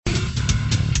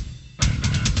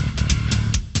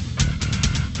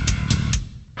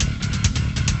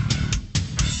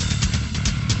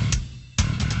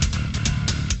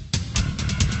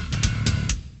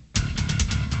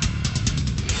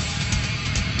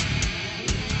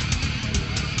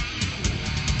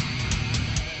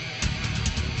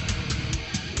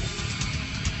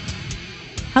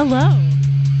Hello.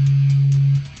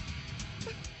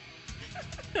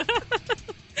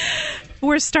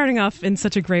 We're starting off in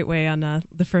such a great way on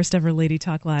the first ever Lady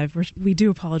Talk Live. We do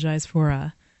apologize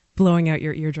for blowing out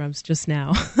your eardrums just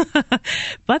now.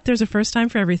 But there's a first time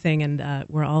for everything, and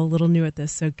we're all a little new at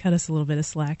this, so cut us a little bit of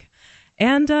slack.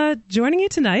 And joining you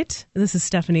tonight, this is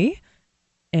Stephanie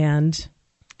and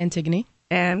Antigone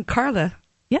and Carla.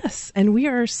 Yes, and we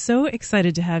are so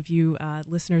excited to have you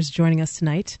listeners joining us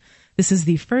tonight. This is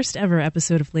the first ever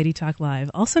episode of Lady Talk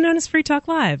Live, also known as Free Talk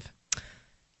Live.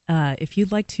 If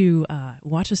you'd like to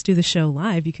watch us do the show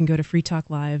live, you can go to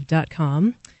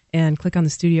freetalklive.com and click on the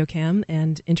studio cam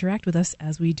and interact with us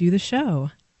as we do the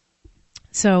show.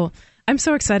 So I'm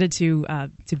so excited to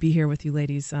be here with you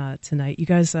ladies tonight. You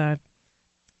guys, I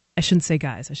shouldn't say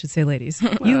guys, I should say ladies.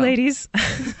 Well. You ladies,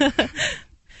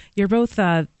 you're both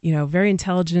very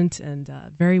intelligent and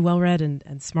very well-read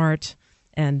and smart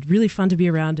and really fun to be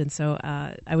around. And so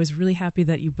I was really happy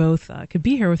that you both could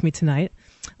be here with me tonight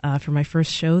for my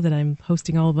first show that I'm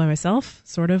hosting all by myself,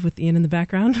 sort of, with Ian in the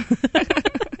background.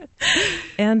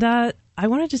 And I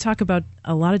wanted to talk about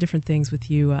a lot of different things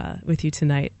with you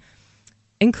tonight,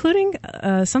 including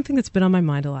something that's been on my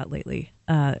mind a lot lately.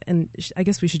 And I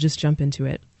guess we should just jump into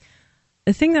it.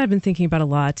 The thing that I've been thinking about a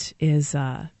lot is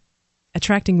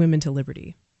attracting women to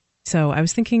liberty. So I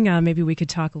was thinking maybe we could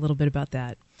talk a little bit about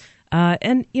that.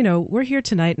 And, we're here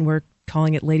tonight and we're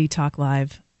calling it Lady Talk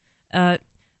Live. But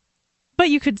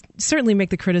you could certainly make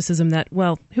the criticism that,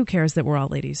 well, who cares that we're all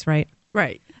ladies, right?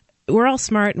 Right. We're all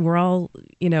smart and we're all,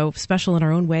 special in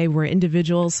our own way. We're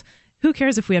individuals. Who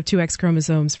cares if we have two X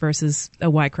chromosomes versus a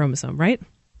Y chromosome, right?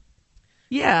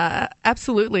 Yeah,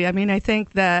 absolutely. I mean, I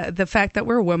think that the fact that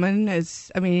we're women I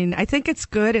think it's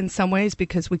good in some ways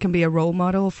because we can be a role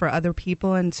model for other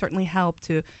people and certainly help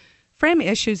to frame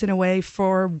issues in a way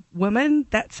for women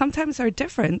that sometimes are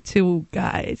different to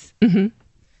guys. Mm-hmm.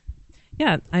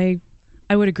 Yeah, I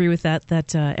would agree with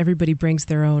that everybody brings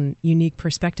their own unique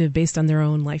perspective based on their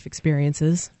own life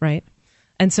experiences, right?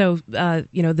 And so,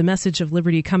 the message of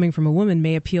liberty coming from a woman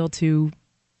may appeal to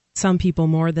some people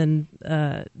more than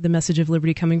the message of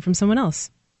liberty coming from someone else.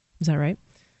 Is that right?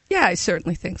 Yeah, I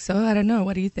certainly think so. I don't know.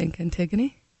 What do you think,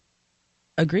 Antigone?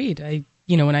 Agreed.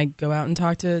 When I go out and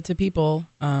talk to people,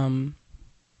 I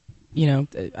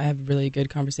have really good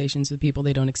conversations with people.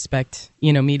 They don't expect,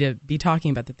 me to be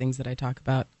talking about the things that I talk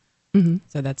about. Mm-hmm.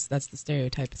 So that's the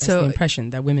stereotype. That's the impression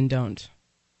that women don't,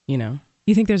 You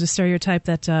think there's a stereotype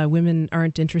that women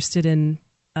aren't interested in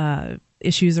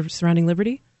issues surrounding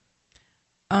liberty?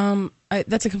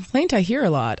 That's a complaint I hear a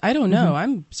lot. I don't know. Mm-hmm.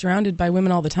 I'm surrounded by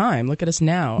women all the time. Look at us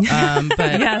now.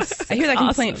 But yes, I hear that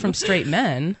complaint from straight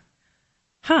men.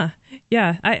 Huh.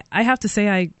 Yeah, I have to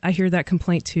say I hear that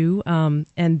complaint too.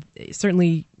 And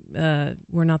certainly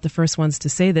we're not the first ones to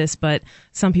say this, but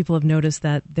some people have noticed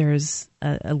that there's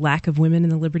a lack of women in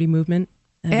the liberty movement.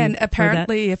 And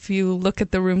apparently, if you look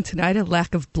at the room tonight, a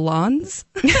lack of blondes.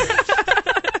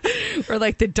 Or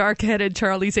like the dark-headed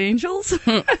Charlie's Angels.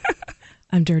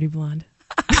 I'm dirty blonde.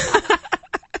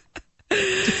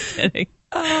 Just kidding.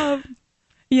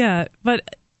 Yeah,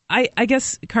 but I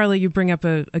guess, Carla, you bring up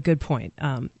a good point.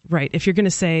 Right. If you're going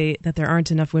to say that there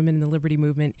aren't enough women in the liberty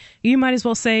movement, you might as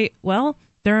well say, well,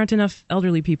 there aren't enough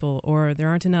elderly people or there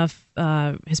aren't enough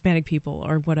Hispanic people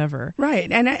or whatever. Right.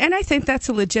 And I think that's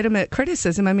a legitimate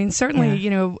criticism. I mean, certainly,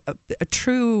 a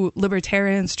true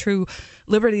libertarians, true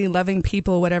liberty-loving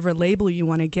people, whatever label you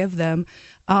want to give them,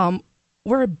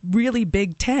 we're a really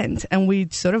big tent, and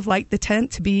we'd sort of like the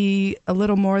tent to be a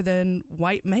little more than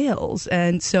white males.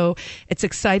 And so it's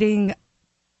exciting.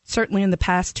 Certainly in the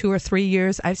past 2 or 3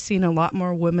 years, I've seen a lot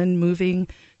more women moving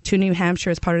to New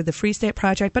Hampshire as part of the Free State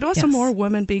Project, but also more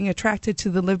women being attracted to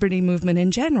the liberty movement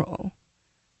in general.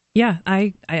 Yeah,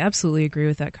 I absolutely agree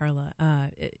with that, Carla.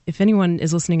 If anyone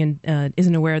is listening and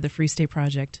isn't aware of the Free State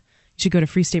Project, you should go to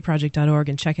freestateproject.org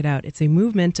and check it out. It's a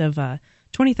movement of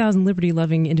 20,000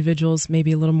 liberty-loving individuals,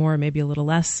 maybe a little more, maybe a little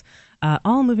less,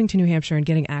 all moving to New Hampshire and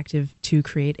getting active to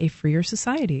create a freer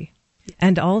society. Yes.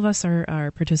 And all of us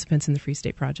are participants in the Free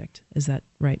State Project. Is that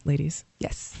right, ladies?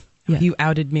 Yes. Yeah. You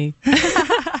outed me.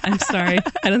 I'm sorry.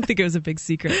 I don't think it was a big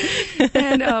secret.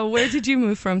 And where did you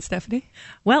move from, Stephanie?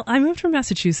 Well, I moved from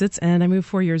Massachusetts, and I moved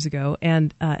 4 years ago.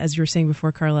 And as you were saying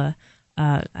before, Carla,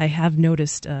 I have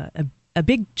noticed a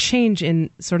big change in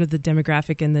sort of the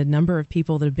demographic and the number of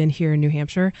people that have been here in New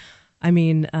Hampshire. I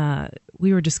mean,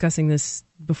 we were discussing this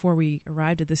before we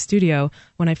arrived at the studio.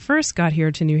 When I first got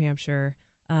here to New Hampshire,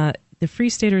 the Free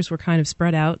Staters were kind of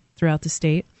spread out throughout the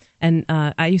state. And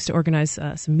I used to organize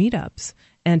some meetups,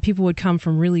 and people would come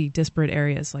from really disparate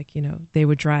areas. Like, they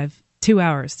would drive 2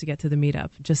 hours to get to the meetup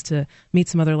just to meet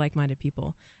some other like-minded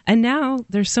people. And now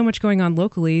there's so much going on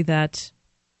locally that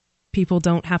people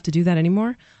don't have to do that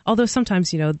anymore. Although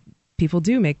sometimes, people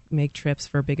do make trips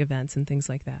for big events and things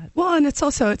like that. Well, and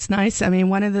it's nice. I mean,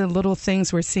 one of the little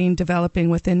things we're seeing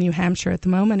developing within New Hampshire at the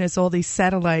moment is all these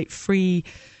satellite free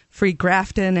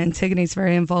Grafton. Antigone's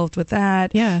very involved with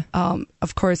that. Yeah.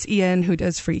 Of course, Ian, who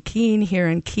does Free Keene here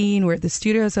in Keene, where the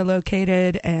studios are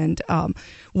located. And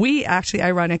we actually,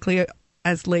 ironically,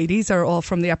 as ladies, are all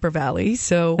from the Upper Valley.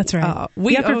 So that's right.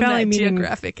 We the Upper own Valley that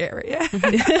geographic area.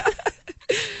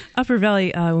 Upper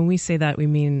Valley, when we say that, we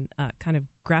mean kind of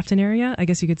Grafton area, I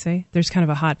guess you could say. There's kind of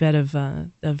a hotbed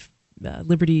of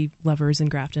liberty lovers in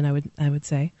Grafton, I would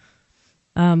say.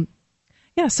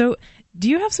 Yeah. So, do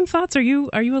you have some thoughts? Are you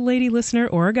a lady listener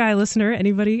or a guy listener?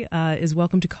 Anybody is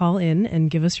welcome to call in and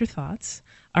give us your thoughts.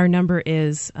 Our number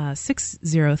is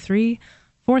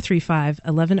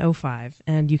 603-435-1105,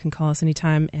 and you can call us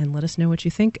anytime and let us know what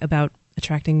you think about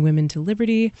attracting women to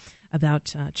liberty,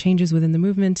 about changes within the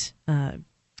movement.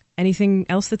 Anything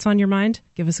else that's on your mind,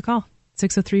 give us a call.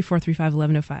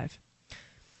 603-435-1105.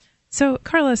 So,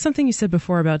 Carla, something you said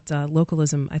before about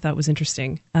localism I thought was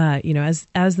interesting. As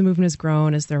the movement has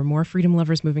grown, as there are more freedom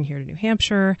lovers moving here to New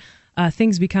Hampshire,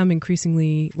 things become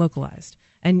increasingly localized.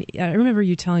 And I remember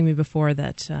you telling me before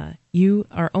that you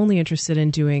are only interested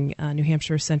in doing New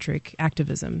Hampshire-centric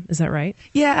activism. Is that right?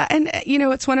 Yeah, and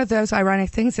it's one of those ironic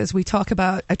things as we talk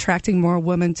about attracting more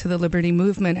women to the liberty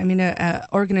movement. I mean, an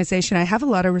organization I have a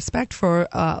lot of respect for,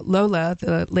 LOLA,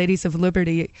 the Ladies of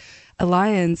Liberty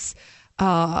Alliance.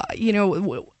 I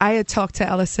had talked to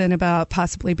Ellison about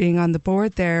possibly being on the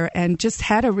board there and just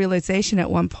had a realization at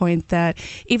one point that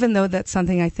even though that's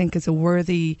something I think is a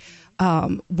worthy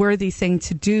thing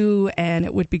to do and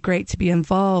it would be great to be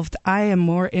involved, I am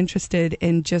more interested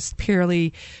in just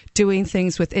purely doing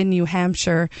things within New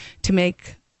Hampshire to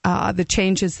make the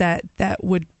changes that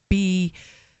would be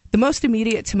the most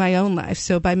immediate to my own life.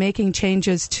 So by making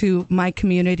changes to my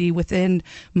community within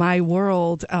my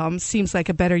world seems like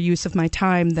a better use of my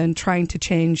time than trying to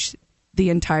change the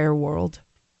entire world.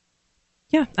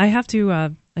 Yeah, I have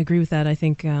to agree with that. I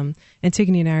think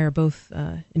Antigone and I are both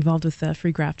involved with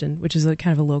Free Grafton, which is a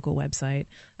kind of a local website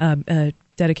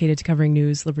dedicated to covering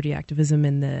news, liberty activism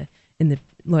in the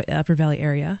Upper Valley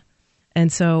area.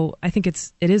 And so I think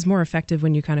it is more effective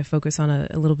when you kind of focus on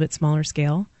a little bit smaller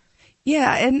scale.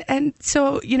 Yeah, and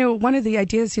so, one of the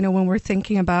ideas, when we're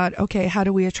thinking about, okay, how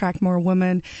do we attract more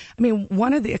women? I mean,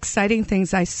 one of the exciting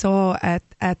things I saw at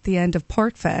the end of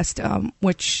PorkFest,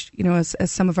 which, as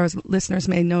some of our listeners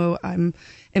may know, I'm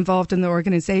involved in the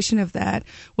organization of that,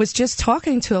 was just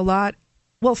talking to a lot.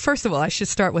 Well, first of all, I should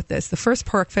start with this. The first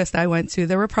PorkFest I went to,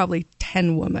 there were probably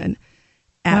 10 women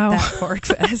at that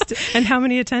PorkFest. And how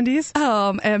many attendees?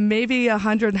 And maybe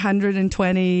 100,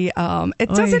 120. It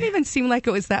doesn't even seem like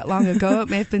it was that long ago. It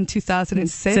may have been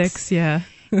 2006. Yeah.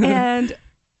 And,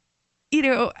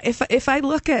 if I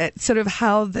look at sort of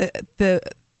how the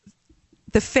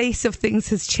face of things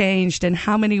has changed and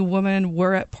how many women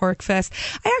were at PorkFest,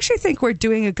 I actually think we're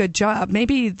doing a good job.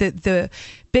 Maybe the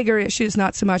bigger issue is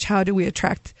not so much how do we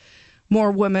attract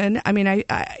more women. I mean, I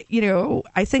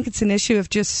think it's an issue of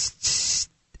just,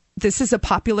 this is a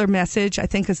popular message. I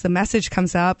think as the message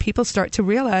comes out, people start to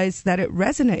realize that it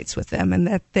resonates with them and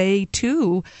that they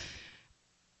too,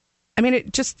 I mean,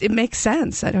 it makes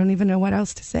sense. I don't even know what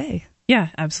else to say. Yeah,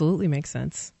 absolutely makes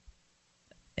sense.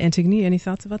 Antigone, any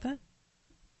thoughts about that?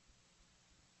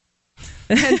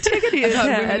 Antigone is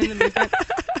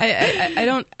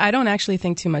I don't actually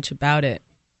think too much about it.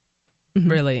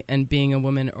 Mm-hmm. Really, and being a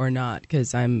woman or not,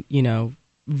 because I'm,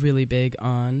 really big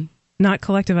on not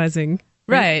collectivizing.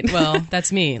 Right. Well,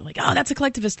 that's me. Like, oh, that's a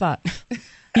collectivist thought.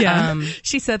 Yeah.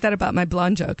 She said that about my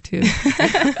blonde joke too.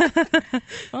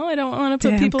 Well, I don't want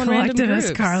to put people in random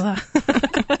groups. Carla.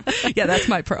 Yeah, that's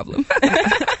my problem.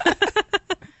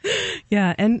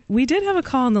 Yeah, and we did have a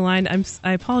call on the line.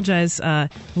 I apologize, a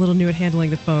little new at handling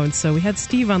the phone. So we had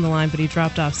Steve on the line, but he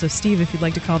dropped off. So Steve, if you'd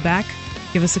like to call back,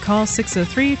 give us a call,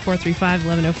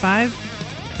 603-435-1105.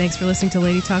 Thanks for listening to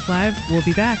Lady Talk Live. We'll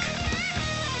be back.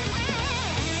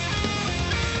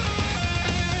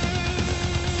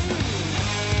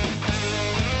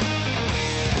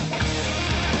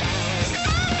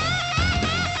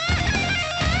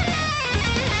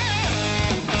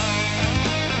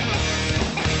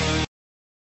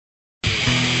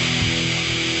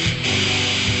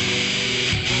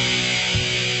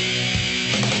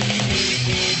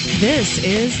 This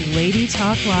is Lady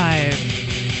Talk Live.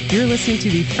 You're listening to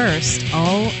the first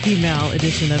all-female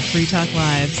edition of Free Talk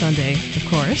Live Sunday, of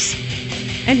course.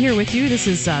 And here with you, this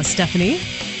is Stephanie.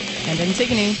 And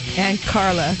Antigone. And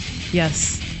Carla.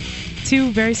 Yes.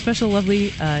 Two very special,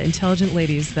 lovely, intelligent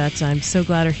ladies that I'm so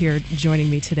glad are here joining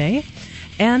me today.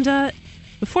 And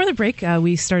before the break,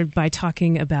 we started by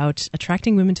talking about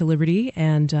attracting women to liberty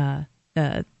and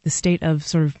the state of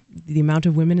sort of the amount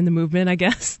of women in the movement, I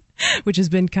guess, which has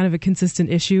been kind of a consistent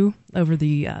issue over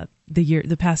the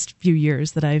past few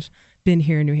years that I've been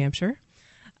here in New Hampshire.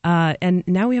 And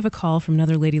now we have a call from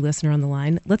another lady listener on the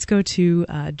line. Let's go to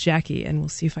Jackie, and we'll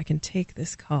see if I can take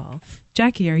this call.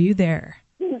 Jackie, are you there?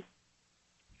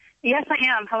 Yes, I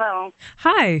am. Hello.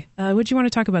 Hi. What do you want to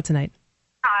talk about tonight?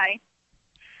 Hi.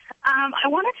 I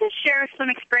wanted to share some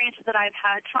experiences that I've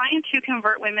had trying to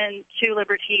convert women to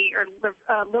liberty or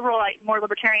more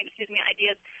libertarian,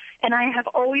 ideas. And I have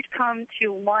always come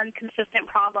to one consistent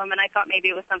problem, and I thought maybe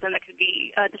it was something that could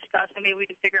be discussed, and maybe we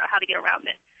could figure out how to get around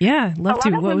it. Yeah, love to.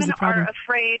 What was the problem?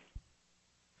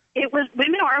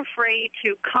 Women are afraid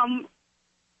to come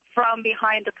from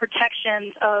behind the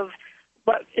protections of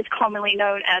what is commonly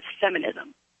known as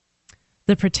feminism.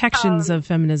 The protections of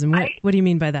feminism. What do you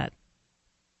mean by that?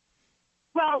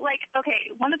 Well,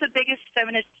 one of the biggest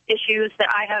feminist issues that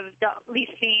I have at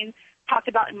least seen talked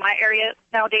about in my area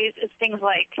nowadays is things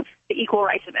like the Equal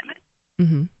Rights Amendment.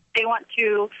 Mm-hmm. They want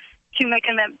to make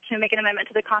an amendment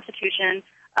to the Constitution,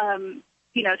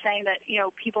 saying that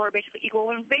people are basically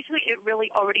equal. And basically, it really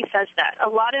already says that. A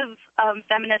lot of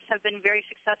feminists have been very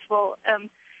successful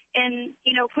in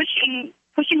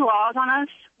pushing laws on us,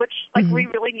 which we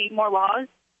really need more laws.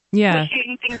 Yeah,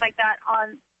 pushing things like that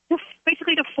on.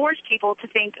 Basically to force people to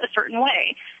think a certain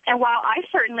way. And while I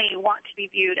certainly want to be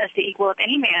viewed as the equal of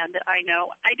any man that I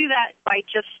know, I do that by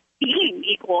just being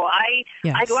equal. I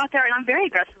go out there and I'm very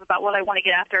aggressive about what I want to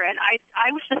get after, and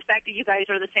I would suspect that you guys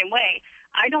are the same way.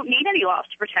 I don't need any laws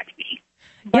to protect me.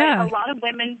 But a lot of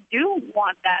women do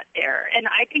want that there, and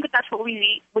I think that's what we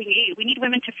need. We need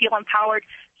women to feel empowered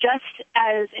just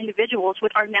as individuals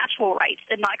with our natural rights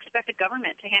and not expect the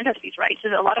government to hand us these rights.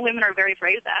 And a lot of women are very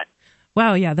afraid of that.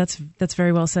 Wow, yeah, that's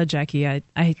very well said, Jackie. I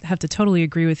have to totally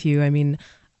agree with you. I mean,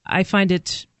 I find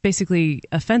it basically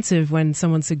offensive when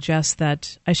someone suggests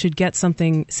that I should get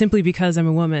something simply because I'm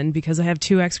a woman, because I have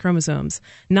 2 X chromosomes,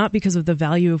 not because of the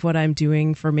value of what I'm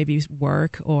doing for maybe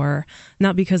work, or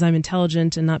not because I'm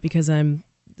intelligent and not because I'm,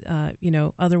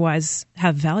 otherwise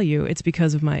have value. It's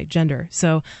because of my gender.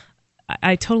 So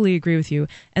I totally agree with you.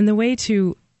 And the way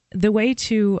to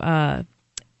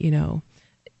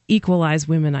equalize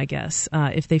women, I guess,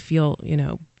 if they feel,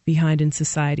 behind in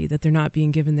society, that they're not being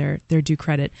given their due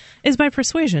credit, is by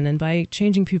persuasion and by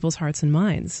changing people's hearts and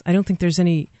minds. I don't think there's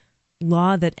any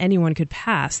law that anyone could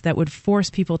pass that would force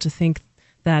people to think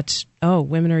that,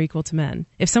 women are equal to men.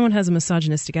 If someone has a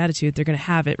misogynistic attitude, they're going to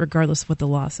have it regardless of what the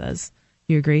law says.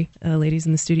 You agree, ladies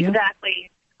in the studio? Exactly.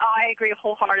 I agree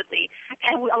wholeheartedly,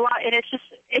 and it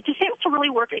just seems to really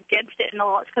work against it in a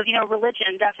lot, because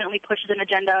religion definitely pushes an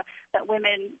agenda that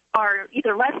women are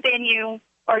either less than you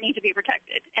or need to be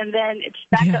protected, and then it's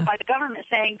backed up by the government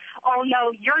saying, "Oh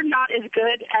no, you're not as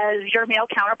good as your male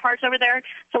counterparts over there,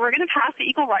 so we're going to pass the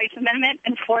Equal Rights Amendment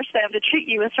and force them to treat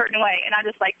you a certain way." And I'm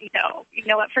just like, no, you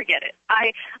know what? Forget it.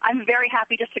 I'm very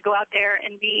happy just to go out there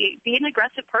and be an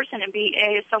aggressive person and be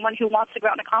someone who wants to go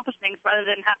out and accomplish things rather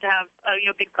than have to have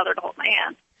Big Brother to hold my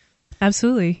hand.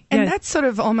 Absolutely. And that's sort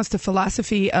of almost a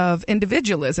philosophy of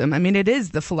individualism. I mean, it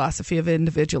is the philosophy of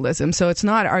individualism. So it's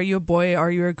not, are you a boy, are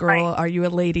you a girl, Are you a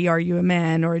lady, are you a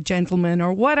man or a gentleman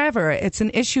or whatever. It's an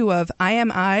issue of I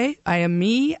am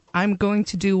me, I'm going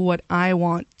to do what I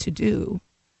want to do.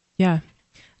 Yeah.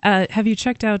 Have you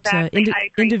checked out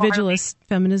individualist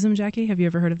feminism, Jackie? Have you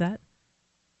ever heard of that?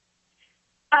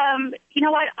 You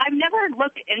know what? I've never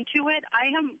looked into it. I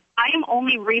am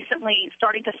only recently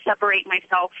starting to separate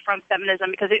myself from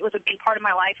feminism, because it was a big part of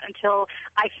my life until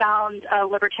I found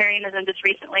libertarianism just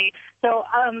recently. So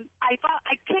I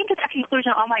came to that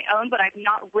conclusion on my own, but I've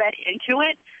not read into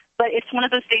it. But it's one of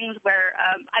those things where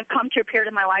I've come to a period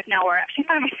in my life now where I actually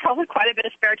find myself with quite a bit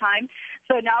of spare time.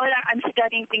 So now that I'm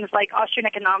studying things like Austrian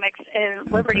economics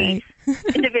and liberty,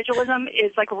 individualism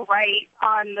is right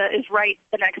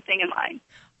the next thing in line.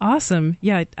 Awesome.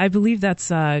 Yeah, I believe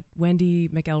that's Wendy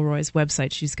McElroy's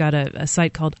website. She's got a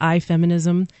site called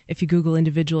iFeminism. If you Google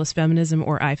individualist feminism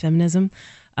or iFeminism,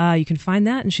 you can find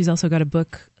that. And she's also got a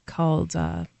book called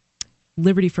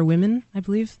Liberty for Women, I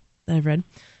believe, that I've read.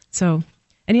 So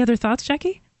any other thoughts,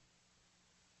 Jackie?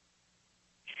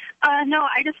 No,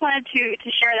 I just wanted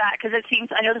to share that, because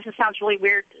I know this sounds really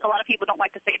weird. A lot of people don't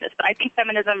like to say this, but I think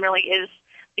feminism really is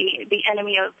the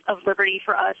enemy of liberty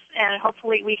for us, and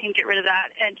hopefully we can get rid of that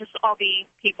and just all be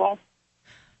people.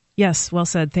 Yes, well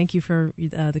said. Thank you for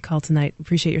the call tonight.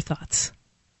 Appreciate your thoughts.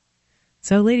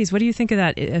 So, ladies, what do you think of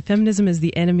that? Feminism is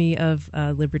the enemy of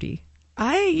liberty.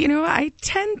 I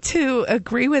tend to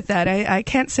agree with that. I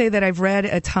can't say that I've read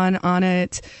a ton on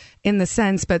it in the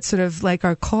sense, but sort of like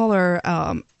our caller,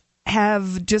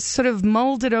 have just sort of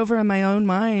mulled it over in my own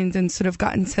mind and sort of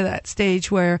gotten to that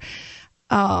stage where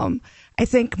I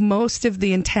think most of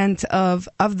the intent of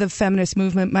the feminist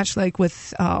movement, much like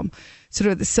with sort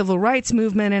of the civil rights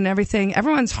movement and everything,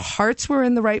 everyone's hearts were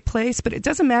in the right place, but it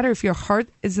doesn't matter if your heart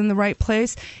is in the right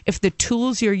place if the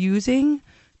tools you're using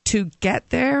to get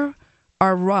there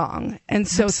are wrong. And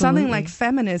so something like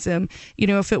feminism,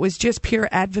 if it was just pure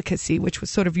advocacy, which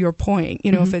was sort of your point,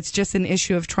 if it's just an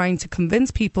issue of trying to convince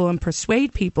people and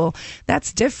persuade people,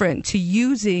 that's different to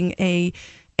using a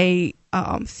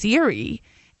theory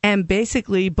and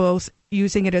basically both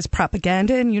using it as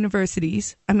propaganda in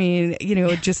universities. I mean,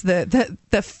 just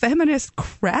the feminist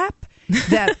crap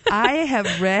that I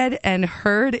have read and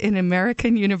heard in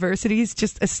American universities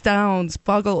just astounds,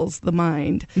 boggles the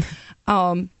mind.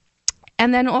 And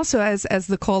then also, as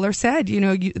the caller said,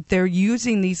 they're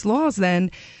using these laws then,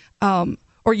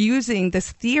 or using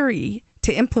this theory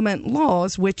to implement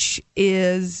laws, which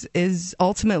is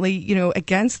ultimately,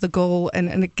 against the goal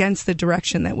and against the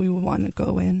direction that we would want to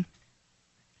go in.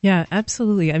 Yeah,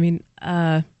 absolutely. I mean,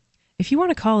 if you want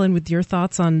to call in with your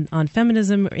thoughts on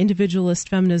feminism or individualist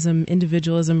feminism,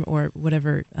 individualism, or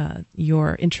whatever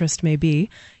your interest may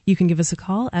be, you can give us a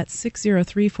call at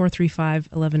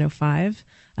 603-435-1105.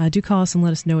 Do call us and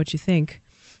let us know what you think.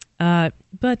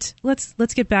 But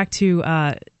let's get back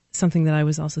to something that I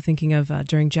was also thinking of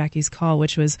during Jackie's call,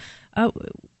 which was,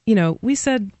 we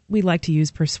said we like to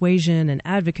use persuasion and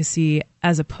advocacy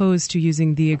as opposed to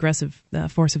using the aggressive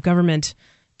force of government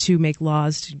to make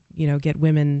laws to, get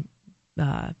women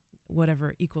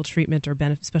whatever equal treatment or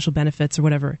special benefits or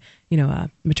whatever.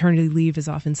 Maternity leave is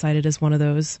often cited as one of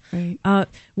those. Right.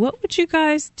 What would you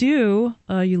guys do?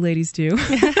 You ladies do.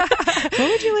 What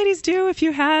would you ladies do if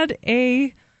you had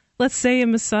let's say, a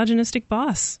misogynistic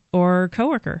boss or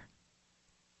coworker?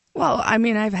 Well, I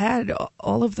mean, I've had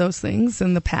all of those things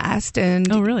in the past, and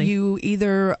really? You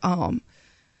either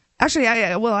actually,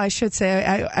 I should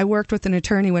say I worked with an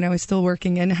attorney when I was still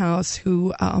working in-house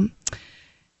who,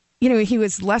 he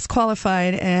was less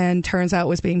qualified and turns out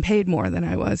was being paid more than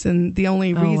I was. And the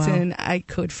only reason I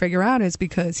could figure out is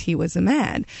because he was a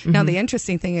man. Mm-hmm. Now, the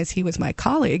interesting thing is he was my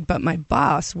colleague, but my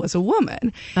boss was a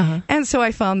woman. Uh-huh. And so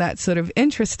I found that sort of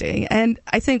interesting. And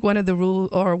I think one of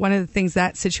the things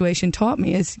that situation taught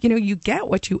me is, you get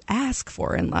what you ask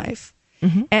for in life.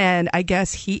 Mm-hmm. And I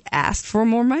guess he asked for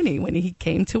more money when he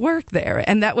came to work there.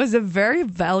 And that was a very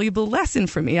valuable lesson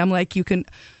for me. I'm like,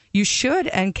 you should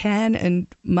and can and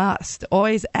must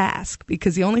always ask,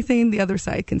 because the only thing the other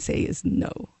side can say is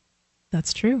no.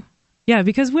 That's true. Yeah,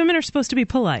 because women are supposed to be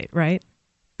polite, right?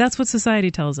 That's what society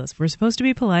tells us. We're supposed to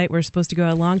be polite. We're supposed to go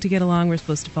along to get along. We're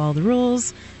supposed to follow the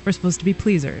rules. We're supposed to be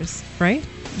pleasers, right?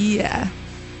 Yeah.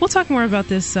 We'll talk more about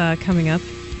this coming up.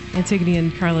 Antigone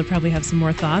and Carla probably have some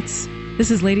more thoughts. This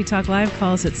is Lady Talk Live.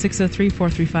 Call us at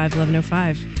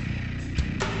 603-435-1105.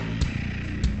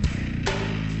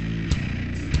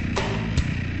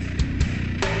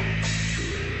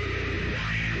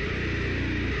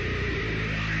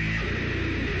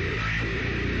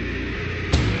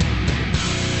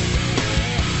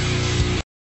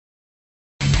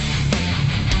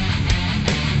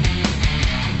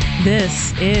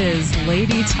 This is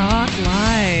Lady Talk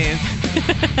Live.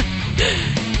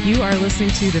 You are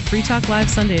listening to the Free Talk Live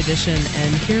Sunday edition,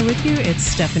 and here with you, it's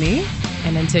Stephanie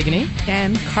and Antigone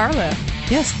and Carla.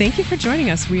 Yes, thank you for joining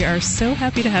us. We are so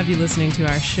happy to have you listening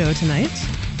to our show tonight.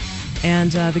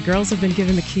 And the girls have been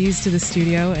given the keys to the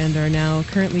studio and are now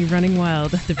currently running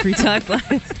wild at the Free Talk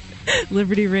Live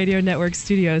Liberty Radio Network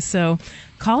studios. So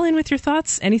call in with your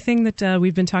thoughts, anything that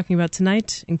we've been talking about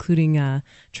tonight, including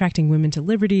attracting women to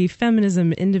liberty,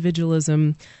 feminism,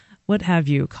 individualism, what have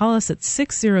you. Call us at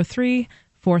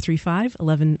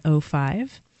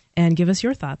 603-435-1105 and give us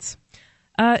your thoughts.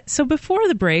 So before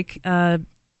the break,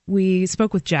 we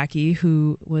spoke with Jackie,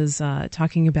 who was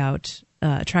talking about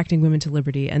attracting women to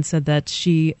liberty, and said that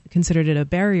she considered it a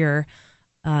barrier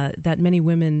that many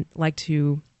women like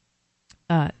to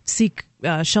seek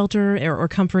shelter or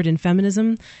comfort in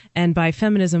feminism. And by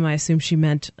feminism, I assume she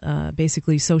meant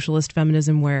basically socialist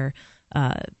feminism, where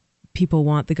people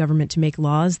want the government to make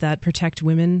laws that protect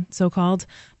women, so-called.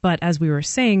 But as we were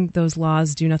saying, those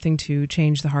laws do nothing to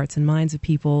change the hearts and minds of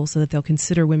people so that they'll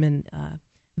consider women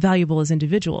valuable as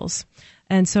individuals.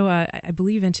 And so I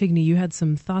believe, Antigone, you had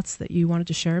some thoughts that you wanted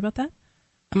to share about that?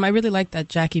 I really like that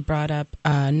Jackie brought up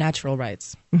natural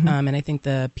rights. Mm-hmm. And I think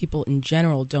the people in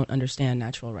general don't understand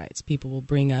natural rights. People will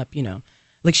bring up,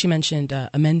 like she mentioned,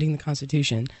 amending the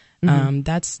Constitution.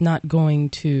 That's not going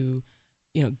to,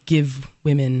 give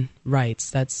women rights.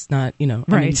 That's not,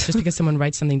 right. Just because someone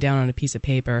writes something down on a piece of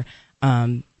paper,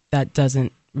 that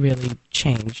doesn't really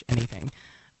change anything.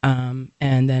 And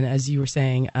then, as you were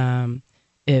saying,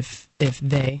 if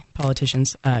they,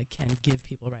 politicians, can give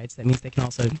people rights, that means they can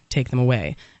also take them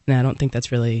away. And I don't think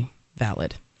that's really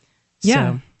valid.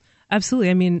 Yeah, absolutely.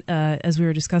 I mean, as we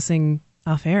were discussing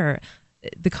off air,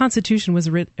 the Constitution was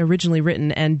originally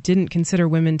written and didn't consider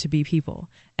women to be people.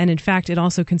 And in fact, it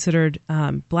also considered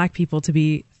black people to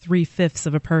be 3/5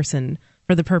 of a person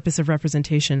for the purpose of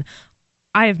representation.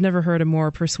 I have never heard a more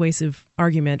persuasive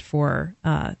argument for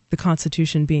the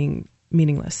Constitution being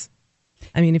meaningless.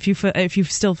 I mean, if you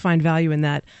still find value in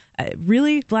that,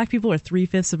 really, black people are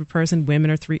 3/5 of a person, women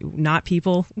are not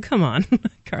people. Come on,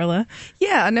 Carla.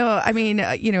 Yeah, no, I mean,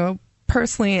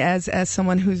 personally, as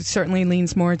someone who certainly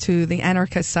leans more to the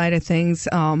anarchist side of things,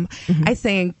 I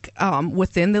think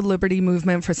within the liberty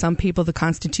movement, for some people, the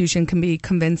Constitution can be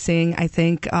convincing. I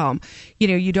think,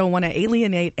 you don't want to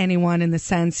alienate anyone in the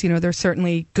sense, there's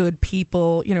certainly good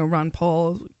people. Ron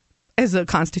Paul is a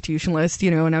constitutionalist,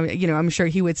 and I'm sure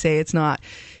he would say it's not,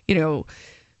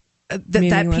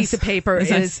 that piece of paper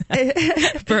is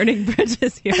burning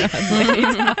bridges here.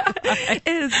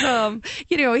 Is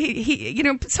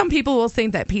some people will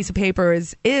think that piece of paper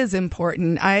is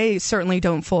important. I certainly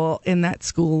don't fall in that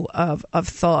school of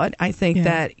thought. I think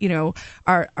that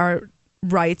our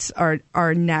rights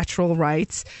are natural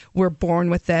rights. We're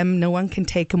born with them. No one can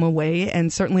take them away,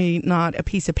 and certainly not a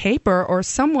piece of paper or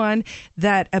someone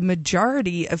that a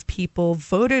majority of people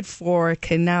voted for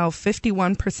can now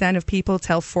 51% of people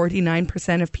tell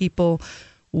 49% of people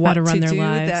what to run their do.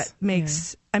 lives. That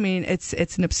makes, I mean, it's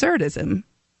an absurdism.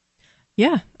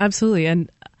 Yeah, absolutely.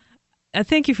 And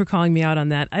thank you for calling me out on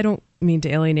that. I don't mean to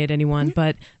alienate anyone,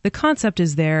 but the concept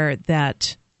is there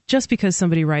that just because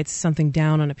somebody writes something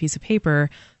down on a piece of paper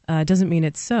doesn't mean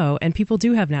it's so. And people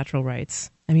do have natural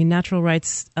rights. I mean, natural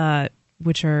rights,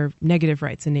 which are negative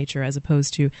rights in nature, as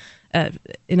opposed to,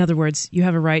 in other words, you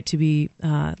have a right to be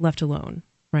left alone,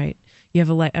 right? You have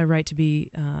a right to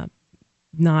be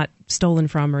not stolen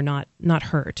from or not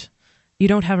hurt. You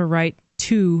don't have a right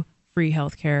to free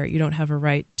health care. You don't have a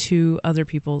right to other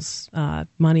people's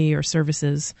money or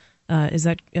services. Is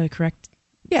that correct?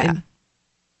 Yeah.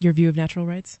 Your view of natural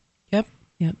rights? Yep.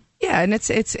 Yeah, and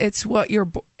it's what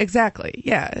you're exactly.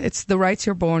 Yeah, it's the rights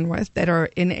you're born with that are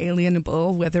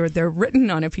inalienable, whether they're written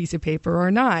on a piece of paper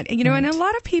or not. And, and a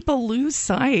lot of people lose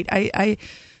sight. I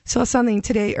saw something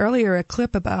today earlier, a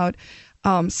clip about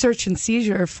search and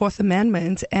seizure, Fourth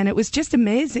Amendment, and it was just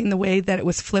amazing the way that it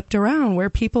was flipped around, where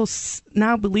people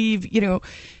now believe,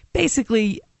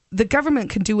 basically the government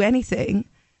can do anything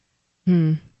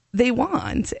they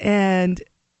want, and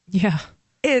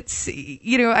it's,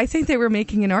 I think they were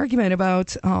making an argument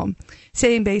about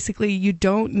saying basically you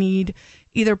don't need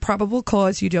either probable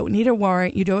cause, you don't need a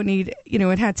warrant, you don't need,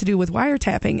 it had to do with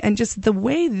wiretapping. And just the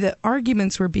way the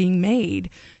arguments were being made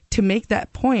to make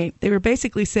that point, they were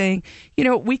basically saying,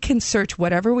 we can search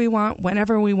whatever we want,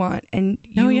 whenever we want. And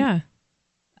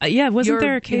wasn't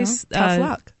there a case? Tough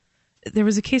luck. There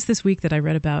was a case this week that I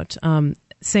read about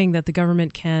saying that the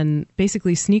government can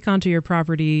basically sneak onto your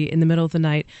property in the middle of the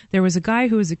night. There was a guy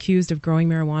who was accused of growing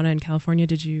marijuana in California.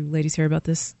 Did you ladies hear about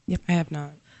this? Yep, I have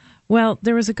not. Well,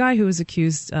 there was a guy who was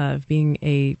accused of being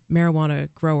a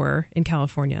marijuana grower in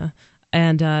California.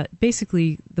 And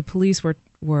basically the police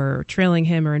were trailing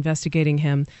him or investigating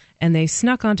him, and they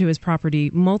snuck onto his property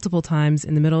multiple times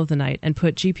in the middle of the night and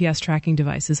put GPS tracking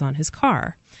devices on his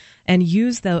car, and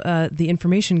used the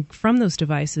information from those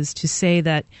devices to say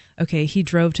that, okay, he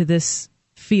drove to this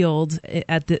field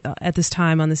at this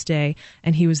time on this day,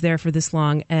 and he was there for this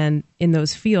long, and in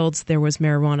those fields there was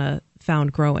marijuana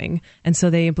found growing, and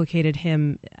so they implicated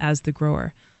him as the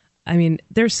grower. I mean,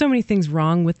 there's so many things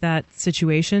wrong with that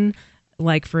situation,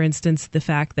 like, for instance, the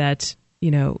fact that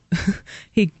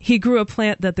he grew a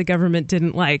plant that the government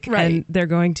didn't like, and they're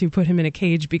going to put him in a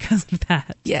cage because of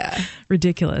that. Yeah.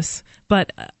 Ridiculous.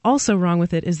 But also wrong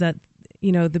with it is that,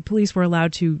 the police were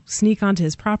allowed to sneak onto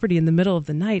his property in the middle of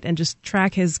the night and just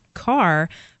track his car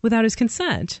without his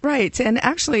consent. Right. And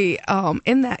actually,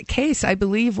 in that case, I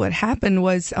believe what happened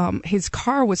was his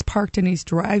car was parked in his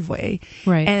driveway.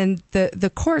 Right. And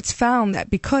the courts found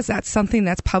that because that's something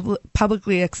that's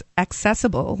publicly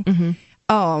accessible,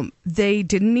 they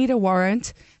didn't need a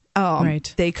warrant.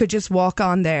 Right. They could just walk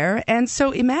on there. And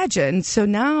so imagine, so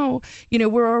now,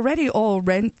 we're already all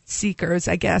rent seekers,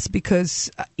 I guess,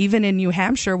 because even in New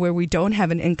Hampshire, where we don't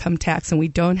have an income tax and we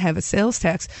don't have a sales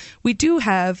tax, we do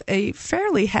have a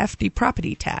fairly hefty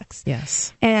property tax.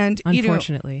 Yes. And,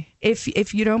 unfortunately,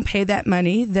 if you don't pay that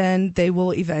money, then they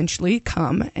will eventually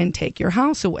come and take your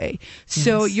house away.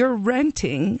 So you're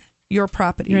renting your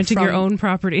property. You're renting from your own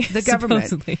property, the government.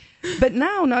 Supposedly. But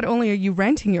now, not only are you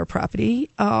renting your property,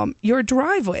 your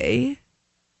driveway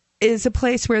is a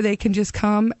place where they can just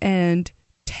come and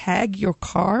tag your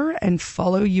car and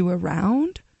follow you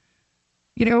around.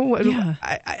 Yeah.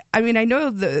 I mean, I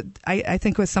know I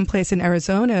think it was someplace in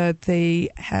Arizona, they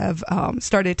have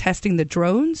started testing the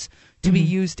drones to be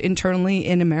used internally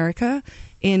in America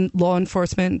in law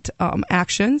enforcement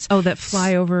actions. Oh, that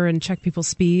fly over and check people's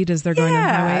speed as they're going on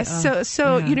the highway.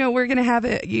 So we're going to have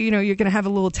it. You're going to have a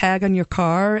little tag on your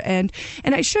car, and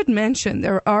I should mention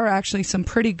there are actually some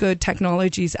pretty good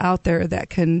technologies out there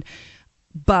that can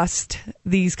bust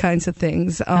these kinds of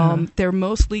things. They're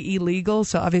mostly illegal,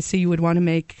 so obviously you would want to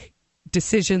make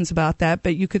decisions about that.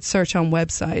 But you could search on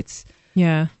websites.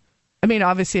 Yeah. I mean,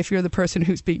 obviously, if you're the person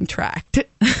who's being tracked.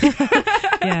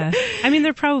 Yeah. I mean,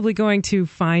 they're probably going to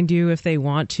find you if they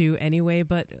want to anyway,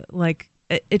 but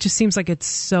it just seems like it's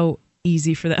so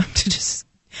easy for them to just,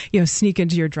 sneak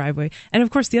into your driveway. And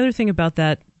of course, the other thing about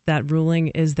that ruling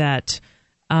is that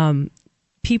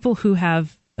people who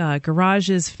have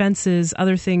garages, fences,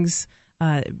 other things,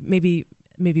 maybe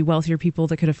wealthier people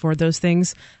that could afford those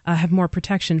things have more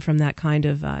protection from that kind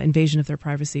of invasion of their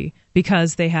privacy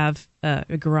because they have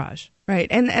a garage. Right,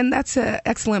 and that's an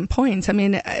excellent point. I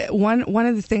mean, one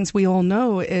of the things we all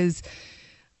know is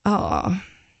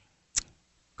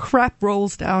crap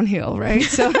rolls downhill, right?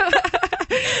 So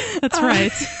that's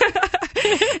right.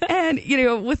 And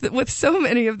with so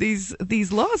many of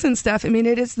these laws and stuff, I mean,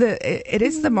 it is the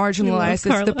marginalized,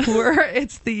 it's the poor,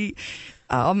 it's the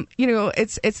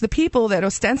it's the people that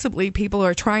ostensibly people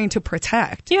are trying to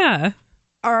protect. Yeah,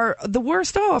 are the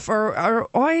worst off, or are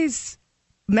always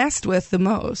messed with the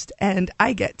most. And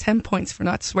I get 10 points for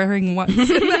not swearing once in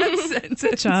that sentence.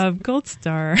 Good job, gold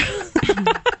star.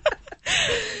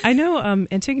 I know,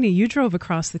 Antigone, you drove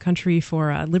across the country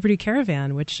for Liberty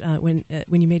Caravan, which when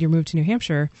you made your move to New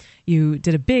Hampshire, you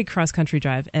did a big cross-country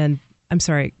drive, and I'm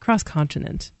sorry,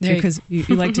 cross-continent, because you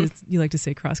like to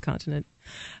say cross-continent.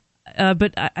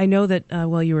 But I know that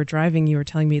while you were driving, you were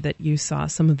telling me that you saw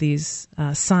some of these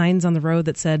signs on the road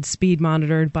that said "speed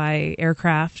monitored by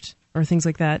aircraft" or things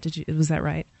like that. Was that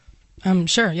right?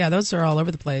 Sure. Yeah, those are all over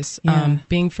the place. Yeah.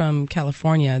 Being from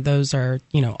California, those are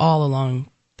all along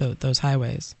those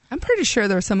highways. I'm pretty sure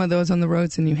there are some of those on the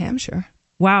roads in New Hampshire.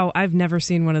 Wow, I've never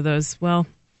seen one of those. Well,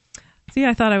 see,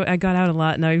 I thought I got out a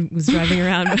lot and I was driving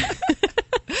around.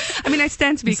 I mean, I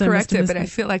stand to be corrected, but I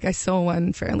feel like I saw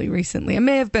one fairly recently. It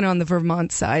may have been on the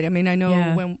Vermont side. I mean, I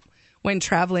know when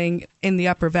traveling in the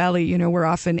Upper Valley, we're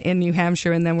often in New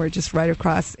Hampshire and then we're just right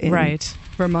across in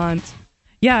Vermont.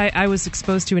 Yeah, I was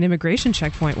exposed to an immigration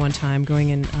checkpoint one time going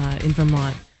in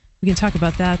Vermont. We can talk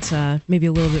about that maybe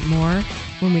a little bit more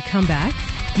when we come back.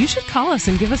 You should call us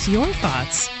and give us your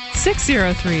thoughts.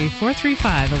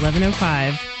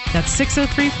 603-435-1105. That's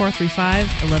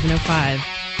 603-435-1105.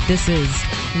 This is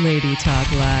Lady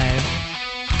Talk Live.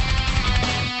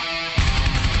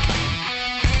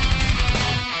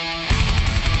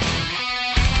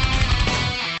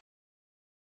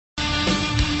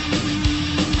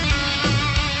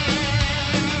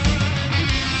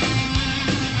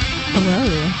 Hello,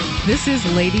 this is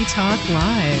Lady Talk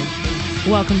Live.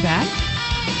 Welcome back.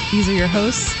 These are your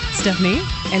hosts, Stephanie,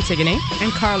 Antigone,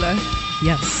 and Carla.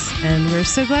 Yes, and we're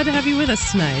so glad to have you with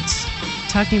us tonight,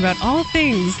 talking about all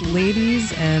things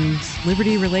ladies and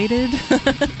liberty related.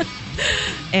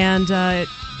 And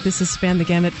this has spanned the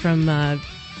gamut from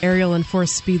aerial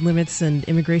enforced speed limits and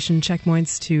immigration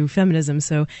checkpoints to feminism.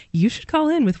 So you should call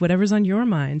in with whatever's on your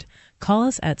mind. Call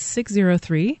us at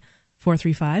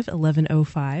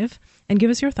 603-435-1105 and give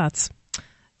us your thoughts.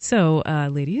 So,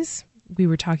 ladies, we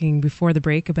were talking before the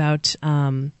break about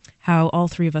how all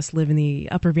three of us live in the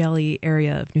Upper Valley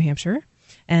area of New Hampshire.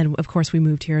 And, of course, we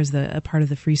moved here as a part of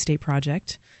the Free State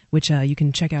Project, which you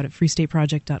can check out at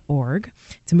freestateproject.org.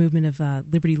 It's a movement of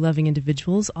liberty-loving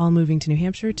individuals all moving to New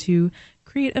Hampshire to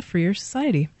create a freer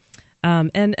society.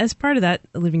 And as part of that,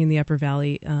 living in the Upper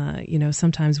Valley,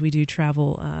 sometimes we do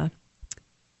travel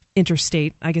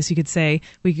interstate, I guess you could say.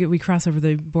 We cross over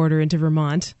the border into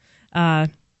Vermont.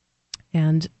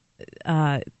 And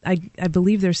I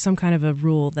believe there's some kind of a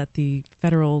rule that the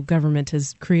federal government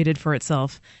has created for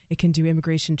itself. It can do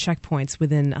immigration checkpoints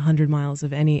within 100 miles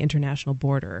of any international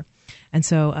border. And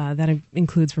so that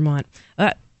includes Vermont.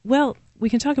 Well, we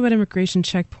can talk about immigration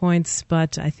checkpoints,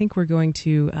 but I think we're going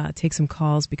to take some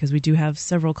calls because we do have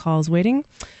several calls waiting.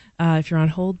 If you're on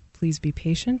hold, please be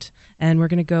patient. And we're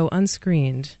going to go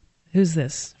unscreened. Who's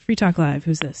this? Free Talk Live.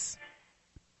 Who's this?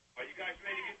 Are you guys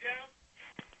ready to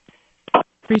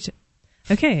get down?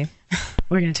 Okay.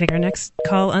 We're going to take our next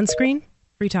call unscreened.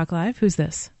 Free Talk Live. Who's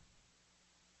this?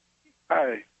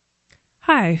 Hi.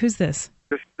 Hi. Who's this?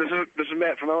 This is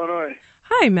Matt from Illinois.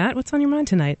 Hi, Matt. What's on your mind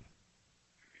tonight?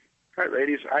 Hi,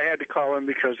 ladies. I had to call in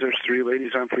because there's 3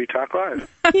 ladies on Free Talk Live.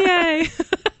 Yay.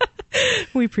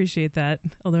 We appreciate that.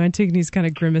 Although Antigone's kind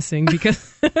of grimacing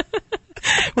because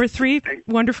we're 3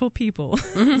 wonderful people.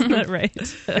 Isn't that right?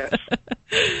 Yes.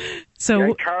 So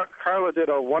yeah, Carla did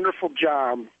a wonderful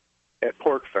job at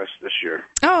PorkFest this year.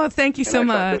 Oh, thank you so I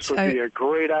much. This would be a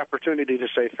great opportunity to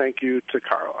say thank you to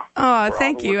Carla. Oh,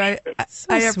 thank you. I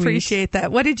sweet. appreciate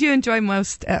that. What did you enjoy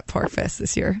most at PorkFest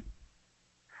this year?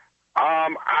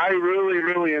 I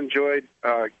really enjoyed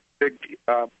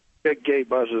Big Gay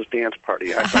Buzz's dance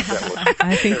party. I thought that was.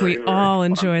 I think very, we all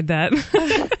very enjoyed that.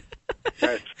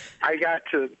 Yes. I got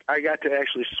to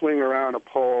actually swing around a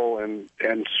pole and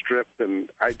strip,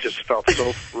 and I just felt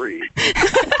so free.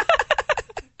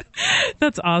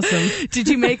 That's awesome. Did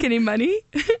you make any money?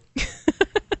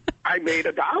 I made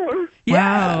 $1.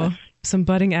 Wow. Some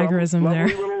budding agorism there.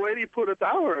 Lovely little lady put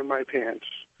 $1 in my pants.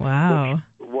 Wow.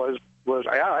 Which was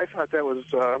I thought that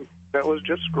was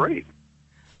just great.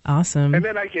 Awesome. And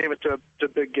then I gave it to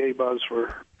Big Gay Buzz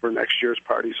for next year's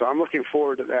party, so I'm looking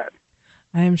forward to that.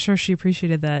 I am sure she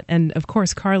appreciated that. And, of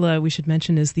course, Carla, we should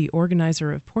mention, is the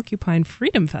organizer of Porcupine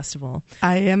Freedom Festival.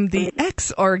 I am the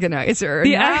ex-organizer.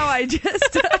 Now I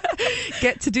just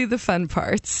get to do the fun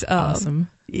parts. Awesome.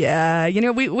 Yeah,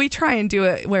 we try and do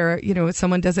it where,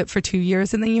 someone does it for 2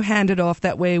 years and then you hand it off.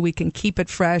 That way we can keep it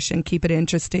fresh and keep it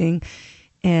interesting.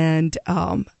 And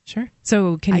sure.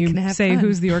 So can you say fun.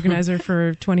 Who's the organizer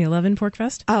for 2011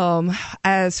 PorkFest?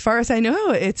 As far as I know,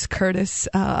 it's Curtis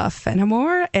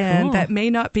Fenimore, and Cool. that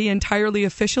may not be entirely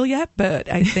official yet, but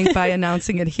I think by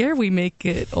announcing it here, we make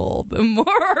it all the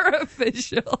more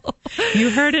official. You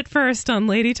heard it first on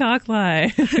Lady Talk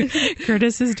Live.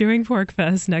 Curtis is doing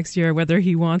PorkFest next year, whether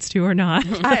he wants to or not.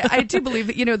 I do believe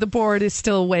that, the board is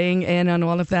still weighing in on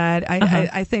all of that.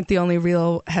 I think the only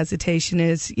real hesitation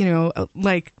is,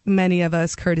 like many of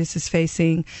us, Curtis is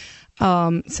facing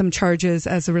some charges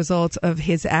as a result of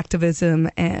his activism,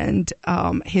 and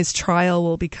his trial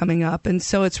will be coming up. And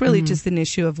so it's really just an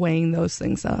issue of weighing those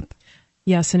things up.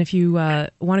 Yes, and if you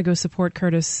want to go support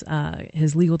Curtis,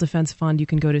 his legal defense fund, you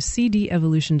can go to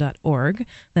cdevolution.org.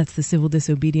 That's the Civil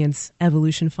Disobedience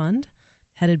Evolution Fund,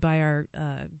 headed by our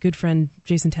good friend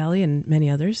Jason Talley and many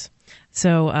others.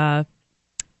 So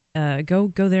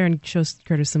go there and show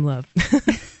Curtis some love.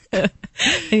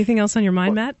 Anything else on your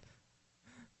mind, Matt?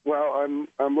 Well,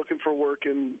 I'm looking for work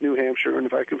in New Hampshire, and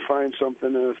if I can find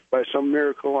something, if by some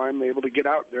miracle I'm able to get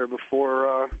out there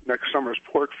before next summer's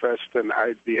PorkFest, then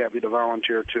I'd be happy to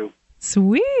volunteer too.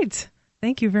 Sweet.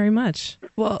 Thank you very much.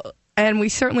 Well, and we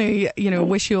certainly,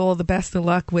 wish you all the best of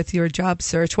luck with your job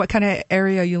search. What kind of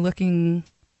area are you looking?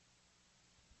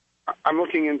 I'm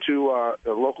looking into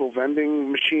the local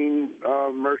vending machine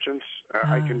merchants.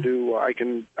 I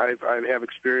have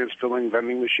experience filling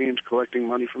vending machines, collecting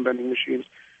money from vending machines,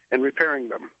 and repairing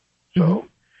them. So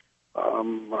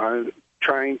I'm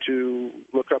trying to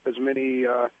look up as many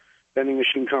vending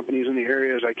machine companies in the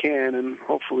area as I can, and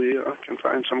hopefully can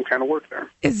find some kind of work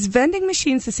there. Is vending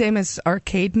machines the same as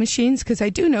arcade machines? Because I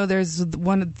do know there's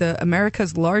one of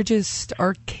America's largest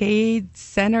arcade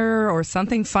center or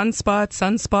something, Sunspot,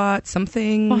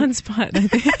 something. Funspot, I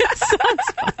think.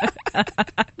 Sunspot.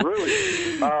 Really?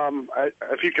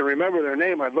 If you can remember their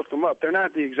name, I'd look them up. They're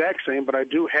not the exact same, but I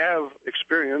do have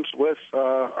experience with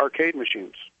arcade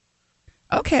machines.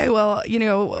 Okay, well,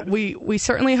 we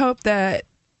certainly hope that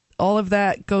all of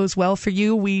that goes well for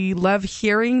you. We love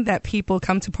hearing that people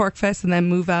come to PorkFest and then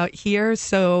move out here,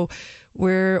 so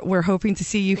we're hoping to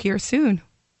see you here soon.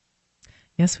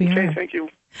 Yes, we are. Okay, thank you.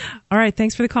 All right,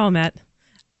 thanks for the call, Matt.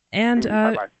 And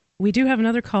Bye-bye. We do have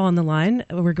another call on the line.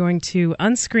 We're going to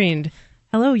Unscreened.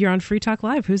 Hello, you're on Free Talk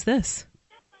Live. Who's this?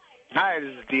 Hi, this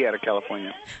is Dee out of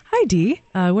California. Hi, Dee.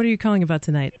 What are you calling about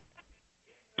tonight?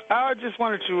 I just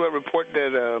wanted to report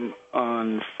that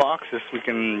on Fox this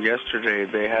weekend, yesterday,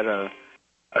 they had a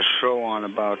show on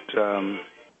about the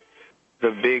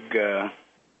big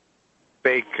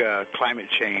fake climate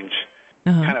change.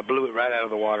 kind of blew it right out of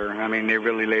the water. I mean, they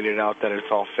really laid it out that it's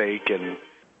all fake, and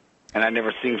I've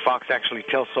never seen Fox actually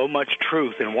tell so much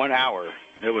truth in 1 hour.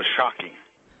 It was shocking.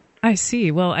 I see.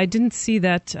 Well, I didn't see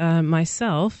that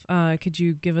myself. Could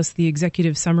you give us the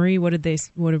executive summary? What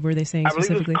were they saying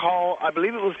specifically? I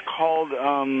believe it was called.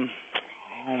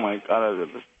 Oh my God.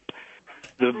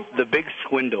 The Big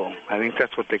Swindle. I think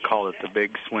that's what they call it, the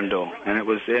Big Swindle. And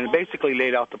it basically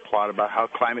laid out the plot about how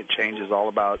climate change is all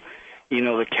about,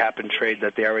 the cap and trade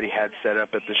that they already had set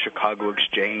up at the Chicago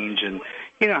Exchange, and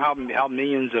how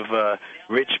millions of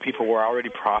rich people were already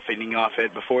profiting off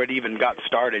it before it even got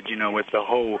started. With the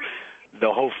whole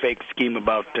fake scheme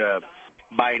about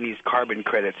buying these carbon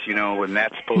credits. And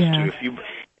that's supposed to,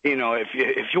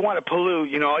 if you want to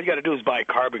pollute, all you got to do is buy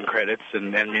carbon credits,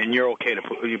 and you're okay to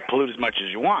pollute as much as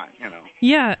you want.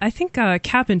 Yeah, I think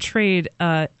cap and trade,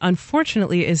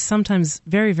 unfortunately, is sometimes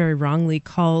very, very wrongly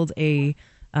called a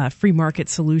free market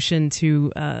solution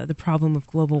to the problem of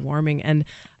global warming. And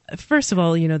first of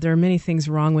all, there are many things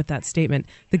wrong with that statement.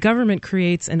 The government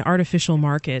creates an artificial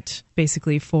market,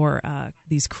 basically, for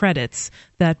these credits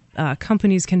that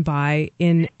companies can buy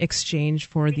in exchange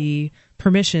for the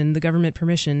government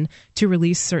permission to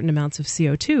release certain amounts of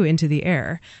CO2 into the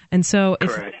air. And so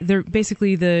if they're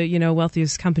basically the,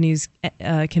 wealthiest companies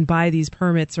can buy these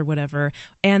permits or whatever,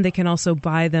 and they can also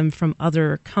buy them from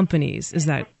other companies. Is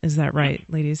that right,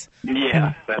 ladies?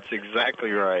 Yeah, that's exactly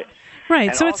right. Right.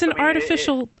 And so also, it's an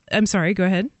artificial. I'm sorry. Go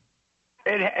ahead.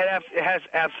 It has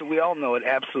absolutely. We all know it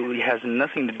absolutely has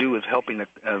nothing to do with helping the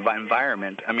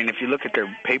environment. I mean, if you look at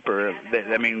their paper,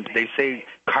 they say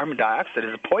carbon dioxide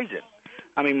is a poison.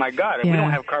 I mean, my God, if we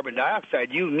don't have carbon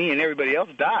dioxide, you, me, and everybody else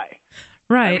die.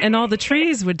 Right, and all the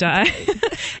trees would die.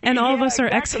 And all of us are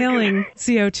exhaling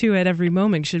CO2 at every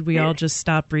moment. Should we all just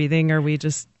stop breathing, or we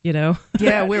just, Yeah,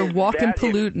 we're walking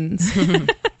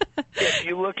pollutants. If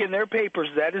you look in their papers,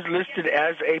 that is listed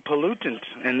as a pollutant,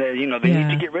 and they need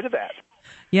to get rid of that.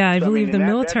 Yeah, I believe the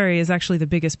military is actually the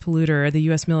biggest polluter. The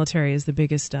U.S. military is the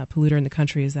biggest polluter in the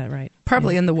country. Is that right?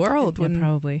 Probably in the world. Yeah,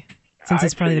 probably. Since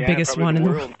it's probably the biggest one in the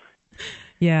world.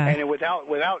 Yeah, and without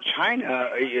China,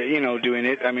 doing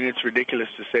it, I mean, it's ridiculous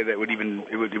to say that it would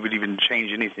even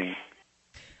change anything.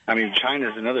 I mean,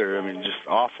 China's another. I mean, just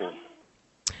awful.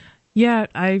 Yeah,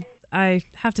 I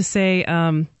have to say,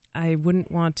 I wouldn't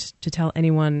want to tell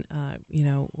anyone,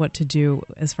 what to do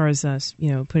as far as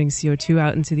putting CO2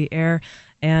 out into the air,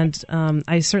 and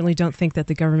I certainly don't think that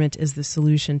the government is the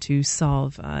solution to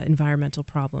solve environmental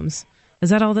problems.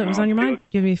 Is that all that was on your mind?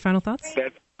 Do you have any final thoughts?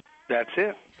 That's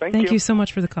it. Thank you so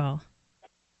much for the call.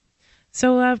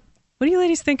 So, what do you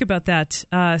ladies think about that?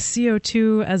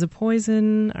 CO2 as a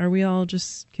poison? Are we all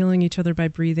just killing each other by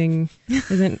breathing?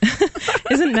 Isn't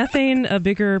methane a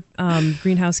bigger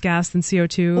greenhouse gas than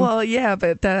CO2? Well, yeah,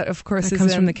 but that, of course,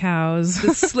 comes from the cows.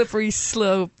 The slippery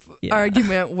slope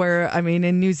argument where,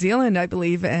 in New Zealand, I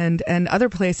believe, and other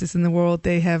places in the world,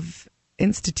 they have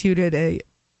instituted a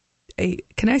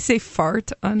can I say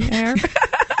fart on air?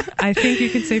 I think you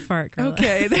can say fart, Carla.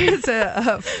 Okay, there's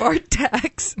a fart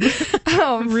tax.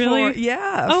 Really?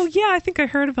 Yeah. Oh, yeah, I think I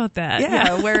heard about that.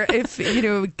 Yeah, where if,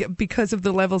 because of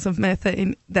the levels of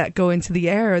methane that go into the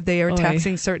air, they are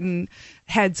taxing certain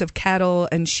heads of cattle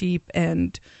and sheep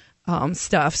and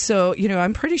stuff. So,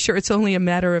 I'm pretty sure it's only a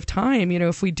matter of time.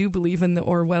 If we do believe in the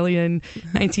Orwellian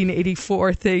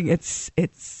 1984 thing, it's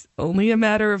only a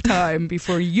matter of time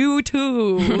before you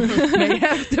too may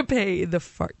have to pay the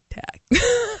fart tax.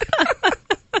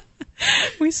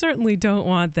 We certainly don't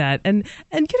want that. And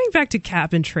getting back to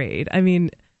cap and trade,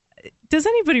 does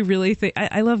anybody really think...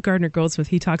 I love Gardner Goldsmith.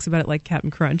 He talks about it like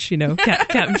Captain Crunch,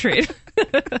 cap and trade.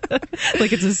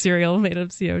 Like it's a cereal made of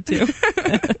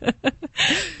CO2.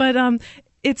 But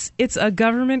it's a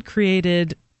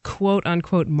government-created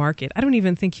quote-unquote market. I don't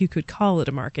even think you could call it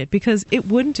a market, because it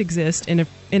wouldn't exist in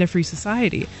a free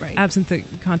society, absent the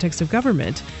context of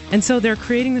government. And so they're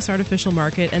creating this artificial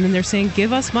market, and then they're saying,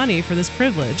 give us money for this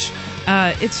privilege.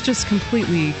 It's just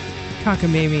completely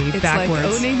cockamamie, backwards.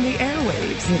 It's like owning the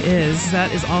airwaves. It is.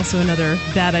 That is also another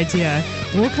bad idea.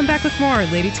 We'll come back with more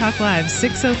Lady Talk Live,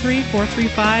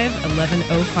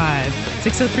 603-435-1105.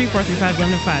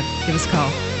 603-435-1105. Give us a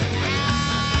call.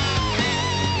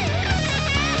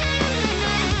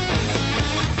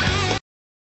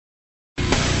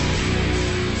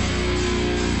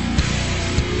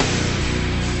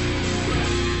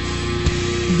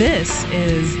 This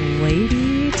is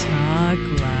Lady Talk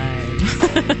Live.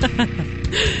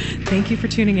 Thank you for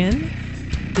tuning in.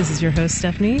 This is your host,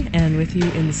 Stephanie, and with you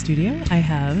in the studio, I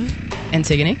have...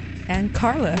 Antigone. And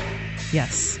Carla.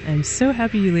 Yes, I'm so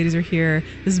happy you ladies are here.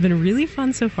 This has been really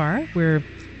fun so far. We're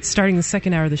starting the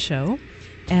second hour of the show.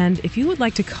 And if you would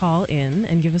like to call in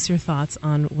and give us your thoughts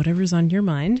on whatever's on your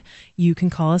mind, you can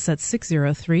call us at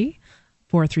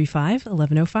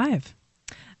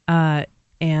 603-435-1105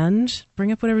 and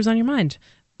bring up whatever's on your mind.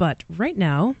 But right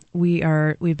now,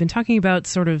 we've been talking about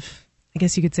sort of, I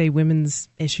guess you could say, women's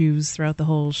issues throughout the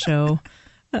whole show.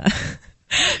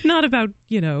 Not about,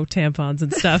 tampons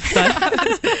and stuff, but I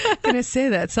was going to say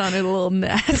that sounded a little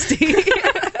nasty.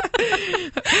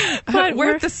 But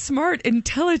where'd the smart,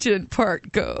 intelligent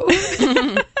part go?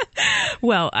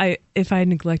 Well, if I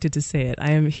neglected to say it,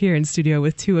 I am here in studio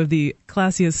with two of the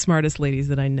classiest, smartest ladies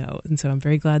that I know. And so I'm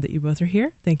very glad that you both are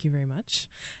here. Thank you very much.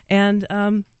 And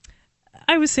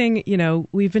I was saying,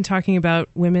 we've been talking about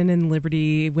women in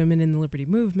liberty, women in the liberty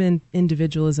movement,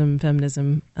 individualism,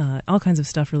 feminism, all kinds of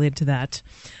stuff related to that.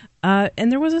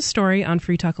 And there was a story on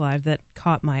Free Talk Live that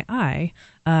caught my eye,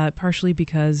 partially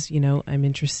because, I'm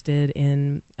interested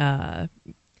in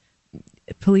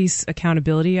police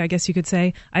accountability, I guess you could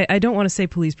say. I don't want to say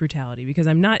police brutality because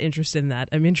I'm not interested in that.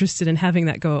 I'm interested in having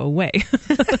that go away.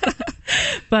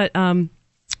 But,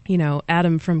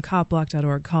 Adam from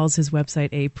copblock.org calls his website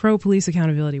a pro-police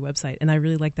accountability website. And I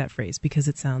really like that phrase because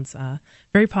it sounds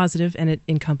very positive and it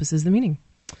encompasses the meaning.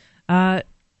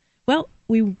 Well,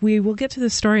 we will get to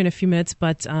this story in a few minutes,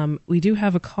 but we do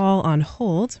have a call on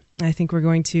hold. I think we're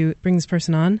going to bring this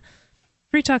person on.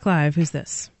 Free Talk Live, who's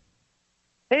this?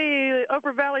 Hey,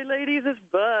 Upper Valley ladies, it's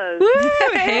Buzz. Woo!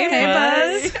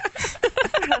 Hey, Buzz.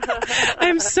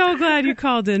 I'm so glad you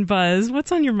called in, Buzz.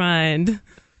 What's on your mind?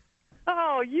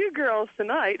 Oh, you girls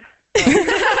tonight.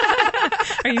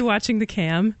 Are you watching the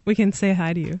cam? We can say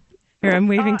hi to you. Here, I'm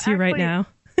waving to you right now.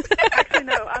 Actually,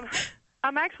 no,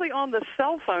 I'm actually on the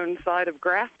cell phone side of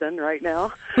Grafton right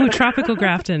now. Ooh, tropical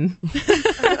Grafton.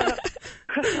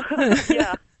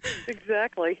 Yeah,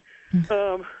 exactly.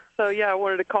 I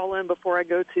wanted to call in before I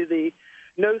go to the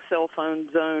no cell phone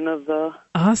zone of the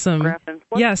awesome. Grafton.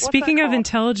 Speaking of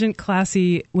intelligent,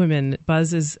 classy women,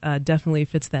 Buzz is definitely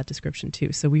fits that description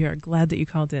too. So we are glad that you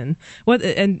called in.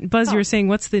 And Buzz, you were saying,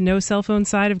 what's the no cell phone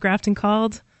side of Grafton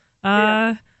called?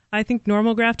 Yeah. I think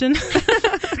normal Grafton.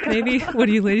 Maybe. What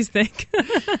do you ladies think?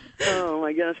 Oh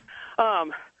my goodness.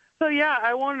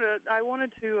 I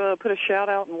wanted to put a shout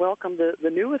out and welcome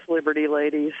the newest Liberty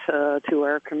ladies to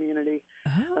our community.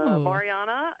 Oh.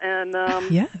 Mariana and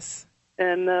yes.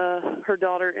 And her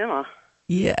daughter Emma.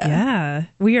 Yeah.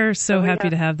 We are so happy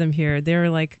to have them here. They're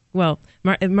like,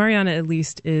 Mariana at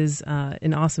least is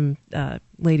an awesome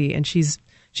lady, and she's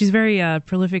very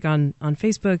prolific on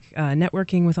Facebook,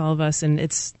 networking with all of us, and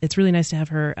it's really nice to have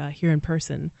her here in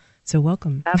person. So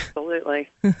welcome. Absolutely.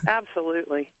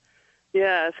 Absolutely.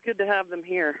 Yeah, it's good to have them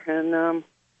here.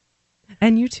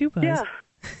 And you too, Buzz. Yeah.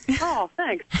 Oh,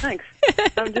 thanks.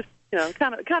 I'm just,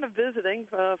 kind of visiting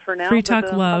for now. Free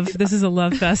Talk Love. This is a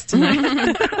love fest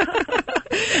tonight.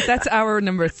 That's hour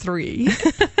number 3.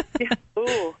 Yeah.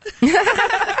 Ooh.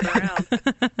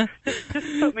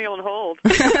 Just put me on hold.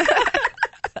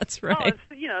 That's right. Oh,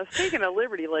 speaking of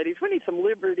Liberty ladies, we need some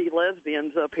Liberty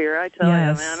lesbians up here. I tell you,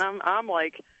 man, I'm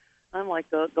like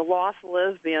the lost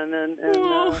lesbian and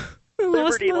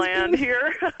Liberty land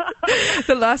here.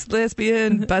 The lost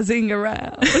lesbian buzzing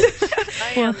around.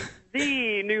 I am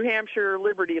the New Hampshire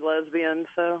Liberty lesbian.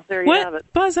 So there you have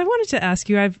it. Buzz, I wanted to ask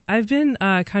you. I've been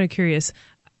kind of curious.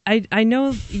 I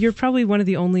know you're probably one of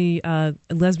the only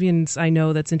lesbians I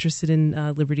know that's interested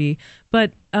in liberty,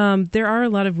 but there are a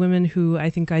lot of women who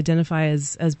I think identify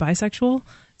as bisexual.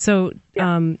 So,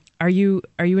 yeah. Are you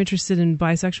interested in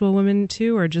bisexual women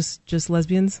too, or just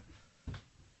lesbians?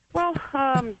 Well,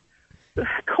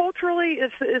 culturally,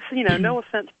 it's no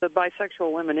offense to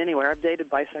bisexual women anywhere. I've dated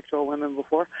bisexual women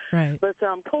before, right? But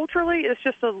culturally, it's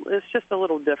just a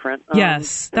little different.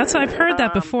 Yes, that's I've heard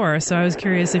that before. So I was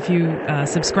curious if you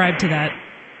subscribe to that.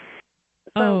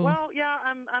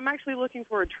 I'm actually looking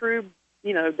for a true,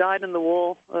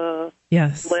 dyed-in-the-wool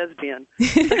lesbian.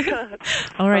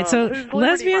 All right, so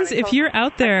lesbians, if you're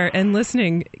out there and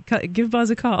listening, give Buzz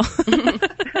a call.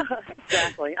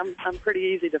 Exactly. I'm pretty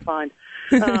easy to find.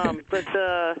 There's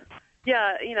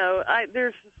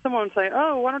someone saying,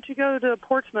 oh, why don't you go to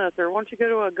Portsmouth or why don't you go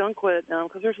to a Gunquit?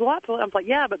 Because there's lots of, I'm like,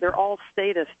 yeah, but they're all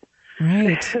statist.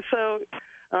 Right. So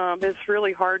it's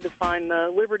really hard to find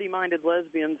liberty-minded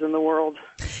lesbians in the world.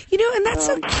 And that's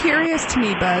so curious to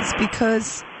me, Buzz,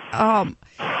 because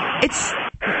it's...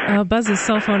 Buzz's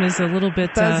cell phone is a little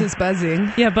bit... Buzz is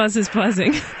buzzing. Yeah, Buzz is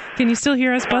buzzing. Can you still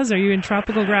hear us, Buzz? Are you in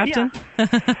tropical Grafton? Yeah.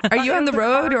 Are you on the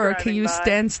road, or can you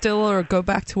stand still or go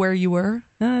back to where you were?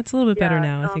 It's a little bit better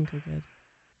now. I think we're good.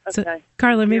 Okay. So,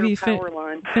 Carla, maybe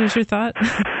finish your thought.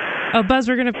 Buzz,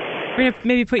 we're gonna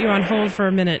maybe put you on hold for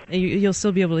a minute. You'll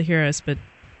still be able to hear us, but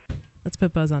Let's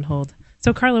put Buzz on hold.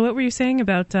 So, Carla, what were you saying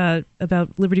about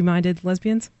liberty-minded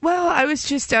lesbians? Well, I was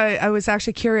just I was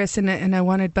actually curious, and I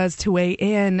wanted Buzz to weigh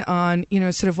in on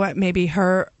sort of what maybe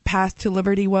her path to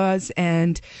liberty was,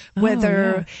 and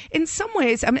whether in some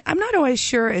ways, I mean, I'm not always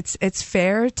sure it's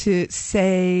fair to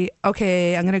say,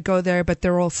 okay, I'm going to go there, but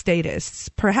they're all statists.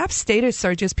 Perhaps statists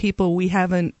are just people we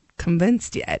haven't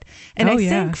convinced yet, and I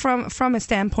think from a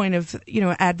standpoint of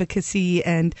advocacy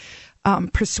and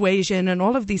persuasion and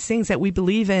all of these things that we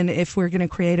believe in, if we're going to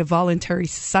create a voluntary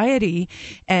society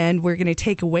and we're going to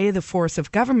take away the force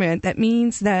of government, that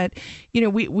means that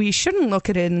we shouldn't look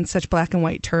at it in such black and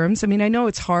white terms. I mean, I know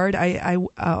it's hard. I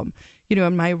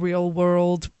in my real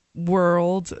world,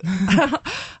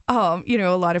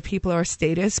 a lot of people are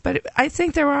statists, but I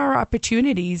think there are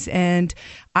opportunities. And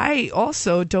I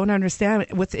also don't understand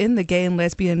within the gay and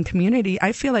lesbian community,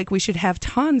 I feel like we should have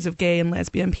tons of gay and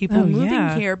lesbian people moving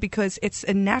here because it's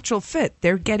a natural fit.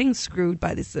 They're getting screwed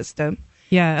by the system.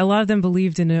 Yeah, a lot of them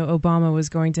believed in Obama was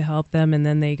going to help them, and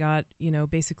then they got,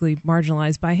 basically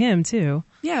marginalized by him too.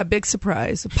 Yeah, big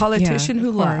surprise. A politician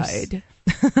who lied.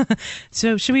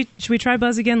 So should we try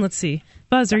Buzz again? Let's see.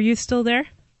 Buzz, are you still there?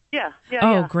 Yeah.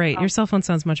 Oh, great. Your cell phone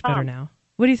sounds much better now.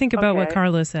 What do you think about what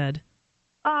Carla said?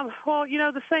 Well,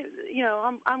 the same.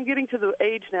 I'm getting to the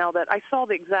age now that I saw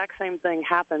the exact same thing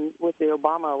happen with the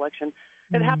Obama election.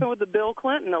 It happened with the Bill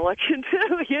Clinton election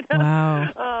too.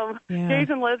 Wow. Gays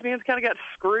and lesbians kind of got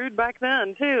screwed back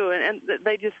then too, and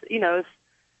they just, it's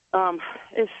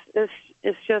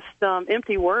just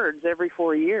empty words every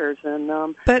 4 years.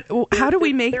 And but how do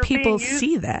we make people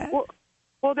see that?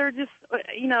 Well, they're just,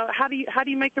 how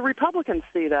do you make the Republicans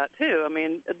see that too? I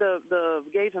mean, the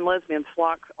gays and lesbians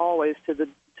flock always to the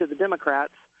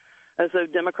Democrats, as though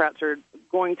Democrats are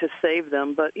going to save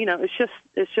them. But it's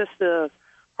just a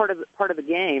part of the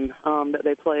game that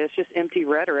they play. It's just empty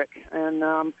rhetoric,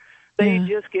 and they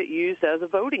just get used as a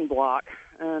voting bloc.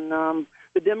 And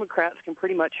the Democrats can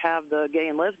pretty much have the gay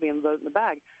and lesbian vote in the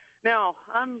bag. Now,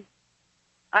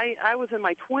 I was in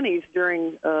my 20s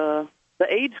during the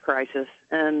AIDS crisis,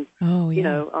 and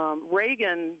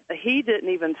Reagan, he didn't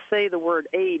even say the word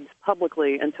AIDS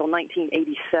publicly until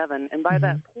 1987, and by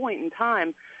that point in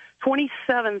time,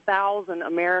 27,000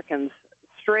 Americans,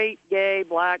 straight, gay,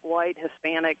 black, white,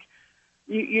 Hispanic,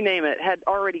 you name it, had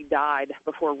already died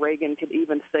before Reagan could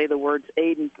even say the words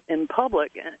AIDS in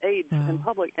public.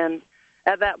 And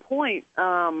at that point,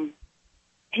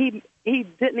 he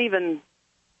didn't even.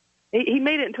 He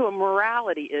made it into a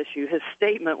morality issue. His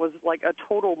statement was like a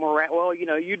total well,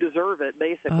 you deserve it,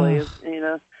 basically.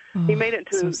 He made it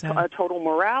into a total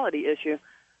morality issue.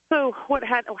 So what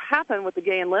had happened with the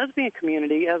gay and lesbian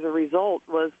community as a result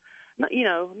was,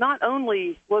 not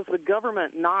only was the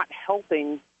government not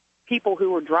helping people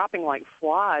who were dropping like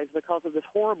flies because of this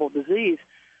horrible disease,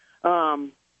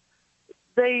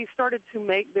 they started to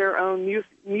make their own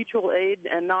mutual aid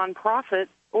and nonprofit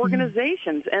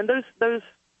organizations, and those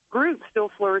groups still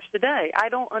flourish today. I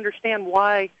don't understand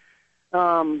why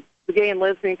the gay and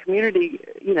lesbian community,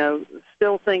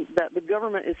 still think that the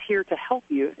government is here to help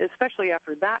you, especially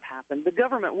after that happened. The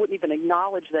government wouldn't even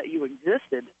acknowledge that you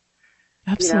existed.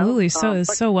 Absolutely.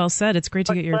 So well said. It's great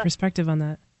to get your perspective on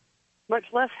that.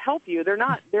 Much less help you. They're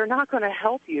not going to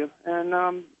help you. And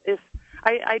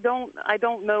I don't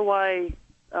know why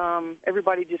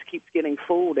everybody just keeps getting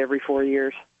fooled every 4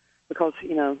 years, because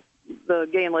the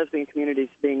gay and lesbian community is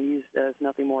being used as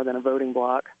nothing more than a voting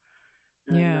bloc.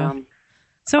 And,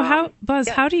 Buzz,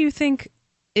 how do you think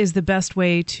is the best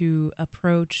way to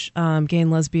approach gay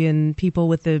and lesbian people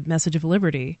with the message of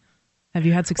liberty? Have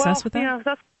you had success with that?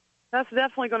 That's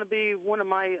definitely going to be one of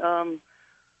my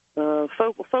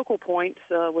focal points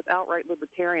with outright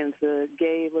libertarians, the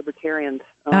gay libertarians.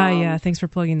 Thanks for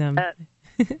plugging them.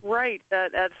 Right.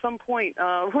 At some point,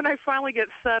 when I finally get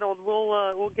settled,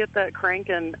 we'll get that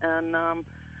cranking. And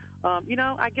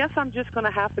I guess I'm just going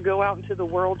to have to go out into the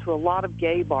world to a lot of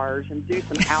gay bars and do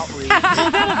some outreach.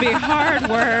 That'll be hard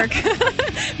work.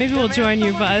 Maybe we'll join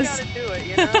you, Buzz. Somebody's got to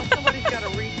do it. Somebody's got to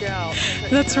reach out.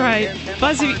 That's right. And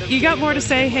Buzz, you got more to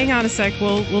say? Hang on a sec.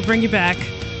 We'll bring you back.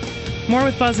 More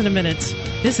with Buzz in a minute.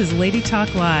 This is Lady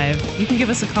Talk Live. You can give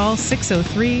us a call,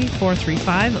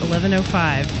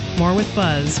 603-435-1105. More with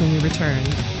Buzz when we return.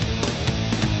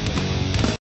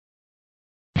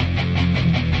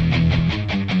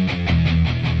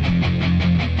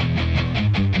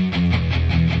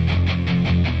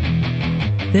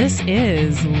 This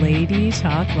is Lady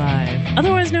Talk Live,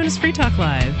 otherwise known as Free Talk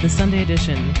Live, the Sunday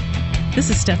edition.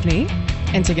 This is Stephanie.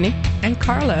 Antigone. And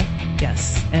Carla.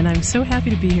 Yes, and I'm so happy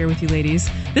to be here with you ladies.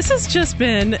 This has just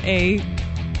been a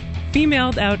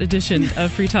female out edition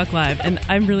of Free Talk Live, and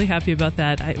I'm really happy about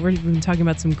that. We've been talking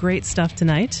about some great stuff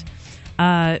tonight.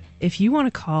 If you want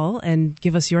to call and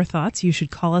give us your thoughts, you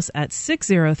should call us at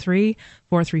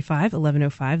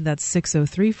 603-435-1105. That's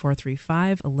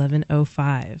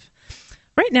 603-435-1105.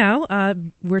 Right now,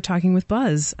 we're talking with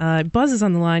Buzz. Buzz is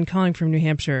on the line calling from New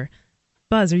Hampshire.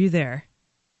 Buzz, are you there?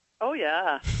 Oh,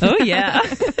 yeah. Oh, yeah.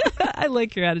 I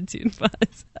like your attitude,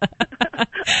 Buzz.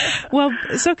 Well,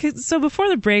 so before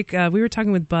the break, we were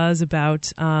talking with Buzz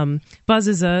about, Buzz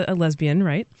is a lesbian,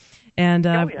 right? And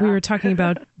we were talking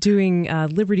about doing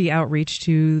liberty outreach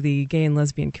to the gay and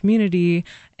lesbian community,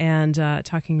 and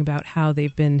talking about how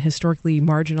they've been historically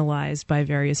marginalized by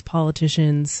various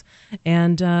politicians,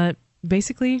 and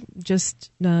basically just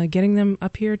getting them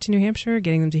up here to New Hampshire,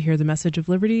 getting them to hear the message of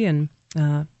liberty. And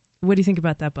what do you think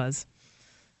about that, Buzz?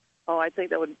 Oh, I think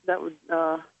that would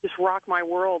just rock my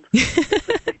world.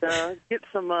 Get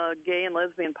some gay and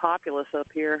lesbian populace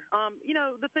up here.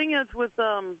 The thing is with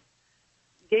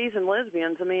gays and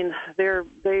lesbians, I mean, they're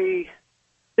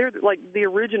like the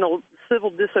original civil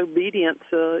disobedience.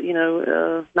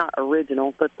 Not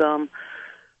original, but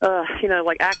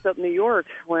like ACT UP New York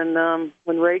when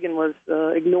Reagan was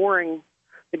ignoring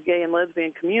the gay and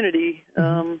lesbian community.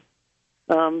 Those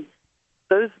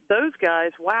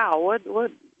guys, wow, what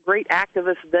great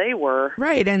activists they were.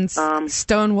 Right, and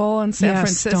Stonewall in San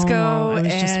Francisco. Stonewall.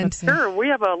 And sure, we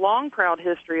have a long, proud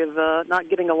history of not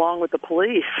getting along with the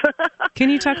police. Can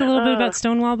you talk a little bit about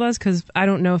Stonewall, Buzz? Because I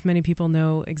don't know if many people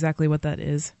know exactly what that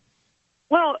is.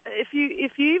 Well, if you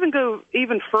even go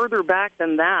even further back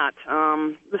than that,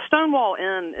 the Stonewall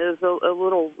Inn is a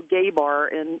little gay bar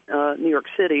in New York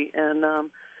City, and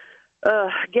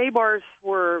gay bars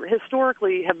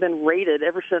historically have been raided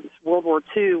ever since World War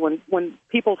II. When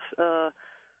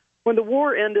the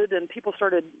war ended and people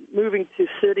started moving to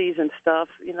cities and stuff,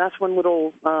 that's when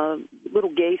little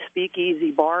gay speakeasy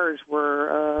bars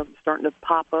were starting to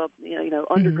pop up.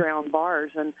 Underground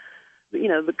bars, and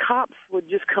the cops would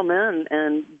just come in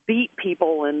and beat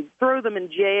people and throw them in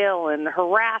jail and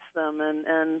harass them.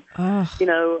 And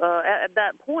at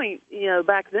that point,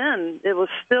 back then, it was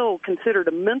still considered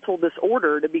a mental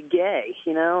disorder to be gay,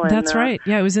 And, that's right.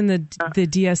 Yeah, it was in the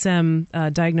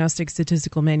DSM, Diagnostic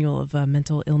Statistical Manual of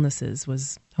Mental Illnesses,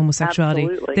 was homosexuality.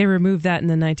 Absolutely. They removed that in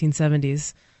the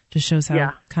 1970s. Just shows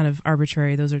how kind of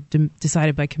arbitrary those are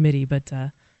decided by committee, but...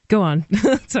 Go on.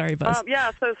 Sorry, Buzz. So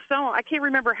I can't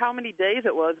remember how many days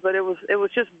it was, but it was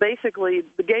just basically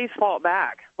the gays fought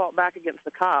back against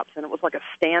the cops, and it was like a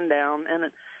stand down, and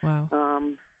at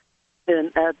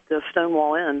the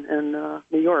Stonewall Inn in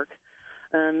New York,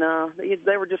 and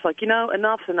they were just like,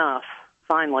 enough's enough.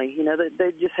 Finally,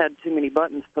 they just had too many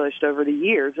buttons pushed over the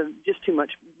years, and just too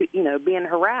much, being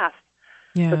harassed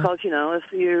because if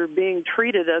you're being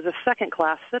treated as a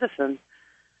second-class citizen.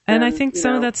 And I think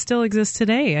some of that still exists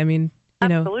today. I mean,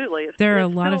 absolutely. It still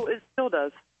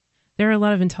does. There are a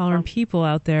lot of intolerant people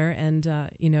out there, and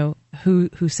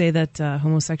who say that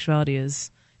homosexuality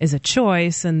is a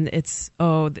choice, and it's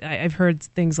I've heard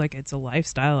things like it's a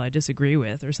lifestyle I disagree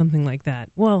with, or something like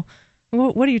that. Well,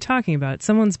 what are you talking about?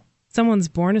 Someone's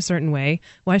born a certain way.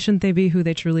 Why shouldn't they be who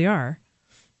they truly are?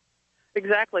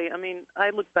 Exactly. I mean,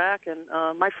 I look back, and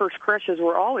my first crushes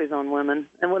were always on women,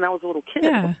 and when I was a little kid.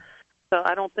 Yeah. So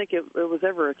I don't think it was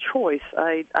ever a choice.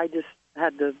 I just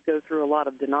had to go through a lot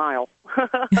of denial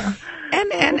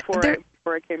before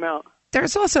I came out.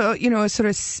 There's also, a sort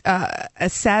of a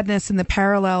sadness in the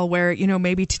parallel where,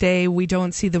 maybe today we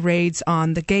don't see the raids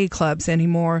on the gay clubs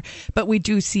anymore, but we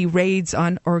do see raids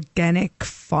on organic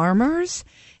farmers.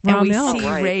 And we see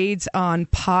raids on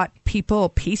pot people,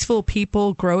 peaceful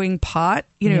people growing pot,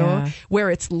 where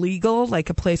it's legal,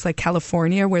 like a place like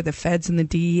California where the feds and the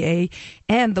DEA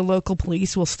and the local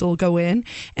police will still go in.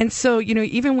 And so,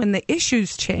 even when the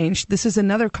issues change, this is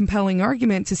another compelling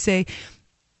argument to say,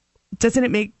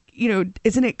 isn't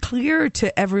it clear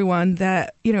to everyone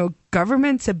that,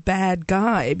 government's a bad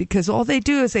guy because all they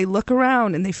do is they look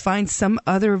around and they find some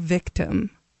other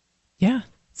victim. Yeah.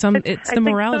 It's the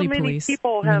morality police. So many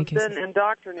people have been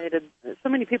indoctrinated. So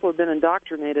many people have been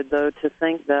indoctrinated, though, to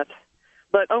think that,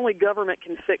 but only government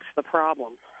can fix the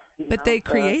problem. But they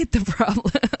create the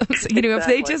problems. If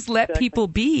they just let people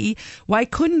be, why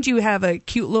couldn't you have a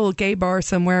cute little gay bar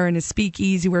somewhere and a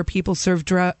speakeasy where people serve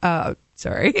drugs?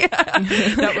 Sorry,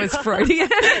 that was Freudian.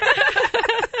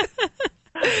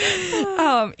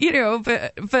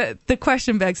 But the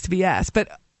question begs to be asked.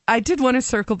 But I did want to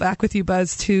circle back with you,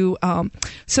 Buzz, to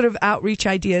sort of outreach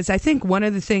ideas. I think one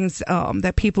of the things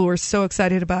that people were so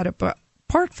excited about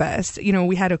PorkFest. You know,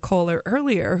 we had a caller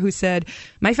earlier who said,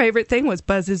 my favorite thing was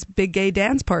Buzz's big gay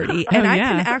dance party. And I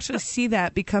can actually see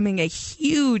that becoming a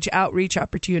huge outreach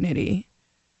opportunity.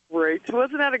 Right.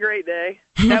 Wasn't that a great day?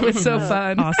 That was so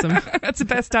fun. Awesome. That's the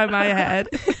best time I had.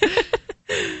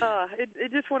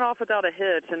 It just went off without a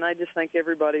hitch, and I just thank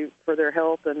everybody for their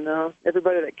help and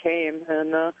everybody that came,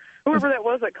 and whoever that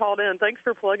was that called in. Thanks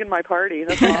for plugging my party.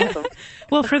 That's awesome.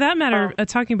 Well, for that matter,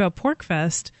 talking about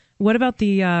PorkFest, what about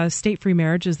the state-free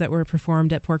marriages that were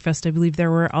performed at PorkFest? I believe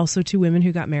there were also 2 women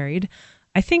who got married.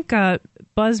 I think,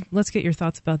 Buzz, let's get your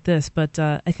thoughts about this, but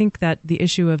I think that the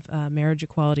issue of marriage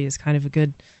equality is kind of a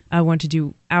good one to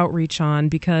do outreach on,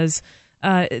 because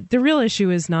the real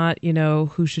issue is not, you know,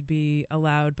 who should be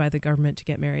allowed by the government to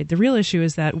get married. The real issue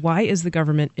is that why is the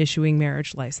government issuing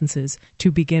marriage licenses to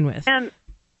begin with? And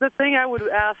the thing I would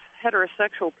ask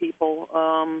heterosexual people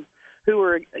who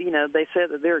are, you know, they say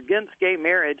that they're against gay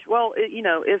marriage. Well, you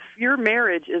know, if your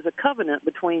marriage is a covenant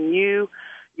between you,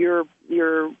 your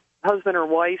husband or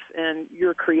wife, and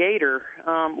your creator,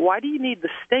 why do you need the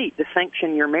state to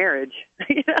sanction your marriage?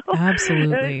 You know?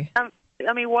 Absolutely. I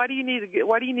mean, why do you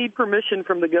need permission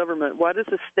from the government? Why does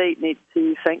the state need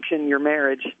to sanction your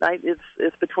marriage?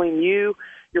 It's between you,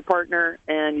 your partner,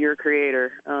 and your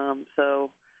creator.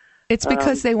 It's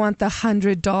because they want the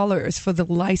 $100 for the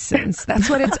license. That's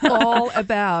what it's all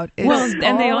about.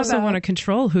 And they also want to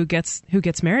control who gets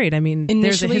married. I mean,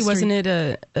 initially, wasn't it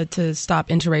to stop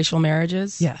interracial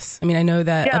marriages? Yes. I mean, I know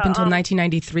that up until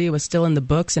 1993, it was still in the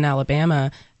books in Alabama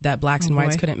that blacks and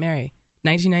whites couldn't marry.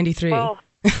 1993. Well,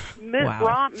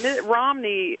 Mitt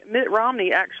Romney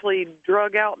actually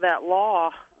drug out that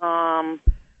law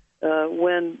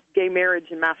when gay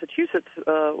marriage in Massachusetts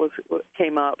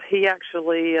came up. He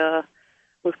actually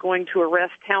was going to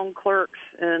arrest town clerks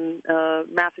in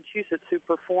Massachusetts who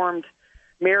performed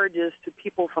marriages to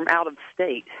people from out of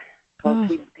state.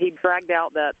 He dragged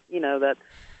out that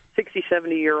 60,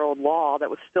 70-year-old law that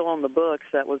was still on the books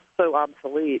that was so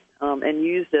obsolete, and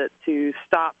used it to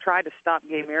try to stop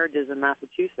gay marriages in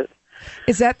Massachusetts.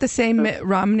 Is that the same Mitt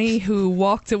Romney who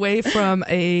walked away from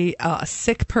a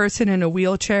sick person in a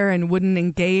wheelchair and wouldn't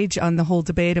engage on the whole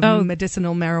debate of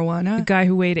medicinal marijuana? The guy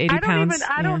who weighed 80 pounds.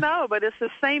 I don't know, but it's the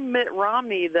same Mitt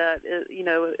Romney that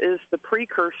is the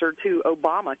precursor to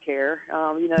Obamacare.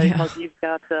 Because you've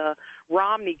got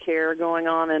Romney Care going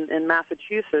on in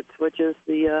Massachusetts, which is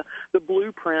the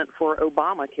blueprint for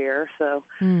Obamacare. So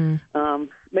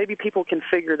maybe people can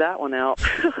figure that one out.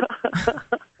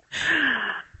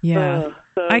 Yeah,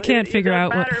 so I can't figure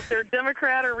out what. It doesn't matter if they're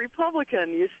Democrat or Republican.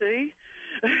 You see,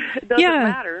 it doesn't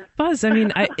matter. Buzz, I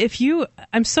mean,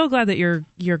 I'm so glad that you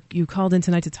called in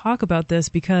tonight to talk about this,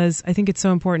 because I think it's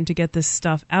so important to get this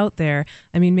stuff out there.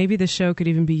 I mean, maybe the show could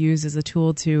even be used as a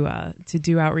tool to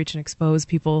do outreach and expose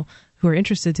people who are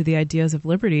interested to the ideas of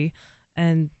liberty.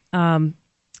 And what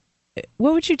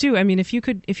would you do? I mean, if you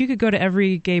could go to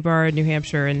every gay bar in New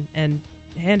Hampshire and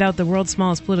hand out the world's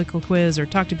smallest political quiz or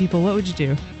talk to people, what would you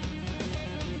do?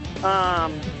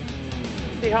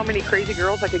 See how many crazy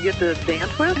girls I could get to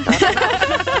dance with?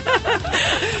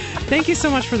 Thank you so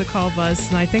much for the call, Buzz,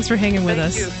 tonight. Thanks for hanging with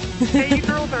us. Thank you. Hey, you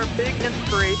girls are a big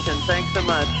inspiration. Thanks so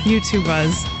much. You too,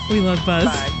 Buzz. We love Buzz.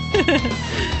 Bye.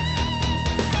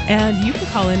 And you can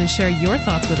call in and share your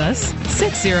thoughts with us.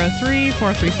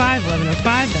 603-435-1105.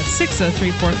 That's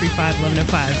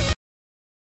 603-435-1105.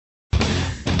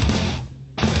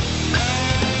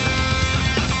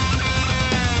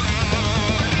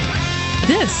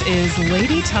 This is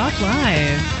Lady Talk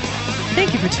Live.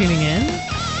 Thank you for tuning in.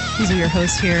 These are your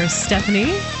hosts here,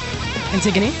 Stephanie,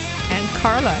 Antigone, and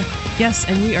Carla. Yes,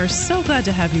 and we are so glad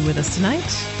to have you with us tonight.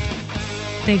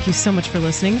 Thank you so much for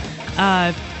listening.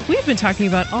 We've been talking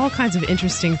about all kinds of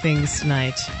interesting things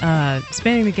tonight,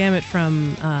 spanning the gamut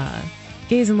from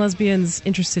gays and lesbians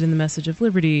interested in the message of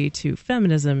liberty to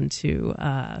feminism to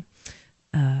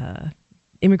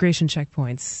immigration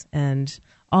checkpoints and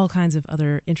all kinds of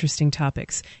other interesting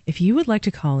topics. If you would like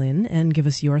to call in and give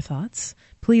us your thoughts,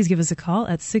 please give us a call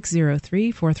at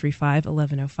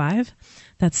 603-435-1105.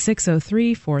 That's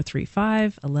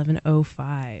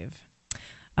 603-435-1105.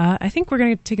 I think we're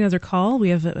going to take another call. We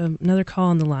have another call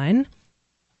on the line.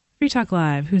 Free Talk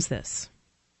Live. Who's this?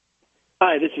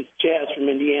 Hi, this is Chaz from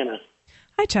Indiana.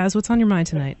 Hi, Chaz. What's on your mind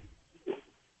tonight?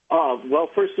 Well,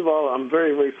 first of all, I'm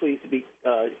very, very pleased to be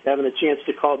having a chance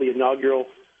to call the inaugural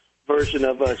version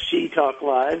of She Talk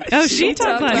Live. Oh, She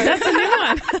Talk Live. That's a new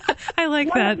one. I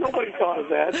like that. Nobody thought of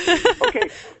that. Okay.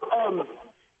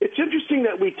 It's interesting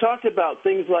that we talked about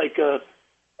things like the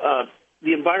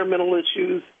environmental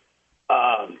issues,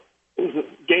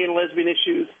 gay and lesbian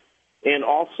issues, and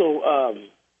also,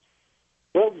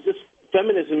 just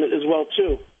feminism as well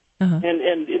too.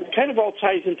 And it kind of all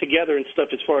ties in together and stuff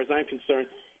as far as I'm concerned.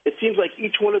 It seems like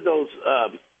each one of those,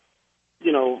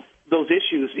 those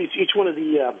issues, each one of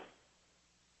the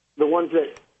ones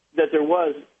that there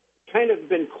was, kind of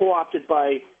been co-opted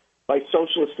by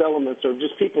socialist elements or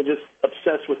just people just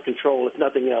obsessed with control, if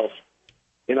nothing else.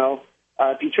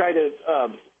 If you try to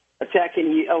attack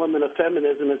any element of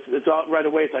feminism, it's all right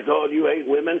away. It's like, oh, you hate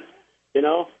women,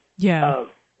 Yeah.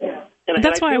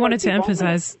 That's why I wanted to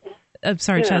emphasize.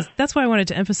 Sorry, Yeah. Chaz. That's why I wanted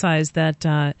to emphasize that,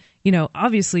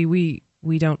 obviously we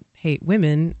don't hate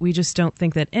women. We just don't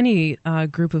think that any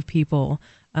group of people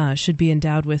should be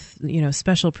endowed with,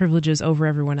 special privileges over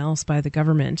everyone else by the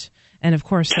government. And of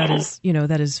course,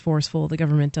 that is forceful. The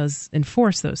government does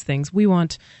enforce those things. We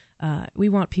want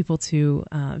people to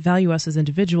value us as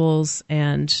individuals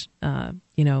and,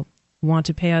 want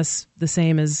to pay us the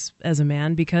same as a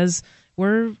man because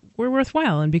we're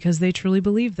worthwhile and because they truly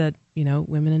believe that,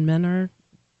 women and men are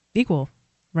equal,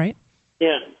 right?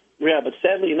 Yeah, but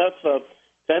sadly enough,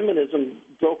 feminism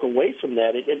broke away from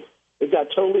that. It got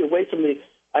totally away from the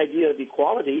idea of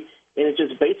equality, and it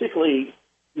just basically,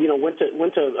 went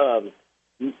to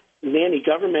nanny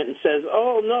government and says,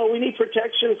 oh, no, we need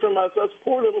protection from us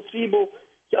poor little feeble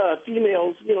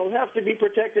females, have to be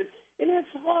protected. And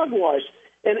that's hogwash.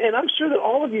 And I'm sure that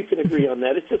all of you can agree on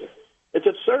that. It's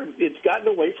absurd. It's gotten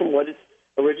away from what its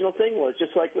original thing was,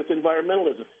 just like with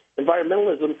environmentalism.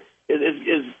 Environmentalism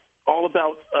is all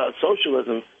about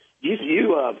socialism. You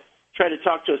try to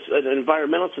talk to an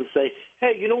environmentalist and say,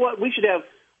 hey, you know what? We should have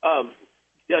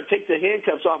take the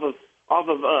handcuffs off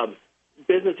of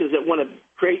businesses that want to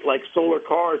create like solar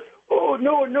cars. Oh,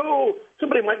 no.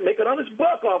 Somebody might make an honest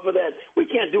buck off of that. We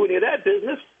can't do any of that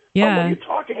business. Yeah. What are you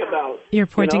talking about? You're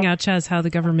pointing out, Chaz, how the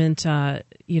government,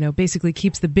 basically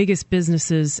keeps the biggest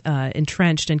businesses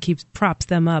entrenched and props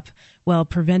them up while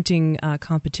preventing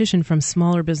competition from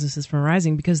smaller businesses from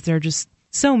rising because there are just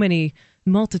so many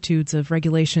multitudes of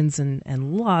regulations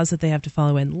and laws that they have to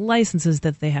follow and licenses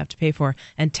that they have to pay for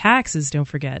and taxes, don't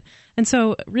forget. And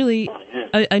so really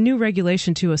a new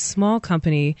regulation to a small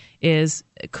company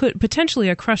could potentially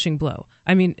a crushing blow.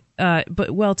 I mean,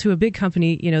 but to a big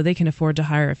company, they can afford to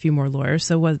hire a few more lawyers.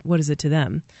 So what is it to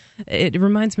them? It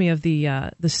reminds me of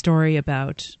the story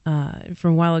about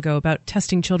from a while ago about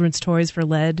testing children's toys for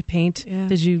lead paint. Yeah.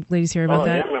 Did you ladies hear about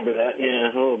that? Yeah, I remember that.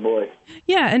 Yeah. Oh boy.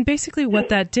 Yeah, and basically what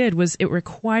that did was it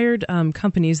required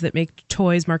companies that make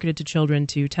toys marketed to children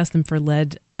to test them for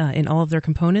lead in all of their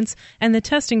components, and the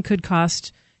testing could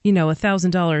cost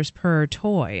 $1,000 per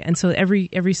toy, and so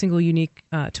every single unique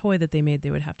toy that they made,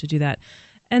 they would have to do that.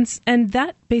 And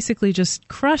that basically just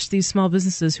crushed these small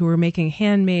businesses who were making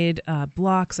handmade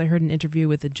blocks. I heard an interview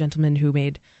with a gentleman who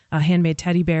made handmade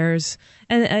teddy bears,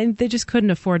 and they just couldn't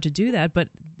afford to do that. But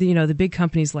the big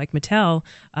companies like Mattel,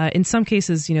 in some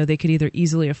cases, they could either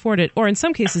easily afford it, or in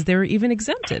some cases they were even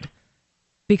exempted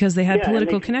because they had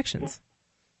political connections.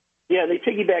 Yeah, they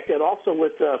piggybacked that also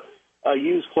with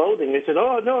used clothing. They said,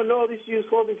 "Oh no, this used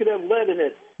clothing could have lead in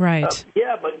it." Right.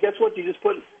 But guess what? You just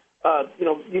put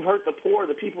you hurt the poor,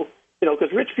 the people, because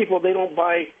rich people, they don't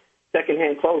buy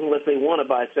secondhand clothes unless they want to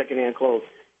buy secondhand clothes.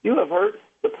 You have hurt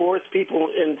the poorest people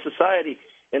in society,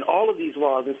 and all of these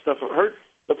laws and stuff have hurt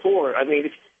the poor. I mean,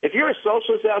 if you're a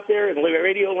socialist out there in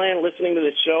Radio Land listening to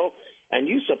this show and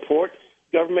you support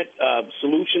government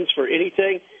solutions for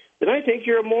anything, then I think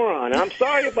you're a moron. I'm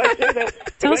sorry if I say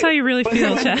that. Tell us how you really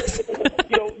feel, Chaz.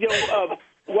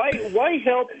 Why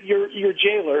help your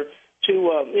jailer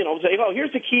to say, oh,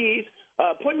 here's the keys,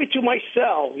 point me to my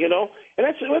cell, and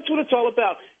that's what it's all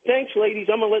about. Thanks, ladies.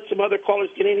 I'm gonna let some other callers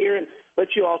get in here and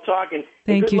let you all talk. And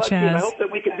thank you, luck, Chaz. I hope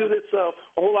that we can do this a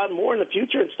whole lot more in the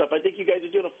future and stuff. I think you guys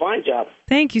are doing a fine job.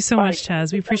 Thank you so much,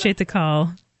 Chaz. We appreciate the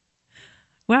call.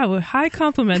 Wow, high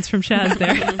compliments from Chaz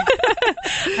there.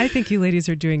 I think you ladies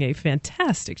are doing a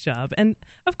fantastic job. And,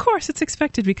 of course, it's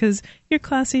expected because you're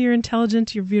classy, you're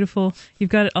intelligent, you're beautiful. You've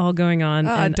got it all going on.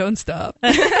 And don't stop.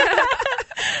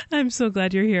 I'm so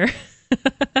glad you're here.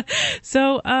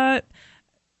 So,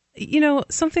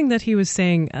 something that he was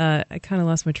saying, I kind of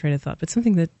lost my train of thought, but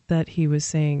something that he was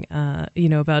saying,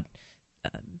 about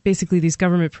basically these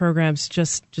government programs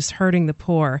just hurting the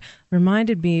poor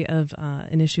reminded me of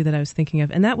an issue that I was thinking of,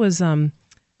 and that was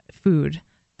food.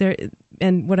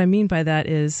 And what I mean by that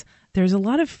is there's a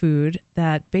lot of food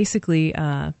that basically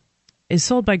is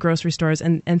sold by grocery stores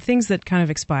and things that kind of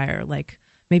expire, like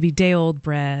maybe day-old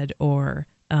bread or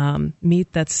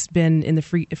meat that's been in the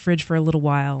fridge for a little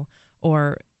while,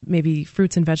 or maybe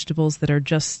fruits and vegetables that are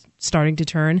just starting to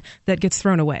turn, that gets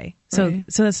thrown away. So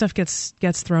that stuff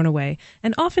gets thrown away.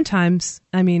 And oftentimes,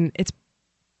 I mean, it's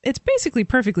it's basically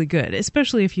perfectly good,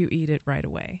 especially if you eat it right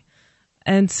away.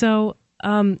 And so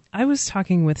I was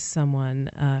talking with someone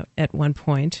at one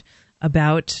point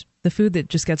about the food that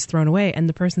just gets thrown away, and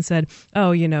the person said,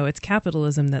 oh, it's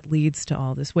capitalism that leads to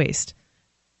all this waste.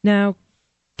 Now,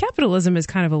 capitalism is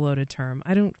kind of a loaded term.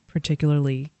 I don't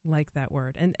particularly like that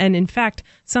word. And in fact,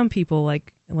 some people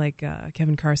like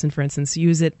Kevin Carson, for instance,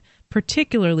 use it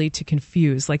particularly to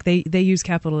confuse. Like they use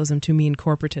capitalism to mean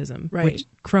corporatism, right. Which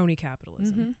crony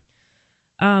capitalism.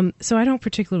 So I don't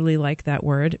particularly like that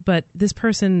word, but this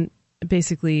person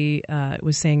basically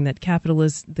was saying that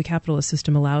the capitalist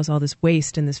system allows all this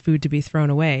waste and this food to be thrown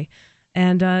away.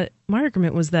 And my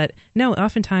argument was that, no,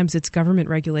 oftentimes it's government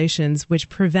regulations which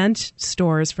prevent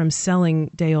stores from selling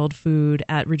day-old food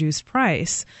at reduced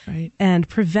price, right, and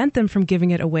prevent them from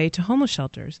giving it away to homeless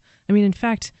shelters. I mean, in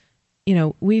fact,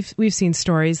 we've seen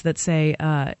stories that say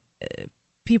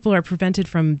people are prevented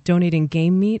from donating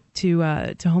game meat to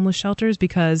homeless shelters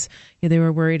because they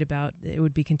were worried about it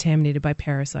would be contaminated by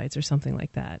parasites or something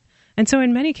like that. And so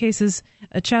in many cases,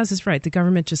 Chaz is right. The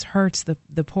government just hurts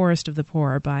the poorest of the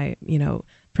poor by,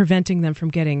 preventing them from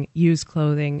getting used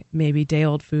clothing, maybe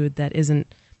day-old food that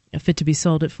isn't fit to be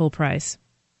sold at full price.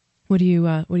 What do you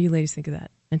ladies think of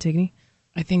that? Antigone?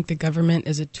 I think the government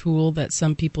is a tool that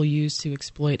some people use to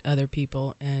exploit other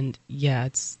people. And yeah,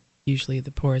 it's usually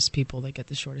the poorest people that get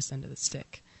the shortest end of the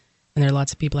stick. And there are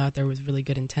lots of people out there with really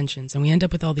good intentions. And we end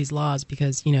up with all these laws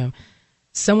because,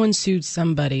 someone sued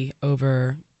somebody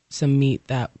over some meat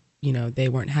that, they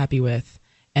weren't happy with.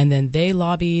 And then they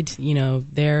lobbied,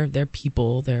 their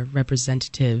people, their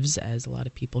representatives, as a lot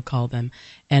of people call them.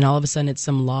 And all of a sudden it's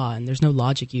some law and there's no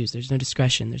logic used. There's no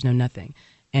discretion. There's no nothing.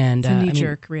 And it's a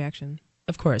knee-jerk reaction.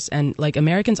 Of course. And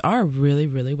Americans are really,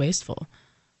 really wasteful.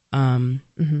 The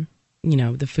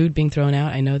food being thrown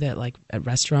out. I know that at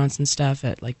restaurants and stuff,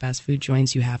 at fast food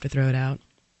joints, you have to throw it out.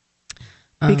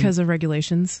 Because of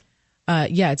regulations?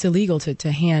 Yeah, it's illegal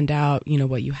to hand out,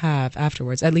 what you have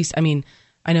afterwards. At least, I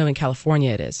know in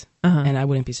California it is. And I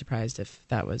wouldn't be surprised if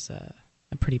that was a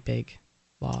pretty big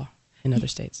law in other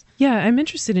states. Yeah, I'm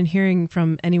interested in hearing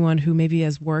from anyone who maybe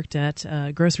has worked at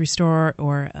a grocery store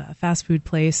or a fast food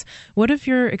place. What have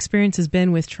your experiences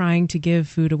been with trying to give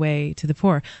food away to the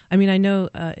poor? I know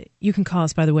you can call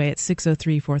us, by the way, at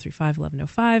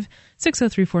 603-435-1105,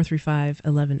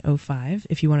 603-435-1105,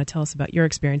 if you want to tell us about your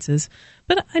experiences.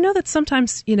 But I know that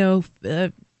sometimes,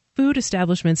 food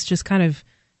establishments just kind of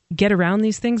get around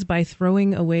these things by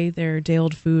throwing away their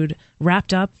day-old food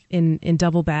wrapped up in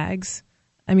double bags.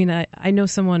 I know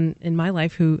someone in my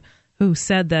life who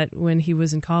said that when he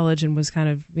was in college and was kind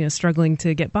of struggling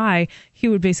to get by, he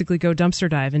would basically go dumpster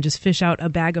dive and just fish out a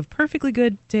bag of perfectly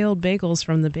good day-old bagels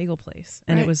from the bagel place,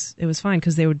 and right. it was fine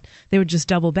because they would just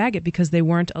double bag it because they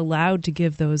weren't allowed to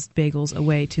give those bagels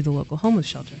away to the local homeless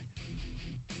shelter.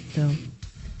 So.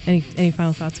 Any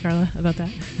final thoughts, Carla, about that?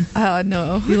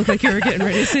 No. You look like you were getting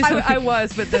ready to say something. I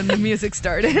was, but then the music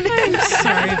started. I'm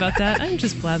sorry about that. I'm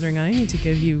just blathering on. I need to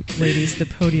give you ladies the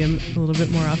podium a little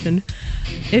bit more often.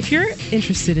 If you're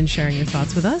interested in sharing your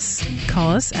thoughts with us,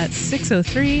 call us at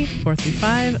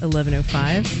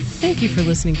 603-435-1105. Thank you for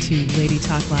listening to Lady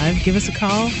Talk Live. Give us a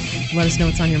call. Let us know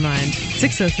what's on your mind.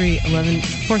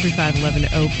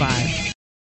 603-435-1105.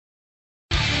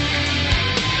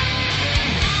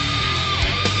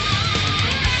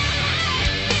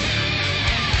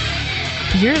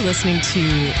 You're listening to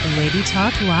Lady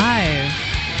Talk Live,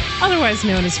 otherwise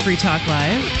known as Free Talk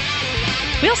Live.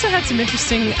 We also had some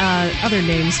interesting other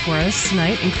names for us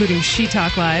tonight, including She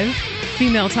Talk Live,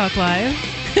 Female Talk Live,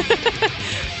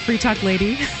 Free Talk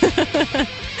Lady.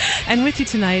 And with you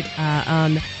tonight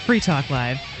on Free Talk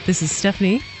Live, this is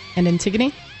Stephanie. And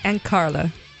Antigone. And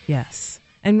Carla. Yes.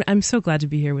 And I'm so glad to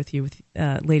be here with you,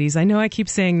 ladies. I know I keep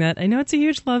saying that. I know it's a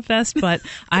huge love fest, but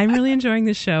I'm really enjoying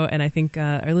this show, and I think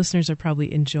our listeners are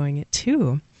probably enjoying it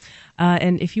too.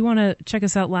 And if you want to check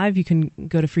us out live, you can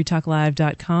go to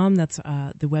freetalklive.com. That's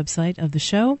the website of the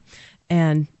show.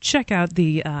 And check out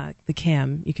the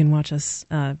cam. You can watch us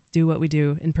do what we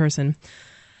do in person.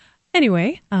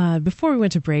 Anyway, before we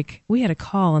went to break, we had a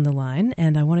call on the line,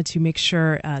 and I wanted to make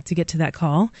sure to get to that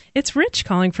call. It's Rich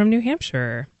calling from New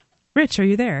Hampshire. Rich, are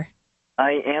you there?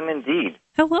 I am indeed.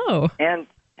 Hello. And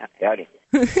howdy.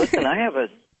 Listen, I have a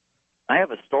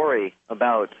story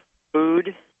about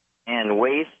food and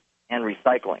waste and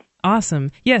recycling. Awesome.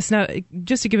 Yes. Now,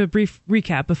 just to give a brief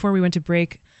recap, before we went to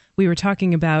break, we were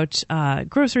talking about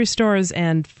grocery stores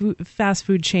and fast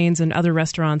food chains and other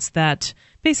restaurants that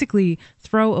basically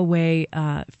throw away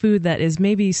food that is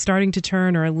maybe starting to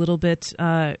turn or a little bit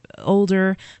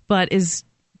older, but is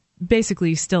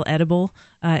basically still edible.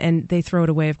 and they throw it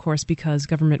away, of course, because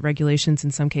government regulations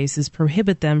in some cases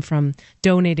prohibit them from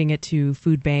donating it to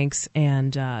food banks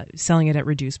and selling it at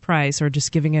reduced price or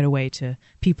just giving it away to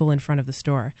people in front of the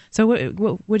store. So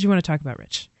what would you want to talk about,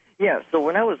 Rich? Yeah, so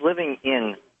when I was living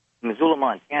in Missoula,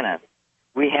 Montana,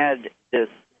 we had this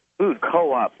food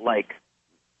co-op-like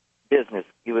business.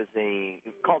 It was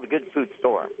called the Good Food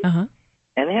Store. Uh-huh.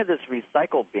 And they had this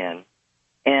recycle bin,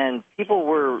 and people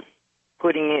were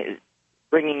bringing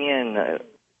in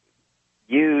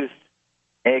used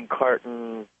egg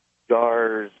cartons,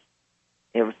 jars,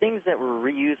 things that were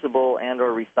reusable and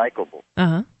or recyclable.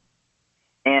 Uh-huh.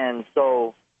 And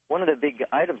so one of the big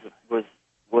items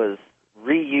was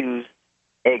reused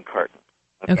egg cartons.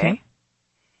 Okay.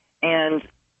 And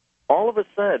all of a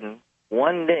sudden,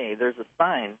 one day, there's a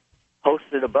sign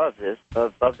posted above this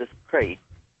crate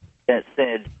that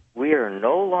said, "We are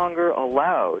no longer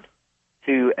allowed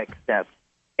to accept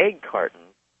egg cartons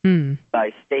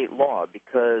by state law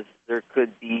because there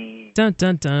could be..." Dun,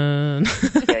 dun, dun.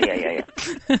 Yeah.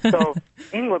 So,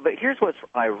 anyway, but here's what's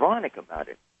ironic about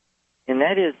it, and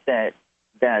that is that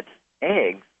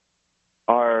eggs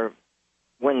are,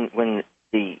 when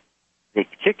the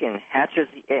chicken hatches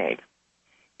the egg,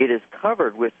 it is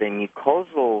covered with a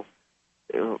mucosal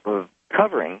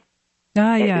covering.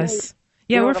 Ah, yes.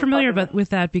 Yeah, we're familiar about with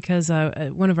that because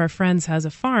one of our friends has a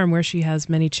farm where she has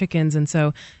many chickens, and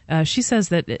so she says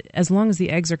that as long as the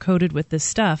eggs are coated with this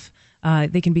stuff,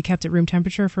 they can be kept at room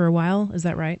temperature for a while. Is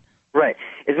that right? Right.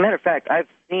 As a matter of fact, I've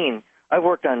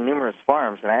worked on numerous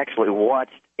farms, and I actually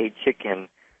watched a chicken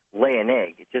lay an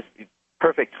egg. It's just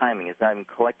perfect timing. As I'm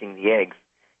collecting the eggs,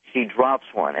 she drops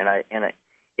one, and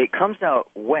it comes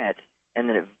out wet, and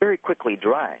then it very quickly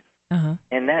dries. Uh-huh.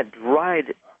 And that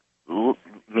dried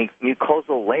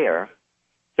mucosal layer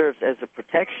serves as a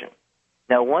protection.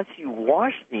 Now, once you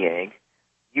wash the egg,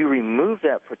 you remove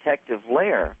that protective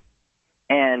layer,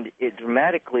 and it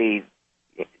dramatically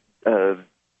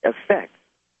affects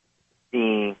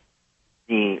the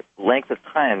length of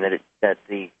time that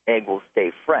the egg will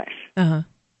stay fresh. Uh-huh.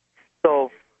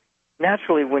 So,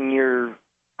 naturally, when you're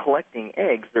collecting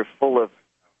eggs,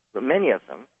 many of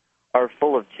them are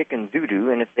full of chicken doo-doo,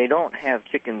 and if they don't have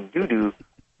chicken doo-doo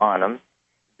on them,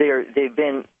 they've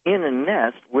been in a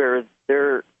nest where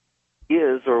there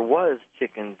is or was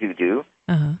chicken doo-doo.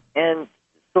 Uh-huh. And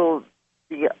so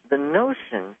the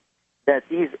notion that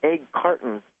these egg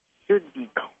cartons should be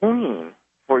clean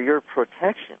for your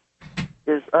protection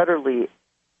is utterly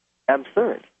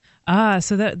absurd. Ah,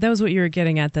 so that was what you were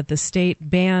getting at, that the state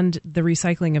banned the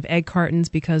recycling of egg cartons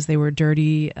because they were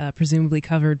dirty, presumably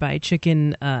covered by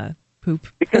chicken poop.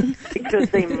 Because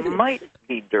they might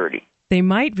be dirty. They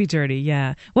might be dirty,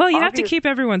 yeah. Well, you have to keep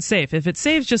everyone safe. If it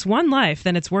saves just one life,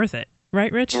 then it's worth it.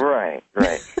 Right, Rich? Right.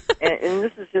 and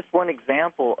this is just one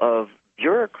example of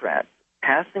bureaucrats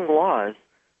passing laws,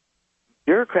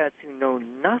 bureaucrats who know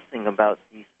nothing about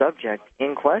the subject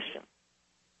in question.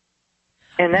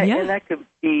 And that could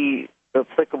be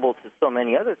applicable to so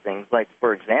many other things. Like,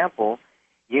 for example,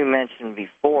 you mentioned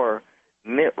before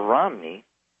Mitt Romney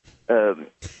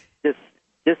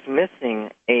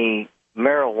dismissing a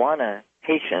marijuana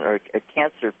patient or a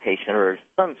cancer patient or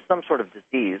some sort of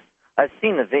disease. I've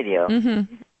seen the video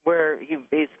where he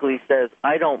basically says,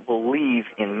 "I don't believe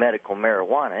in medical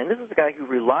marijuana." And this is a guy who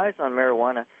relies on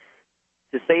marijuana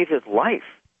to save his life.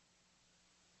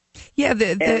 Yeah,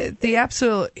 the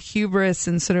absolute hubris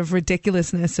and sort of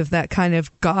ridiculousness of that kind of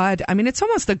God. I mean, it's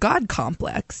almost a God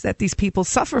complex that these people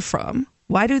suffer from.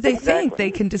 Why do they think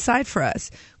they can decide for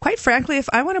us? Quite frankly, if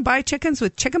I want to buy chickens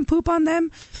with chicken poop on them,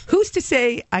 who's to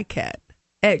say I can't?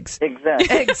 Eggs. Exactly.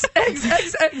 Eggs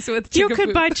with chicken poop. You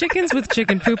could buy chickens with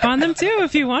chicken poop on them, too,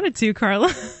 if you wanted to,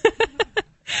 Carla.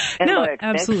 No,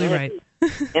 absolutely right.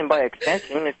 And by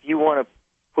extension, if you want to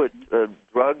put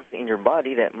drugs in your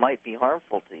body that might be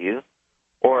harmful to you,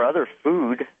 or other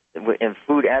food and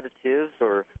food additives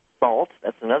or salt,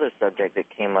 that's another subject that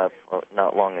came up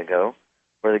not long ago,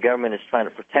 where the government is trying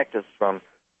to protect us from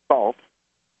salt.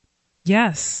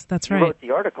 Yes, that's right. You wrote the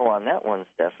article on that one,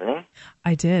 Stephanie.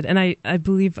 I did, and I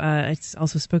believe I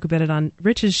also spoke about it on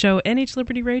Rich's show, NH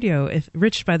Liberty Radio.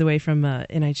 Rich, by the way, from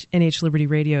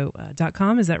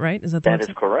NHLibertyRadio.com, is that right? Is that the That website?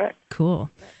 is correct. Cool.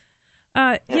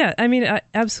 Yeah, I mean,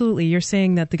 absolutely. You're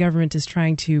saying that the government is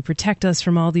trying to protect us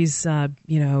from all these, bad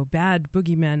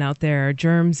boogeymen out there,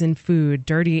 germs in food,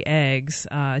 dirty eggs,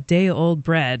 day-old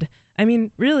bread. I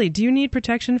mean, really, do you need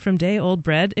protection from day-old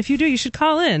bread? If you do, you should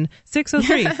call in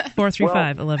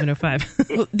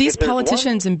 603-435-1105. Well, these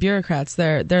politicians and bureaucrats,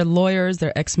 they're lawyers,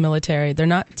 they're ex-military, they're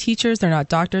not teachers, they're not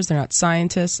doctors, they're not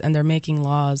scientists, and they're making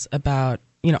laws about,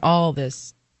 all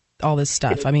this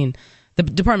stuff. I mean,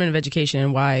 the Department of Education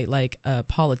and why like a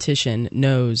politician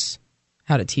knows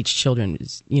how to teach children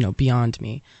is, beyond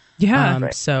me. Yeah.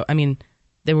 Right. So, I mean,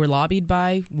 they were lobbied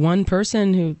by one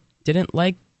person who didn't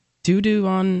like doo-doo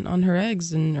on her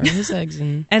eggs or his eggs.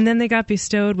 And then they got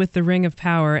bestowed with the ring of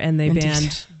power, and they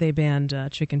Indeed. banned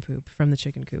chicken poop from the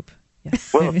chicken coop.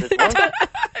 Yes. Well, if there's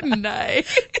one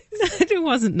nice. It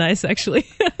wasn't nice, actually.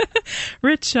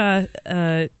 Rich,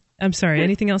 I'm sorry,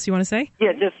 anything else you want to say?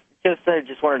 Yeah,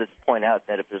 just wanted to point out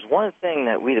that if there's one thing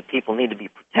that we the people need to be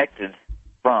protected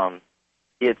from,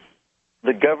 it's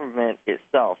the government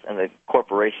itself and the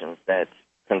corporations that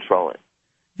control it.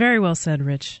 Very well said,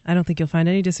 Rich. I don't think you'll find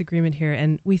any disagreement here,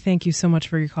 and we thank you so much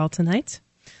for your call tonight.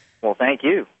 Well, thank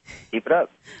you. Keep it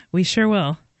up. We sure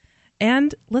will.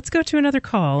 And let's go to another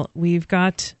call. We've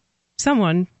got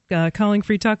someone calling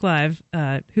Free Talk Live.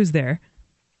 Who's there?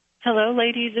 Hello,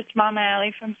 ladies. It's Mama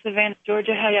Allie from Savannah,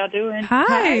 Georgia. How y'all doing?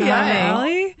 Hi, Mama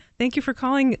Allie. Thank you for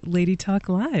calling Lady Talk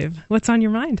Live. What's on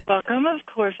your mind? Welcome. Of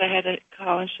course, I had to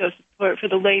call and show support for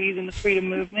the ladies in the freedom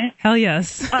movement. Hell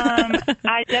yes.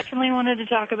 I definitely wanted to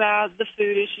talk about the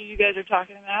food issue you guys are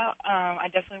talking about. I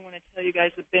definitely want to tell you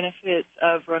guys the benefits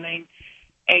of running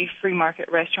a free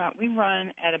market restaurant. We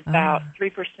run at about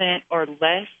 3% or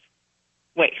less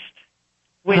waste.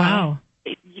 Which wow.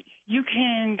 You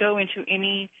can go into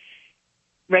any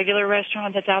regular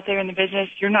restaurant that's out there in the business,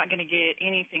 you're not going to get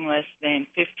anything less than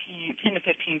 10 to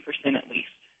 15% at least.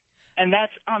 And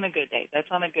that's on a good day. That's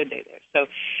on a good day there. So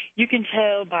you can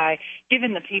tell by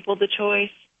giving the people the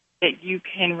choice that you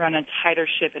can run a tighter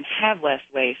ship and have less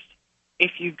waste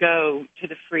if you go to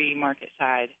the free market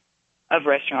side of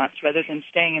restaurants rather than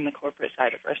staying in the corporate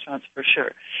side of restaurants for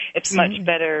sure. It's much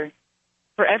better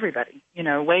for everybody.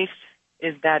 Waste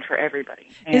is bad for everybody.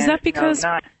 And, is that because...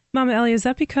 Mama Ellie, is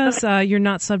that because you're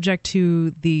not subject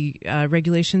to the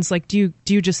regulations? Like, do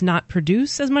you just not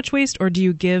produce as much waste, or do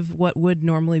you give what would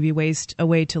normally be waste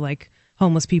away to, like,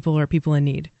 homeless people or people in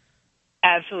need?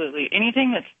 Absolutely.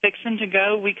 Anything that's fixing to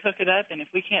go, we cook it up, and if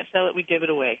we can't sell it, we give it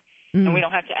away. And we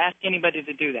don't have to ask anybody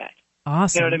to do that.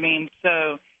 Awesome. You know what I mean?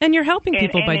 So, and you're helping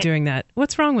people by doing that.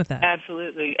 What's wrong with that?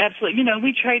 Absolutely. Absolutely.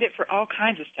 We trade it for all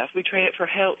kinds of stuff. We trade it for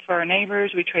help for our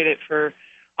neighbors. We trade it for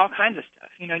all kinds of stuff.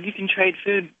 You can trade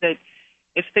food that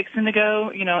is fixing to go,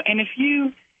 and if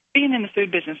you, being in the food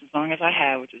business as long as I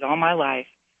have, which is all my life,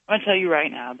 I'm going to tell you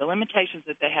right now, the limitations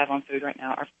that they have on food right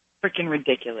now are freaking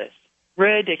ridiculous.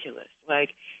 Ridiculous.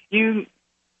 Like, you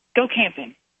go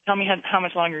camping. Tell me how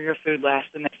much longer your food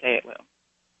lasts than they say it will.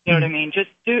 You know what I mean? Just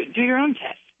do your own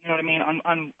test. You know what I mean?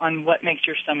 On what makes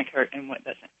your stomach hurt and what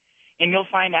doesn't. And you'll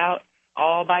find out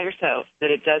all by yourself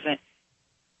that it doesn't.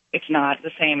 It's not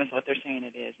the same as what they're saying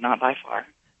it is, not by far.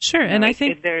 Sure, and I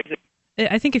think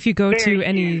if you go to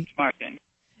any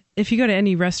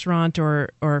restaurant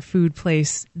or food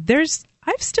place,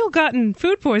 I've still gotten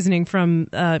food poisoning from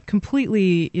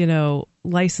completely,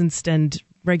 licensed and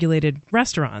regulated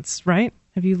restaurants, right?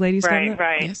 Have you ladies gotten that?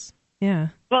 Right. Yes. Yeah.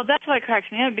 Well, that's why it cracks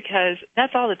me up, because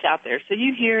that's all that's out there. So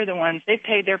you hear the ones, they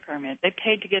paid their permit, they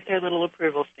paid to get their little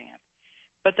approval stamp.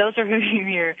 But those are who you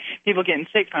hear people getting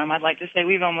sick from. I'd like to say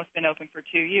we've almost been open for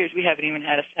 2 years. We haven't even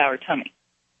had a sour tummy.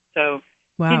 So,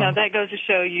 wow. That goes to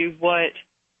show you what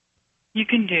you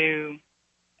can do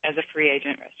as a free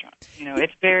agent restaurant.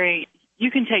 It's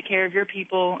you can take care of your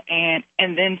people and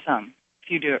then some if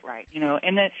you do it right.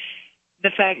 And the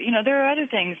fact, there are other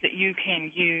things that you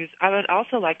can use. I would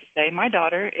also like to say my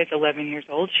daughter is 11 years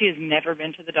old. She has never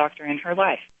been to the doctor in her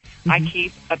life. I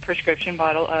keep a prescription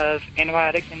bottle of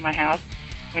antibiotics in my house.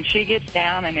 When she gets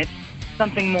down and it's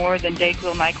something more than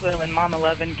Dayquil, NyQuil, and Mama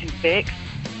Lovin' can fix,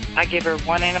 I give her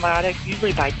one antibiotic,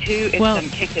 usually by two, it's done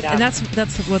kicked it out. And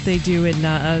that's what they do in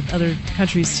other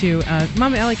countries, too.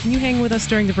 Mama Ellie, can you hang with us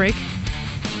during the break?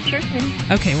 Sure thing.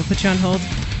 Okay, we'll put you on hold.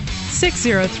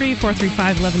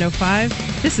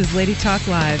 603-435-1105. This is Lady Talk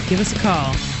Live. Give us a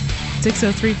call.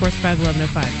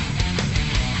 603-435-1105.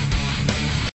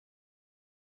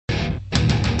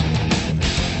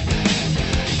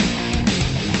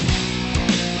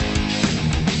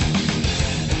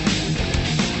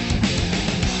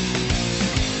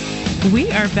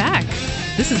 We are back.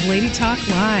 This is Lady Talk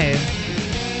Live,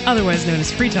 otherwise known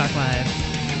as Free Talk Live.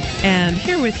 And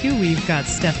here with you, we've got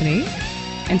Stephanie.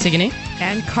 Antigone.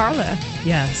 And Carla.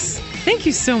 Yes. Thank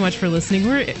you so much for listening.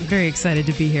 We're very excited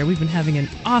to be here. We've been having an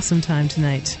awesome time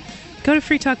tonight. Go to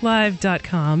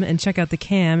freetalklive.com and check out the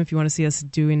cam if you want to see us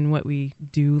doing what we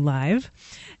do live.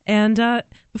 And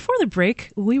before the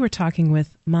break, we were talking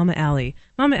with Mama Allie.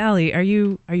 Mama Allie, are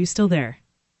you still there?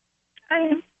 I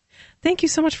am. Thank you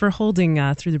so much for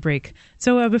holding through the break.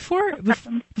 So before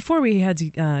we had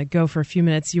to go for a few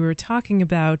minutes, you were talking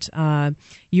about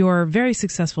your very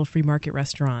successful free market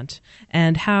restaurant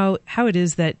and how it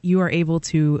is that you are able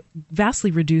to vastly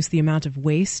reduce the amount of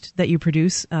waste that you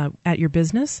produce at your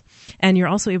business, and you're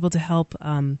also able to help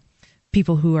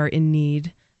people who are in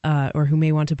need or who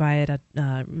may want to buy it at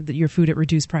your food at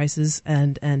reduced prices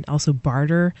and also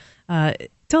barter.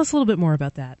 Tell us a little bit more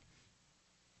about that.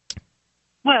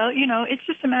 Well, it's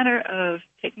just a matter of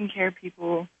taking care of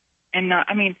people and not,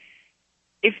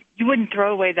 if you wouldn't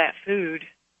throw away that food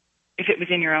if it was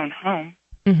in your own home,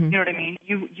 Mm-hmm. you know what I mean?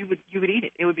 You would eat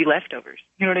it. It would be leftovers.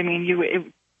 You know what I mean? It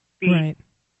would be right.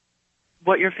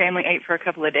 what your family ate for a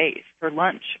couple of days for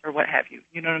lunch or what have you.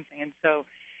 You know what I'm saying? So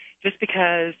just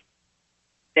because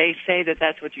they say that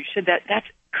that's what you should, that's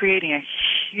creating a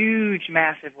huge,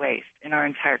 massive waste in our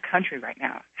entire country right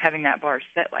now, having that bar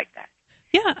set like that.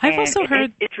 Yeah, I've also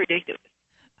heard it's ridiculous.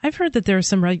 I've heard that there are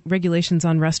some regulations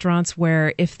on restaurants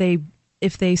where if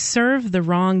they serve the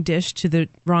wrong dish to the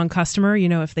wrong customer,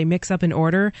 if they mix up an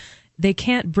order, they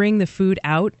can't bring the food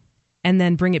out and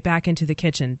then bring it back into the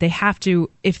kitchen. They have to,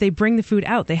 if they bring the food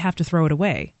out, they have to throw it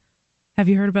away. Have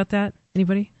you heard about that?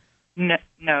 Anybody?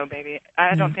 No, baby.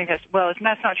 I don't think that's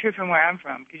not true from where I'm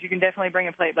from, because you can definitely bring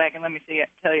a plate back, and let me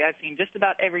tell you, I've seen just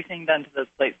about everything done to those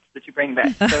plates that you bring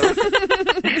back. So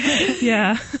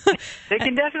yeah. They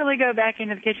can definitely go back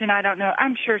into the kitchen. I don't know.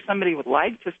 I'm sure somebody would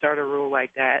like to start a rule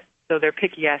like that so their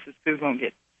picky ass's food won't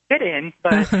get spit in,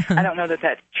 but I don't know that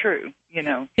that's true,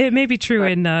 It may be true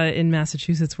in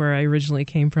Massachusetts, where I originally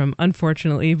came from,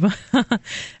 unfortunately, but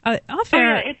off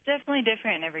air. Yeah, it's definitely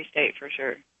different in every state for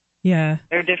sure. Yeah.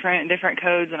 There are different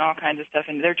codes and all kinds of stuff,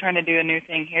 and they're trying to do a new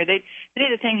thing here. They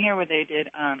did a thing here where they did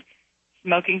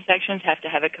smoking sections have to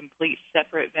have a complete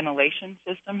separate ventilation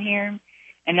system here,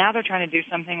 and now they're trying to do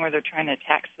something where they're trying to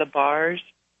tax the bars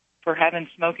for having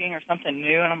smoking or something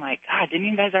new, and I'm like, God, didn't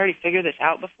you guys already figure this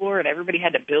out before? And everybody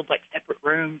had to build like separate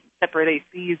rooms, separate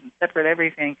ACs, and separate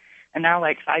everything, and now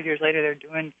like 5 years later they're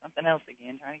doing something else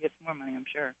again, trying to get some more money, I'm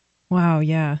sure. Wow,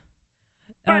 yeah.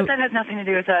 But that has nothing to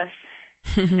do with us.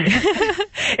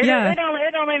 Yeah.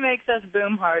 It only makes us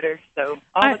boom harder. So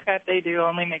all the crap they do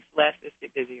only makes leftists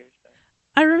get busier. So.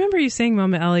 I remember you saying,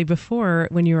 Mama Ellie, before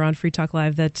when you were on Free Talk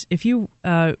Live, that if you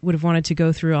would have wanted to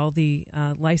go through all the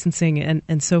licensing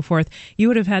and so forth, you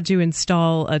would have had to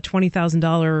install a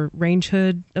 $20,000 range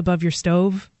hood above your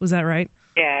stove. Was that right?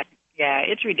 Yeah,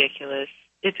 it's ridiculous.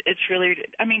 It's really,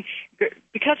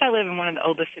 because I live in one of the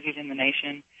oldest cities in the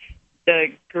nation, the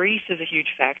grease is a huge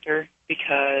factor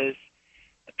because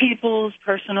people's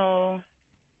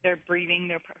they're breathing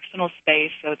their personal space,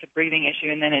 so it's a breathing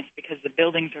issue, and then it's because the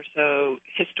buildings are so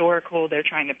historical, they're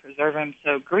trying to preserve them.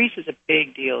 So grease is a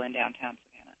big deal in downtown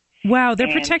Savannah. Wow,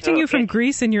 they're protecting you from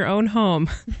grease in your own home.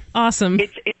 Awesome.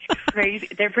 It's crazy.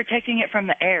 They're protecting it from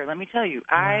the air, let me tell you.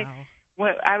 Wow.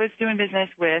 I was doing business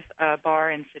with a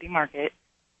bar in City Market,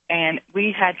 and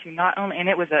we had to not only, and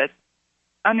it was a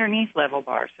underneath level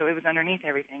bar, so it was underneath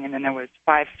everything, and then there was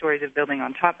 5 stories of building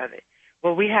on top of it.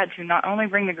 Well, we had to not only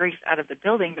bring the grease out of the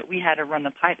building, but we had to run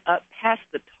the pipe up past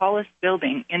the tallest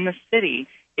building in the city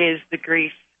is the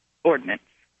grease ordinance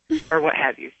or what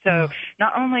have you. So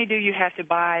not only do you have to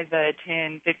buy the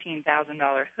 $10,000,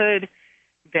 $15,000 hood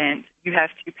vent, you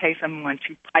have to pay someone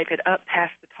to pipe it up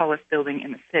past the tallest building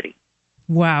in the city.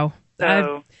 Wow.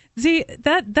 So see,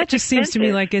 that just seems to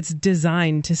me like it's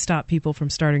designed to stop people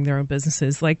from starting their own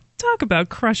businesses. Like, talk about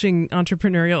crushing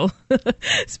entrepreneurial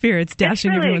spirits,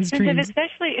 dashing everyone's dreams.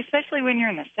 Especially when you're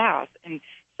in the South, and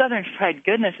Southern fried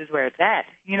goodness is where it's at.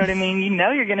 You know what I mean?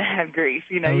 You're going to have grease.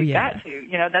 You've got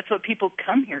to. That's what people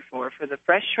come here for the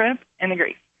fresh shrimp and the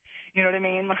grease. You know what I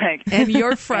mean? And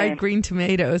your fried green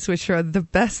tomatoes, which are the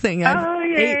best thing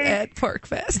I've ate at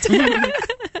PorkFest.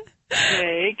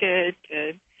 Yay, good.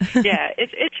 Yeah,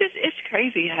 it's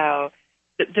crazy how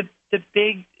the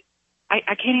big.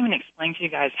 I can't even explain to you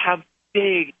guys how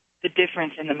big the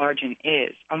difference in the margin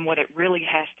is on what it really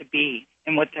has to be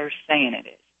and what they're saying it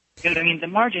is. You know what I mean? The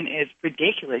margin is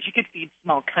ridiculous. You could feed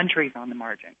small countries on the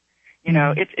margin.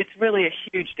 It's really a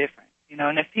huge difference.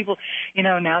 And if people,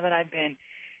 now that I've been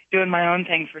doing my own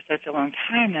thing for such a long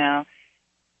time now,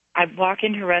 I walk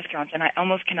into restaurants and I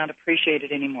almost cannot appreciate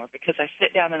it anymore because I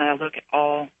sit down and I look at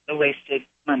all the wasted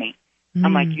money.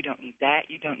 I'm like, you don't need that,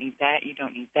 you don't need that, you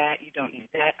don't need that, you don't need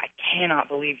that. I cannot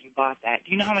believe you bought that.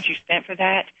 Do you know how much you spent for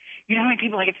that? You know how many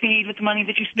people I could feed with the money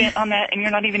that you spent on that and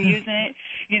you're not even using it?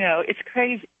 It's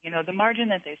crazy, the margin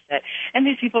that they set. And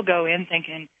these people go in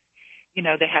thinking,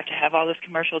 they have to have all this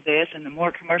commercial this, and the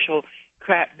more commercial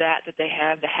crap that they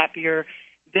have, the happier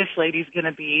this lady's going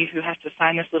to be who has to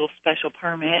sign this little special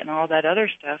permit and all that other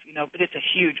stuff, but it's a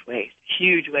huge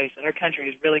waste that our country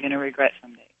is really going to regret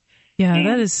someday. Yeah, and,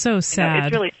 that is so sad.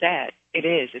 It's really sad. It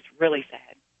is. It's really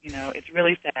sad. It's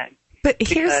really sad. But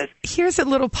here's a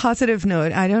little positive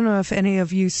note. I don't know if any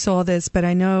of you saw this, but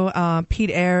I know Pete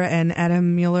Eyre and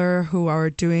Adam Mueller, who are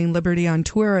doing Liberty on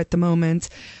Tour at the moment,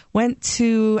 went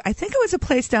to, I think it was a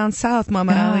place down south,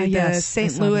 Mama Ali, the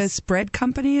St. Louis Bread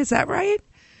Company. Is that right?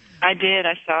 I did.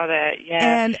 I saw that.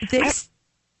 Yeah. And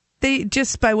they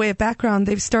just by way of background,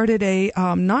 they've started a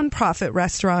nonprofit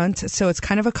restaurant. So it's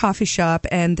kind of a coffee shop,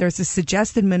 and there's a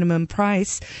suggested minimum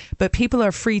price, but people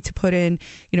are free to put in,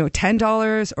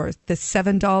 $10 or the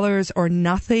 $7 or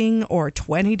nothing or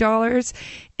 $20.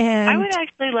 And I would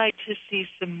actually like to see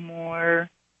some more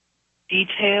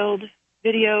detailed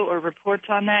video or reports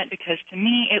on that, because to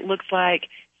me it looks like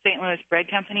St. Louis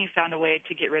Bread Company found a way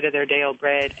to get rid of their day-old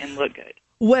bread and look good.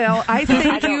 Well, I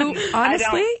think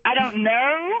honestly, I don't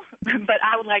know, but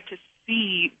I would like to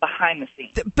see behind the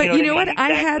scenes. But you know what?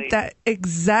 Exactly. I had that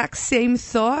exact same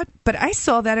thought, but I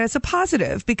saw that as a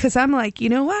positive, because I'm like, you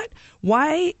know what?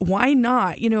 Why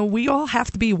not? We all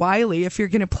have to be wily if you're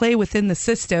going to play within the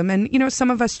system. And,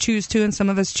 some of us choose to and some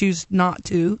of us choose not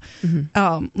to,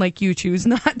 like you choose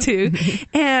not to.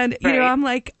 And, I'm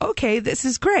like, okay, this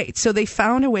is great. So they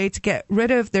found a way to get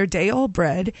rid of their day-old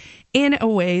bread in a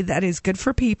way that is good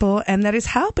for people and that is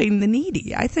helping the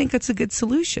needy. I think it's a good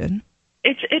solution.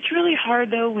 It's really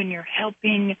hard, though, when you're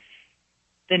helping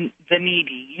the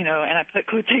needy, and I put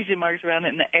quotation marks around it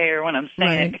in the air when I'm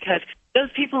saying it, because those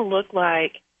people look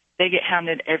like they get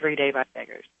hounded every day by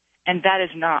beggars. And that is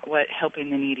not what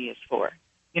helping the needy is for.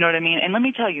 You know what I mean? And let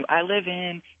me tell you, I live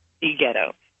in the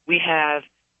ghetto. We call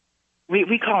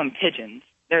them pigeons.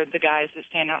 They're the guys that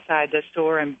stand outside the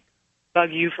store and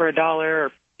bug you for $1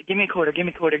 or give me a quarter, give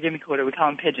me a quarter, give me a quarter. We call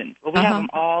them pigeons. Well, we have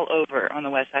them all over on the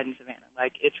west side in Savannah.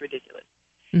 Like, it's ridiculous.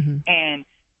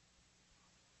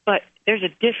 But there's a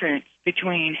difference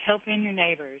between helping your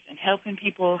neighbors and helping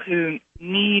people who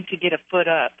need to get a foot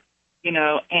up,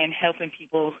 and helping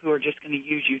people who are just going to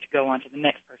use you to go on to the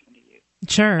next person to use.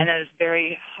 Sure. And that is a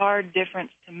very hard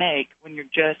difference to make when you're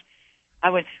just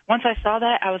once I saw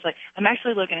that, I was like, I'm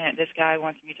actually looking at this guy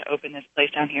wants me to open this place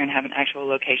down here and have an actual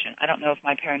location. I don't know if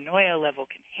my paranoia level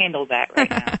can handle that right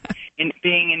now, in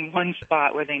being in one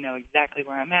spot where they know exactly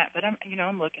where I'm at. But I'm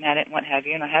looking at it and what have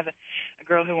you. And I have a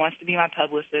girl who wants to be my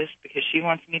publicist because she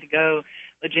wants me to go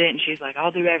legit. And she's like,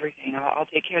 I'll do everything. I'll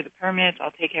take care of the permits. I'll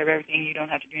take care of everything. You don't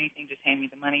have to do anything. Just hand me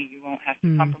the money. You won't have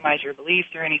to compromise your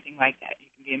beliefs or anything like that.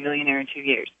 You can be a millionaire in 2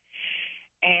 years.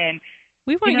 And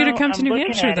we want you to come to New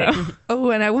Hampshire, though. Oh,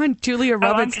 and I want Julia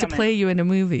Roberts to play you in a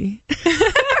movie.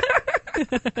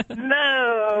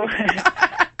 No.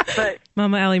 But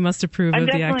Mama Ali must approve of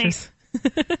the actress.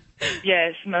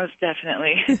 Yes, most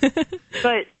definitely.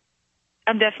 But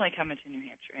I'm definitely coming to New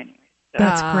Hampshire anyway. So.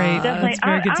 That's great. That's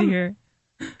very good to hear.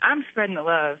 I'm spreading the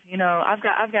love.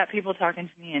 I've got people talking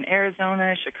to me in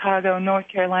Arizona, Chicago, North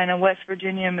Carolina, West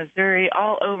Virginia, Missouri,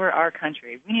 all over our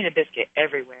country. We need a biscuit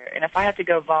everywhere. And if I have to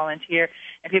go volunteer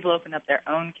and people open up their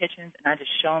own kitchens and I just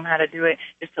show them how to do it,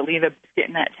 just to leave a biscuit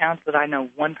in that town so that I know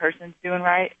one person's doing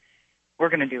right, we're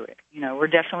going to do it. We're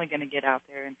definitely going to get out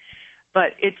there.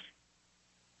 But it's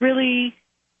really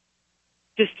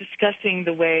just discussing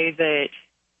the way that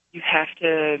you have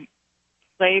to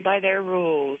play by their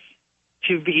rules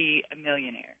to be a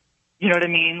millionaire. You know what I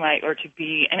mean? Like, or to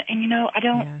be, and I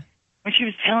don't, when she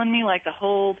was telling me like the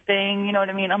whole thing, you know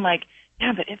what I mean? I'm like,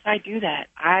 yeah, but if I do that,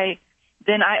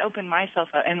 then I open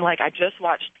myself up. And like, I just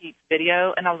watched Pete's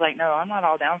video and I was like, no, I'm not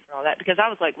all down for all that, because I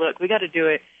was like, look, we got to do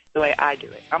it the way I do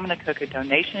it. I'm going to cook a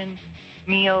donation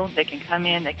meal. They can come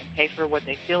in, they can pay for what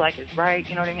they feel like is right.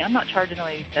 You know what I mean? I'm not charging a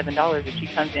lady $7 if she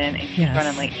comes in and she's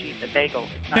running late. She's a bagel.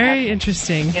 Very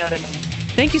interesting. You know what I mean?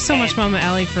 Thank you so much, Mama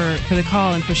Ali, for the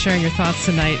call and for sharing your thoughts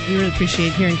tonight. We really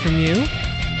appreciate hearing from you.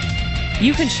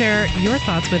 You can share your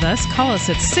thoughts with us. Call us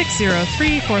at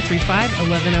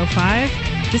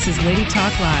 603-435-1105. This is Lady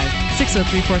Talk Live,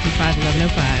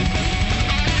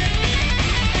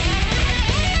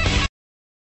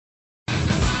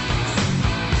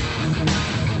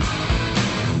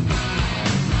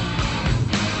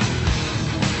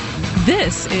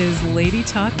 This is Lady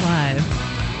Talk Live.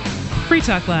 Free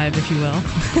Talk Live, if you will.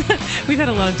 We've had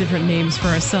a lot of different names for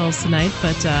ourselves tonight,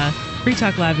 but Free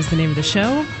Talk Live is the name of the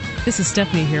show. This is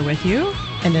Stephanie here with you.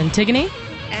 And Antigone.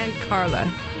 And Carla.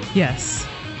 Yes.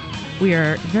 We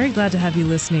are very glad to have you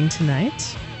listening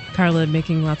tonight. Carla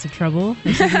making lots of trouble.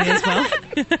 Antigone as well.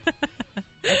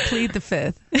 I plead the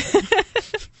fifth.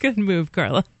 Good move,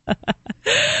 Carla.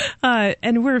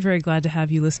 And we're very glad to have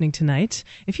you listening tonight.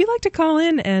 If you'd like to call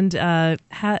in and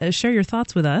share your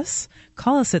thoughts with us,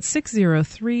 call us at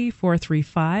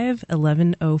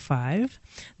 603-435-1105.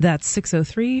 That's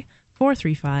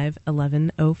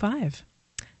 603-435-1105.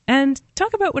 And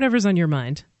talk about whatever's on your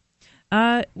mind.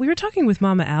 We were talking with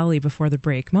Mama Allie before the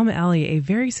break. Mama Allie, a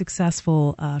very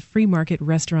successful free market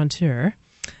restaurateur,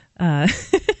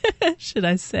 should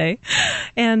I say.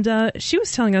 And she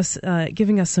was telling us,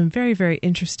 giving us some very, very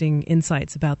interesting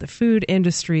insights about the food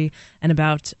industry and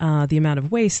about the amount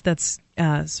of waste that's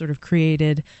sort of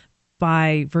created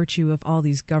by virtue of all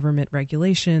these government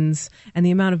regulations and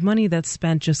the amount of money that's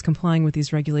spent just complying with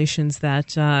these regulations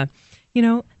that,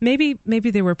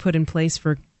 maybe they were put in place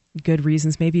for good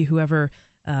reasons. Maybe whoever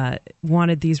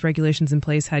wanted these regulations in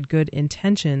place had good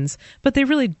intentions, but they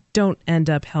really don't end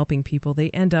up helping people. They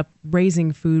end up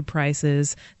raising food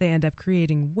prices. They end up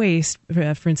creating waste.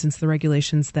 For instance, the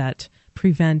regulations that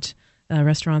prevent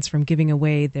restaurants from giving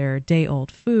away their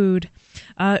day-old food.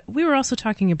 We were also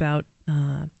talking about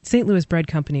St. Louis Bread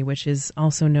Company, which is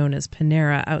also known as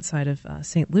Panera outside of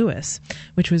St. Louis,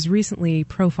 which was recently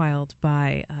profiled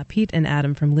by Pete and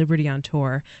Adam from Liberty on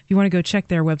Tour. If you want to go check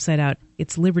their website out,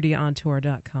 it's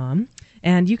libertyontour.com,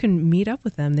 and you can meet up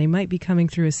with them. They might be coming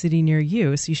through a city near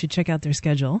you, so you should check out their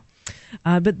schedule.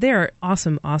 But they're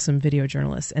awesome video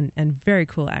journalists and very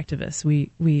cool activists.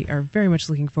 We are very much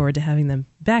looking forward to having them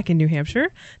back in New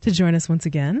Hampshire to join us once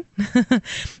again.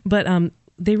 But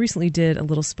they recently did a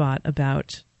little spot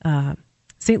about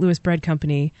St. Louis Bread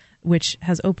Company, which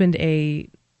has opened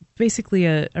basically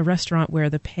a restaurant where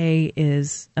the pay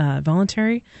is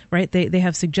voluntary, right? They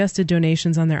have suggested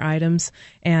donations on their items,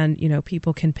 and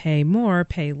people can pay more,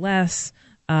 pay less.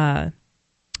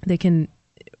 They can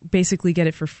basically get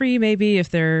it for free, maybe if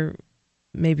they're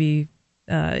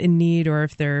in need, or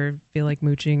if they feel like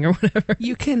mooching or whatever.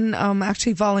 You can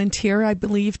actually volunteer, I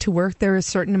believe, to work there a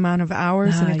certain amount of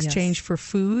hours in exchange for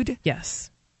food. Yes,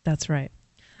 that's right.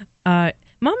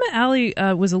 Mama Allie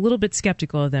was a little bit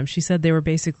skeptical of them. She said they were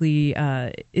basically,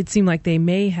 it seemed like they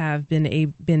may have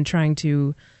been trying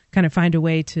to kind of find a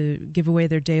way to give away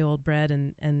their day-old bread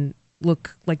and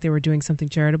look like they were doing something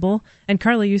charitable. And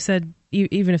Carla, you said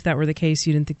even if that were the case,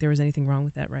 you didn't think there was anything wrong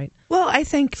with that, right? Well, I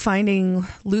think finding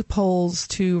loopholes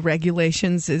to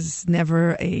regulations is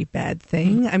never a bad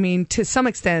thing. I mean, to some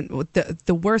extent,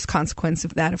 the worst consequence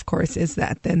of that, of course, is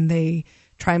that then they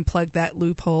try and plug that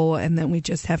loophole, and then we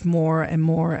just have more and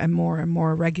more and more and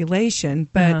more regulation.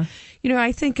 But,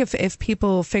 I think if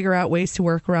people figure out ways to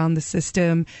work around the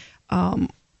system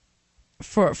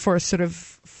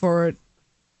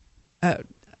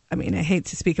I mean, I hate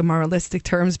to speak in moralistic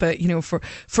terms, but,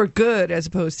 for good as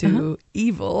opposed to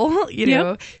evil,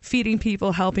 feeding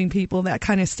people, helping people, that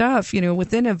kind of stuff,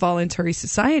 within a voluntary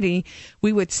society,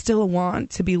 we would still want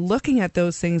to be looking at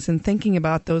those things and thinking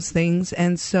about those things.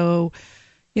 And so,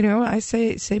 I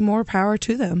say more power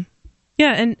to them.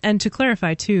 Yeah, and to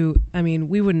clarify, too, I mean,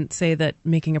 we wouldn't say that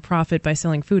making a profit by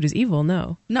selling food is evil,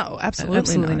 no. No,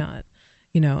 absolutely not.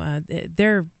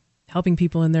 They're helping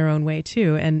people in their own way,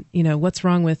 too. And, what's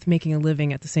wrong with making a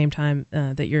living at the same time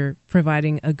that you're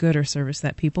providing a good or service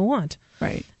that people want?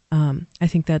 Right. I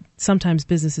think that sometimes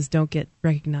businesses don't get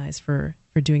recognized for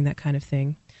doing that kind of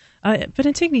thing. But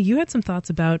Antigone, you had some thoughts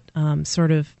about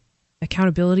sort of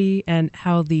accountability and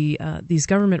how these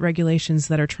government regulations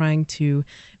that are trying to,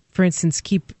 for instance,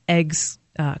 keep eggs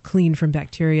clean from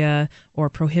bacteria or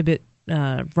prohibit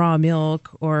raw milk,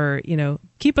 or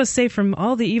keep us safe from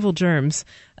all the evil germs.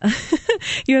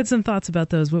 You had some thoughts about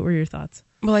those. What were your thoughts?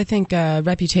 Well, I think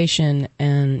reputation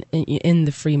and in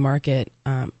the free market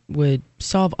would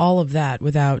solve all of that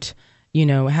without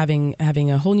having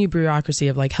a whole new bureaucracy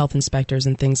of like health inspectors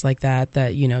and things like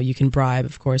that you can bribe,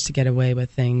 of course, to get away with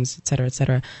things, et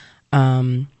cetera,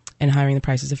 and hiring the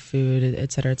prices of food,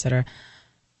 et cetera.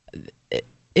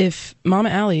 If Mama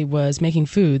Allie was making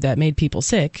food that made people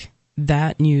sick,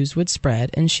 that news would spread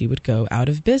and she would go out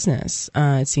of business.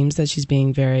 It seems that she's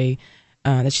being very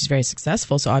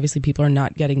successful, so obviously people are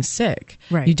not getting sick.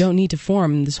 Right. You don't need to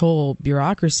form this whole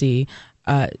bureaucracy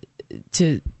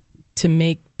to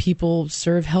make people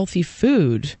serve healthy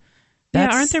food.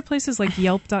 Aren't there places like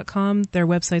Yelp.com? There are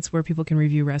websites where people can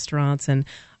review restaurants, and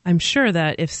I'm sure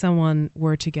that if someone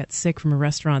were to get sick from a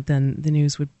restaurant, then the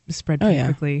news would spread pretty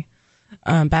quickly.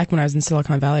 Back when I was in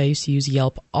Silicon Valley, I used to use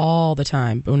Yelp all the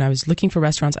time. But when I was looking for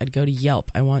restaurants, I'd go to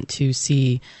Yelp. I want to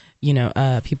see,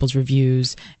 people's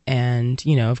reviews and,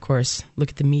 of course, look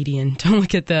at the median. Don't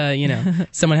look at the,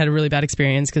 someone had a really bad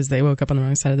experience because they woke up on the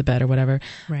wrong side of the bed or whatever.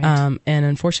 Right. And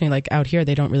unfortunately, like out here,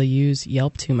 they don't really use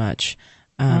Yelp too much.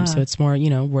 So it's more,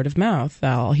 word of mouth.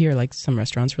 I'll hear like some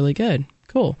restaurants really good.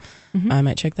 Cool. Mm-hmm. I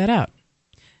might check that out.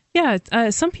 Yeah,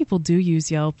 some people do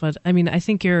use Yelp, but I mean, I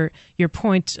think your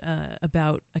point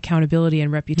about accountability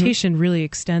and reputation really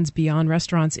extends beyond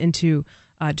restaurants into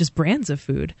just brands of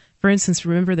food. For instance,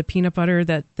 remember the peanut butter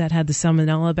that had the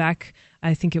salmonella back?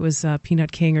 I think it was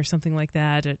Peanut King or something like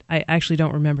that. I actually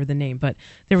don't remember the name, but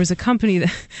there was a company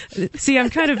that. See, I'm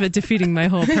kind of defeating my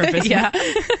whole purpose. Yeah.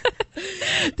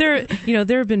 There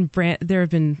have been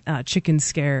chicken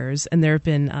scares, and there have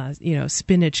been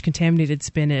contaminated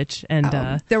spinach,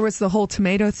 and there was the whole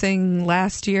tomato thing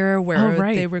last year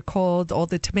where they recalled all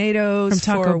the tomatoes from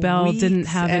Taco Bell. weeks, didn't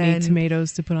have any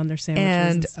tomatoes to put on their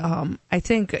sandwiches. And I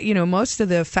think most of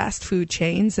the fast food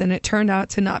chains, and it turned out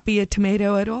to not be a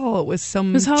tomato at all. It was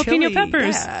jalapeno chili.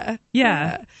 peppers.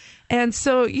 Yeah. And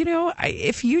so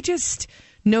if you just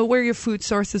know where your food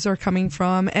sources are coming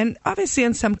from, and obviously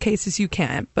in some cases you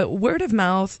can't, but word of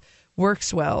mouth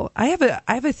works well. I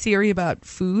have a theory about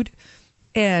food,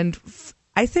 and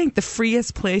I think the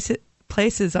freest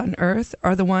places on earth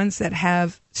are the ones that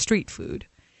have street food.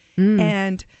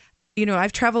 And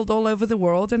I've traveled all over the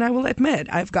world, and I will admit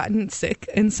I've gotten sick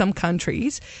in some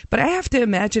countries, but I have to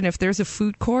imagine if there's a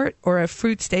food court or a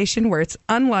food station where it's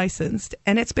unlicensed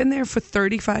and it's been there for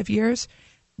 35 years,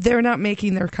 they're not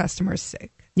making their customers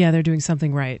sick. Yeah, they're doing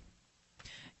something right.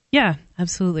 Yeah,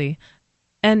 absolutely.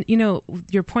 And,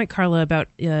 your point, Carla, about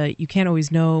you can't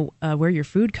always know where your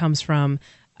food comes from,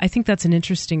 I think that's an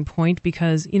interesting point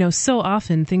because, so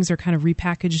often things are kind of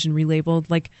repackaged and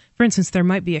relabeled. Like, for instance, there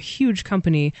might be a huge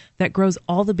company that grows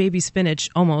all the baby spinach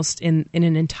almost in an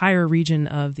entire region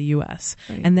of the U.S.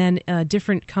 Right. And then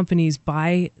different companies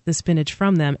buy the spinach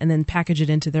from them and then package it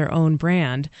into their own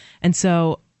brand. And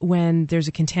so when there's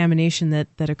a contamination that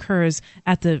occurs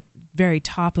at the very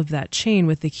top of that chain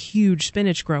with the huge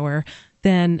spinach grower,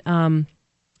 then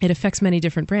it affects many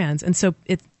different brands, and so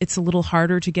it's a little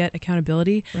harder to get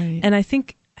accountability. Right. And I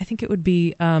think it would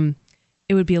be a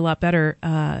lot better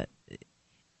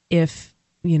if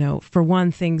for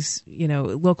one, things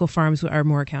local farms are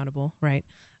more accountable, right?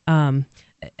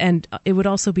 And it would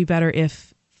also be better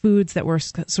if foods that were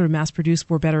sort of mass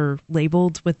produced were better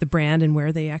labeled with the brand and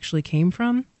where they actually came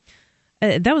from.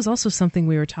 That was also something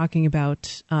we were talking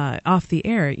about off the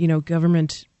air.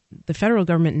 The federal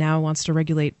government now wants to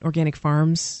regulate organic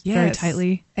farms very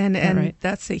tightly. And right?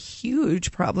 That's a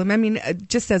huge problem. I mean,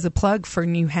 just as a plug for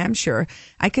New Hampshire,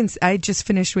 I just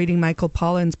finished reading Michael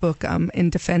Pollan's book, In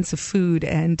Defense of Food.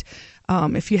 And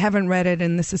if you haven't read it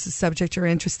and this is a subject you're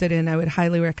interested in, I would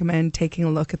highly recommend taking a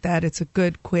look at that. It's a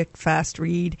good, quick, fast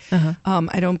read.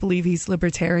 I don't believe he's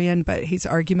libertarian, but his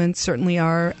arguments certainly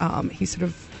are. He sort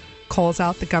of calls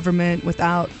out the government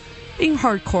without being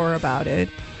hardcore about it.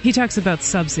 He talks about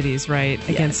subsidies, right? Yes.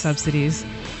 Against subsidies.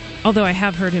 Although I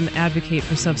have heard him advocate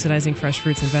for subsidizing fresh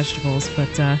fruits and vegetables, but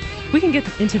we can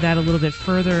get into that a little bit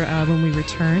further when we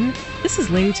return. This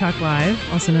is Lady Talk Live,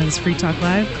 also known as Free Talk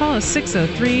Live. Call us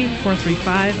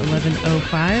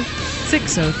 603-435-1105,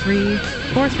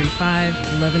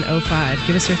 603-435-1105.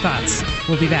 Give us your thoughts.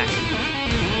 We'll be back.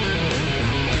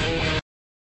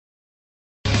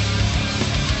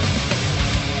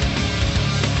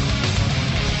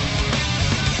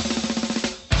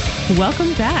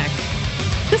 Welcome back.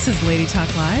 This is Lady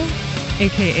Talk Live,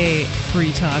 a.k.a.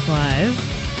 Free Talk Live,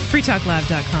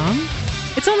 freetalklive.com.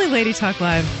 It's only Lady Talk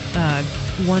Live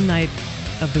one night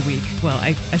of the week. Well,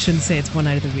 I shouldn't say it's one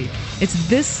night of the week. It's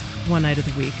this one night of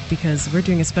the week because we're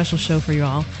doing a special show for you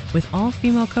all with all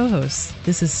female co-hosts.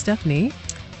 This is Stephanie.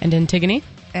 And Antigone.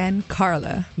 And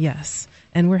Carla. Yes.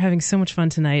 And we're having so much fun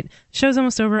tonight. The show's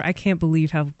almost over. I can't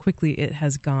believe how quickly it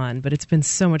has gone, but it's been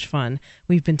so much fun.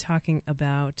 We've been talking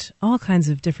about all kinds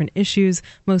of different issues,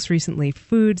 most recently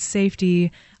food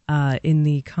safety in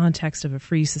the context of a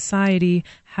free society.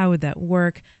 How would that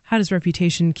work? How does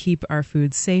reputation keep our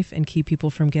food safe and keep people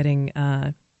from getting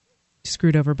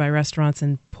screwed over by restaurants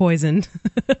and poisoned,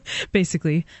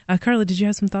 basically? Carla, did you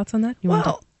have some thoughts on that?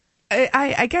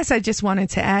 I guess I just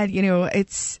wanted to add,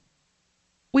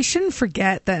 we shouldn't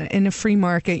forget that in a free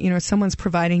market, someone's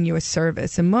providing you a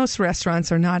service, and most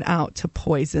restaurants are not out to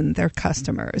poison their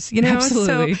customers,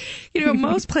 Absolutely. So,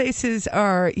 most places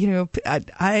are,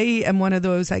 I am one of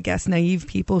those, I guess, naive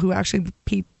people who actually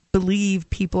believe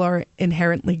people are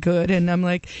inherently good. And I'm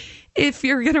like, if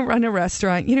you're going to run a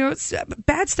restaurant,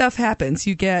 bad stuff happens.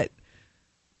 You get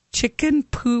chicken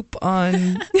poop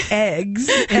on eggs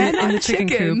and on the chicken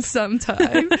coop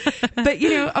sometimes. But,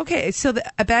 okay, so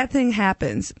a bad thing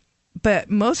happens, but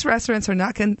most restaurants are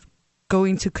not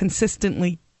going to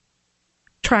consistently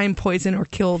try and poison or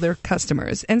kill their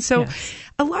customers. And so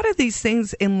a lot of these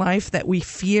things in life that we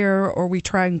fear or we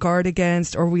try and guard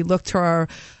against or we look to our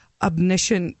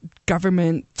omniscient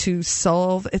government to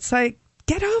solve, it's like,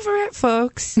 get over it,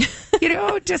 folks.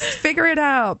 Just figure it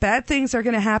out. Bad things are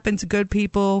going to happen to good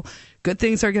people. Good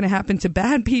things are going to happen to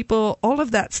bad people. All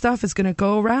of that stuff is going to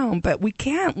go around. But we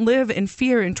can't live in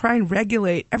fear and try and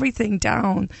regulate everything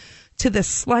down to the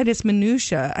slightest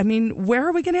minutia. I mean, where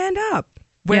are we going to end up?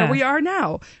 Where we are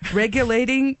now.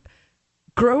 Regulating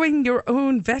growing your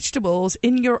own vegetables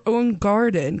in your own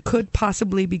garden could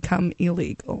possibly become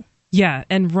illegal. Yeah,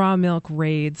 and raw milk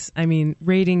raids. I mean,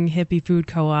 raiding hippie food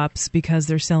co-ops because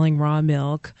they're selling raw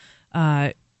milk.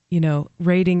 Raiding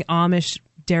Amish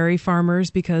dairy farmers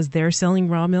because they're selling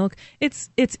raw milk. It's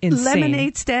insane.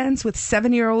 Lemonade stands with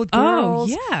 7-year-old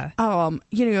girls. Oh, yeah.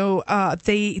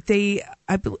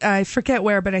 I forget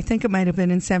where, but I think it might have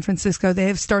been in San Francisco. They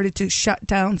have started to shut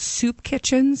down soup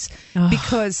kitchens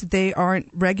because they aren't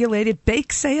regulated.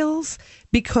 Bake sales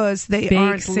because they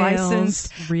aren't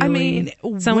licensed. Really? I mean,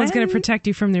 someone's going to protect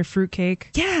you from their fruitcake.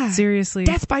 Yeah, seriously.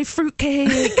 Death by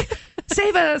fruitcake.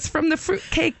 Save us from the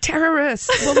fruitcake terrorists.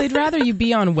 Well, they'd rather you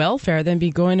be on welfare than be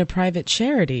going to private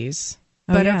charities.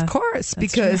 But of course,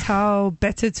 because how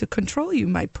better to control you,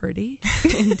 my pretty.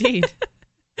 Indeed.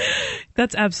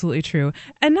 That's absolutely true.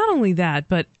 And not only that,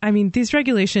 but I mean, these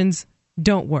regulations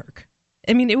don't work.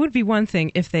 I mean, it would be one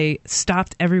thing if they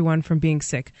stopped everyone from being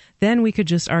sick. Then we could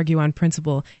just argue on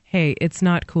principle, hey, it's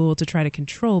not cool to try to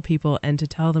control people and to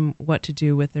tell them what to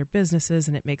do with their businesses,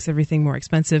 and it makes everything more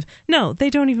expensive. No, they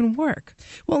don't even work.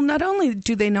 Well, not only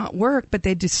do they not work, but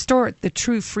they distort the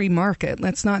true free market.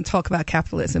 Let's not talk about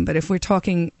capitalism, but if we're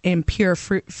talking in pure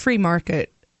free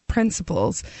market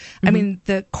principles. Mm-hmm. I mean,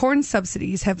 the corn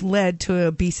subsidies have led to an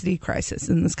obesity crisis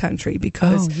in this country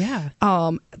because there's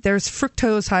high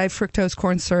fructose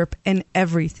corn syrup in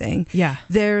everything. Yeah.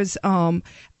 There's, I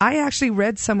actually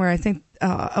read somewhere, I think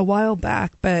a while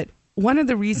back, but one of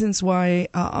the reasons why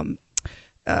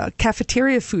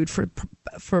cafeteria food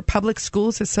for public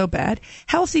schools is so bad,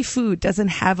 healthy food doesn't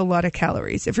have a lot of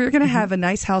calories. If you're going to have a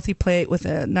nice healthy plate with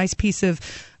a nice piece of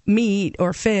meat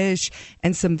or fish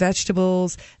and some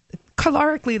vegetables,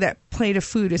 calorically that plate of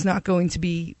food is not going to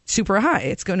be super high.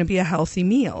 It's going to be a healthy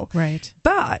meal. Right.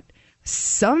 But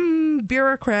some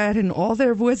bureaucrat in all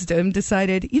their wisdom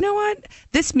decided, you know what?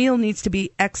 This meal needs to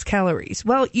be X calories.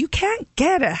 Well, you can't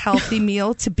get a healthy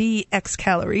meal to be X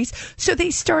calories. So they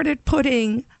started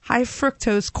putting high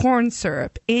fructose corn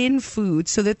syrup in food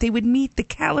so that they would meet the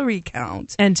calorie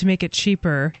count. And to make it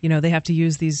cheaper, they have to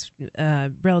use these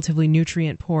relatively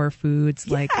nutrient poor foods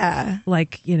like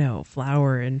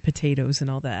flour and potatoes and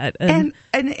all that. And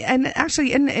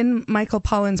actually in Michael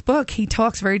Pollan's book, he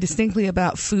talks very distinctly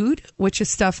about food, which is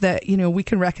stuff that, we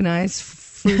can recognize,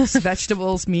 fruits,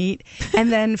 vegetables, meat,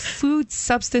 and then food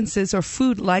substances or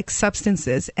food-like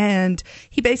substances. And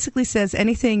he basically says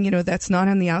anything, that's not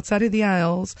on the outside of the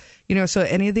aisles, so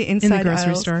any of the inside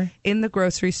aisles in the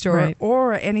grocery store, right,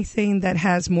 or anything that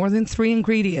has more than 3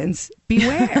 ingredients,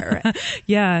 beware.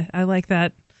 Yeah, I like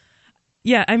that.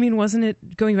 Yeah, I mean, wasn't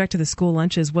it, going back to the school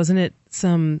lunches, wasn't it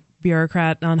some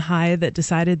bureaucrat on high that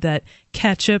decided that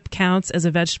ketchup counts as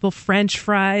a vegetable, French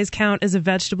fries count as a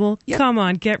vegetable? Yep. Come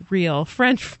on, get real.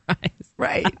 French fries.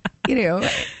 Right.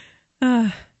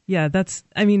 Yeah,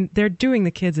 they're doing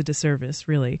the kids a disservice,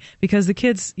 really, because the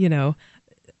kids,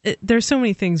 there's so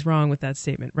many things wrong with that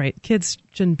statement, right? Kids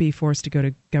shouldn't be forced to go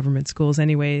to government schools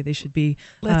anyway. They should be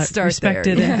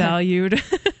respected and valued.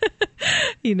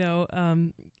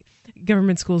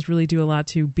 Government schools really do a lot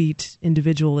to beat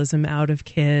individualism out of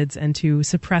kids and to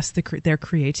suppress their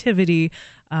creativity,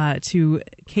 to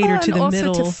cater to the middle. And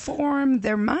also to form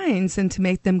their minds and to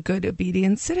make them good,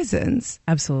 obedient citizens.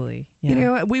 Absolutely.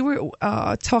 Yeah. We were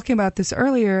talking about this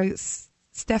earlier,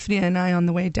 Stephanie and I, on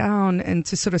the way down, and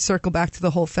to sort of circle back to the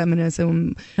whole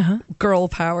feminism, girl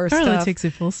power stuff. It takes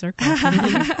it full circle.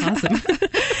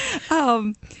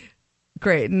 Awesome.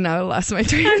 Great, and now I lost my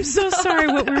train. I'm so sorry.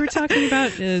 What we were talking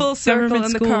about is full circle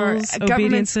in the car.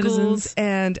 Government citizens. Schools,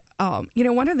 and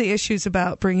one of the issues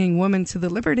about bringing women to the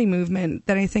liberty movement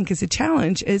that I think is a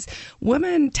challenge is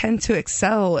women tend to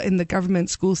excel in the government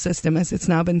school system as it's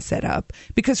now been set up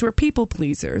because we're people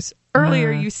pleasers.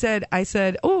 Earlier, I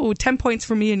said, 10 points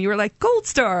for me, and you were like, gold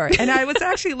star. And I was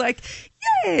actually like,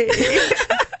 yay.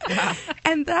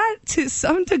 And that, to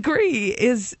some degree,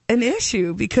 is an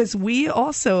issue because we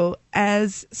also,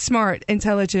 as smart,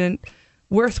 intelligent,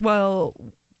 worthwhile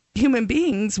human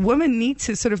beings, women need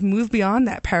to sort of move beyond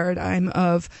that paradigm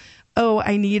of,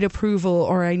 I need approval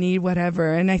or I need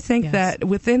whatever. And I think that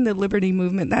within the liberty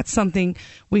movement, that's something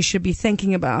we should be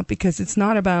thinking about because it's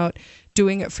not about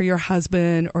doing it for your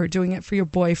husband or doing it for your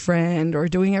boyfriend or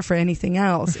doing it for anything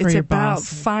else. It's about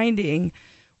finding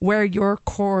where your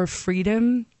core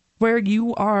freedom, where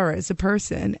you are as a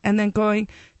person, and then going,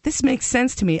 this makes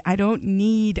sense to me. I don't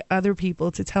need other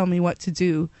people to tell me what to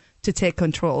do to take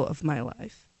control of my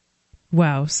life.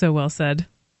 Wow, so well said.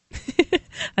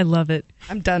 I love it.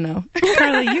 I'm done now.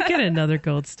 Carly, you get another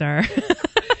gold star.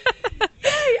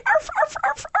 Yay! Arf, arf,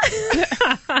 arf,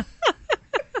 arf.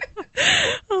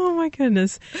 Oh my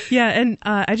goodness. Yeah, and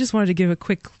I just wanted to give a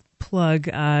quick plug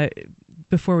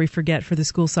before we forget for the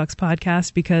School Sucks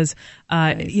podcast, because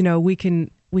Nice. we can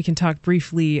talk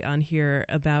briefly on here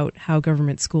about how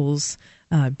government schools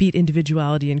beat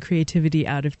individuality and creativity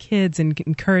out of kids and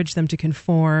encourage them to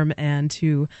conform and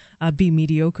to be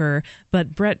mediocre.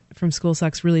 But Brett from School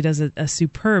Sucks really does a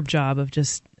superb job of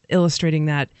just illustrating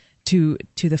that to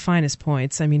the finest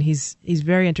points. I mean, he's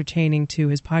very entertaining too.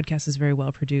 His podcast is very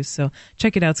well produced. So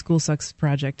check it out, School Sucks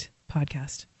Project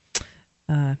podcast.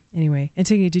 Anyway,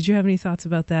 Antigone, did you have any thoughts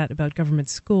about that, about government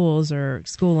schools or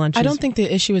school lunches? I don't think the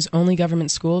issue is only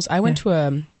government schools. I went to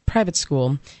a private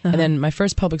school, and then my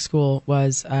first public school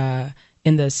was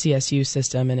in the CSU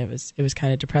system, and it was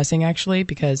kind of depressing, actually,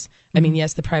 because, I mean,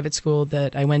 yes, the private school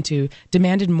that I went to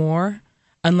demanded more.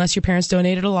 Unless your parents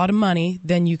donated a lot of money,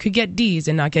 then you could get D's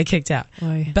and not get kicked out.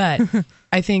 Oy. But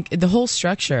I think the whole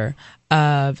structure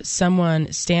of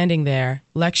someone standing there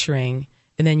lecturing,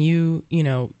 and then you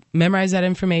memorize that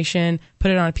information, put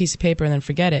it on a piece of paper, and then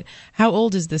forget it. How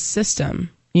old is this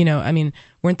system? I mean,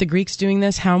 weren't the Greeks doing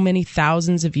this how many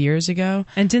thousands of years ago?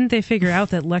 And didn't they figure out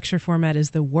that lecture format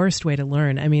is the worst way to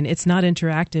learn? I mean, it's not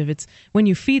interactive. It's when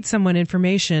you feed someone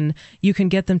information, you can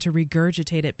get them to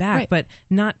regurgitate it back, Right. but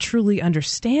not truly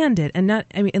understand it. And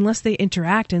unless they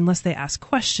interact, unless they ask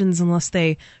questions, unless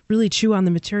they really chew on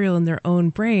the material in their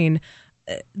own brain,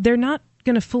 they're not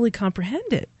going to fully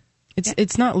comprehend it.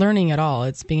 It's not learning at all.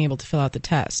 It's being able to fill out the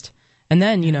test. And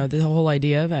then, the whole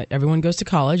idea that everyone goes to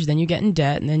college, then you get in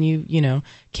debt, and then you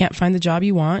can't find the job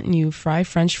you want, and you fry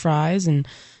French fries, and,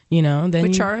 then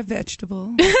Which are a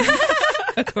vegetable.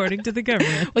 According to the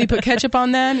government. Well, you put ketchup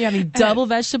on them, you're having double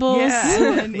vegetables.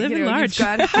 Yeah. Living large. You've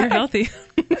got You're healthy.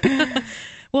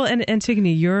 Well, and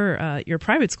Antigone, your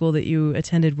private school that you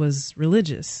attended was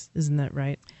religious, isn't that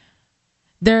right?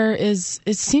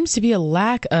 It seems to be a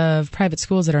lack of private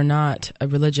schools that are not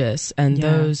religious, and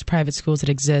those private schools that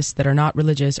exist that are not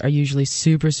religious are usually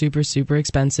super, super, super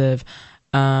expensive.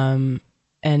 And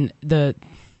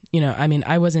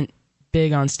I wasn't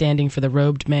big on standing for the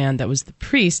robed man that was the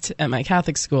priest at my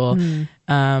Catholic school. Mm.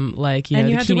 The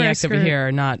Keeniacs over here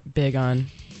are not big on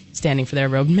standing for their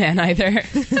robed man either.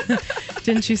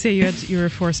 Didn't you say you were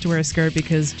forced to wear a skirt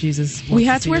because Jesus? We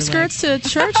had to wear skirts to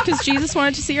church because Jesus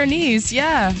wanted to see our knees.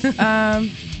 Yeah.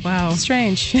 Wow.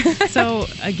 Strange. So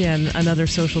again, another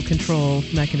social control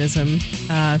mechanism.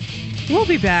 We'll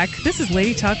be back. This is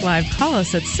Lady Talk Live. Call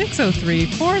us at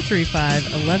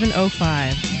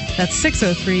 603-435-1105. That's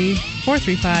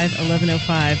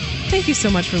 603-435-1105. Thank you so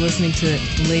much for listening to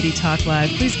Lady Talk Live.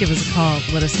 Please give us a call.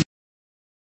 Let us know.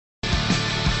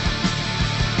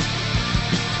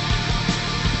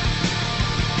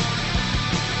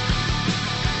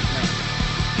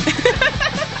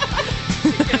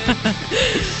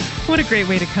 What a great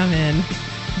way to come in.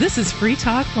 This is Free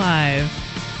Talk Live.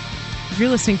 You're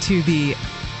listening to the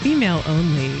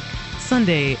female-only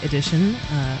Sunday edition,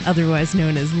 otherwise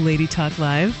known as Lady Talk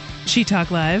Live, She Talk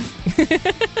Live,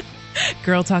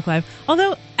 Girl Talk Live.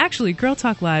 Although, actually, Girl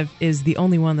Talk Live is the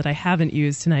only one that I haven't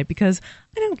used tonight because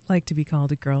I don't like to be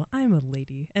called a girl. I'm a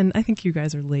lady, and I think you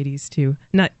guys are ladies too.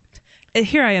 Not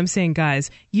here I am saying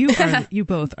guys. You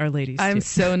both are ladies too. I'm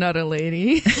so not a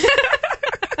lady.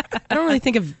 I don't really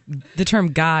think of the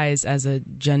term guys as a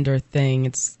gender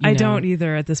thing. I don't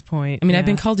either at this point. I mean, I've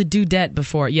been called a dudette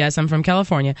before. Yes, I'm from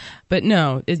California. But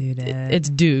no, it's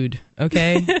dude,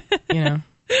 okay?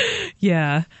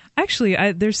 Yeah.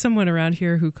 Actually, there's someone around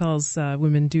here who calls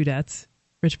women dudettes.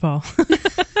 Rich Paul.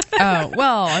 Oh,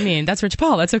 well, I mean, that's Rich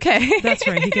Paul. That's okay. That's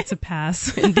right. He gets a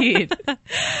pass. Indeed.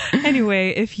 Anyway,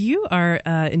 if you are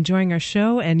enjoying our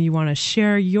show and you want to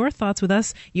share your thoughts with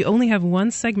us, you only have one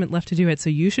segment left to do it,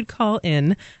 so you should call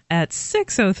in at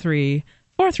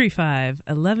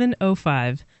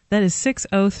 603-435-1105. That is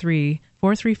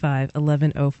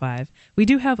 603-435-1105. We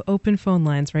do have open phone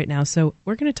lines right now, so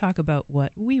we're going to talk about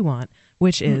what we want,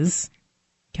 which is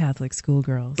Catholic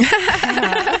schoolgirls.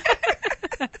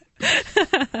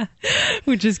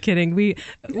 We're just kidding.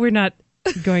 We're not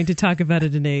going to talk about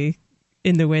it in the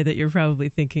way that you're probably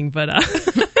thinking. But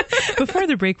before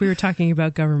the break, we were talking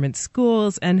about government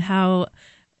schools and how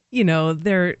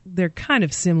they're kind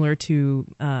of similar to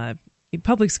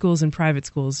public schools and private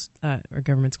schools or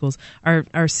government schools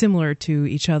are similar to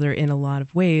each other in a lot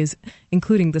of ways,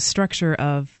 including the structure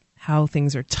of how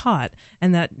things are taught,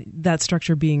 and that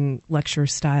structure being lecture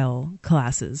style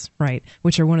classes, right,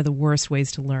 which are one of the worst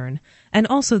ways to learn. And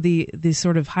also the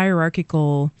sort of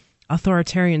hierarchical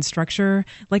authoritarian structure.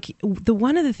 Like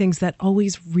one of the things that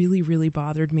always really, really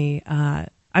bothered me,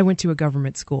 I went to a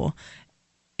government school,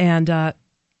 and I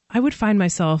would find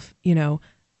myself,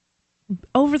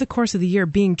 over the course of the year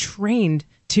being trained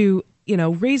to,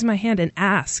 raise my hand and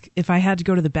ask if I had to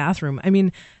go to the bathroom. I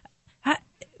mean,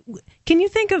 can you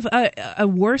think of a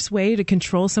worse way to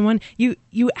control someone? You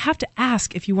have to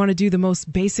ask if you want to do the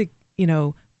most basic,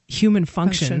 human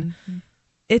function.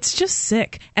 It's just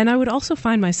sick. And I would also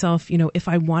find myself, if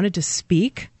I wanted to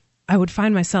speak, I would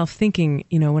find myself thinking,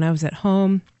 when I was at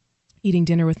home eating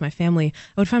dinner with my family,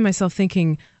 I would find myself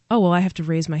thinking, oh, well, I have to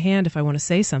raise my hand if I want to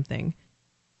say something.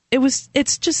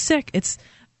 It's just sick.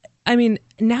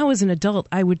 Now as an adult,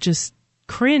 I would just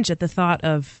cringe at the thought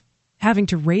of having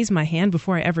to raise my hand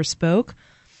before I ever spoke.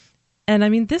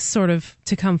 And this sort of,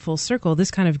 to come full circle,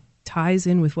 this kind of ties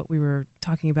in with what we were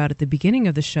talking about at the beginning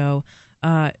of the show,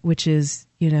 which is,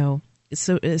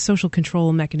 social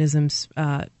control mechanisms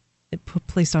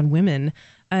placed on women.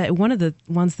 One of the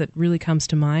ones that really comes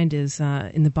to mind is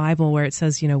in the Bible, where it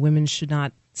says, women should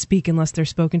not speak unless they're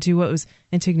spoken to.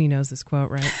 Antigone knows this quote,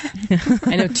 right?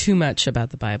 I know too much about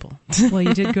the Bible. Well,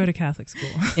 you did go to Catholic school.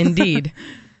 Indeed.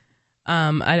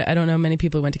 I don't know many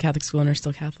people who went to Catholic school and are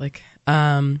still Catholic. But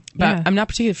I'm not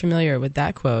particularly familiar with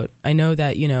that quote. I know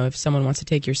that, if someone wants to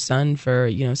take your son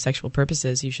for, sexual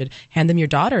purposes, you should hand them your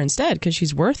daughter instead because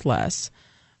she's worth less.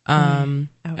 I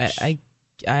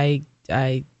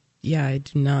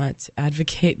do not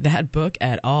advocate that book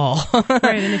at all. Right.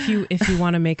 And if you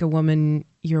want to make a woman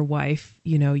your wife,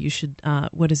 you should,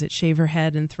 shave her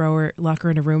head and lock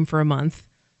her in a room for a month.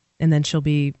 And then she'll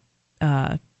be,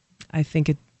 I think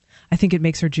it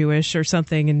makes her Jewish or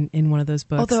something in one of those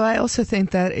books. Although I also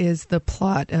think that is the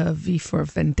plot of V for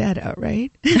Vendetta,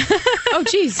 right? Oh,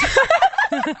 geez.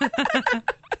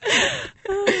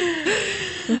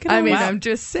 I'm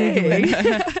just saying.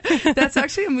 That's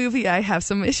actually a movie I have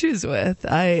some issues with.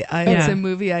 It's a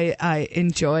movie I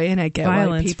enjoy, and I get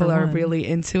why people are really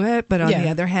into it. But on the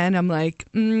other hand, I'm like,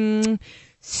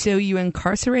 so you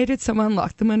incarcerated someone,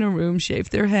 locked them in a room,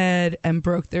 shaved their head, and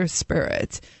broke their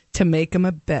spirit to make them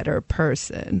a better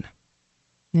person.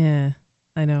 Yeah,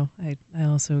 I know. I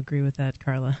also agree with that,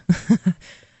 Carla.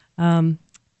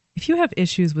 If you have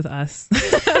issues with us,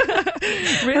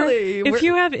 really, if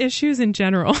you have issues in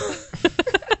general,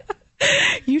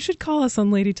 you should call us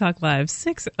on Lady Talk Live,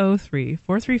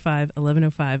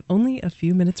 603-435-1105. Only a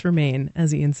few minutes remain,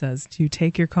 as Ian says, to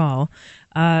take your call.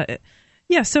 So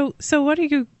what do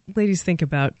you ladies think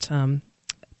about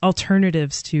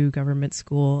alternatives to government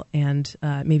school and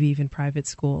maybe even private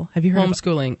school? Have you heard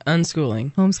homeschooling,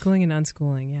 unschooling? Homeschooling and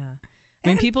unschooling, yeah.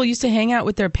 People used to hang out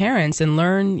with their parents and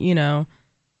learn,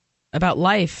 about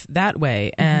life that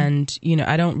way. Mm-hmm. And,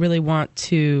 I don't really want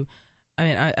to,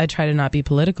 I try to not be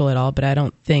political at all, but I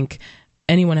don't think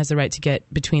anyone has the right to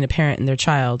get between a parent and their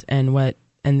child and what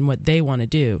they want to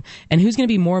do. And who's going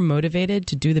to be more motivated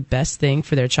to do the best thing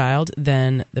for their child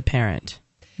than the parent?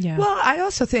 Yeah. Well, I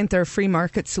also think there are free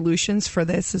market solutions for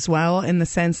this as well, in the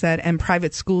sense that, and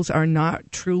private schools are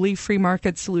not truly free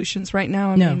market solutions right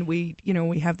now. I mean, we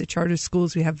have the charter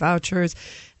schools, we have vouchers,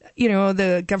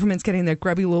 the government's getting their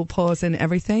grubby little paws and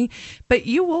everything. But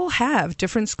you will have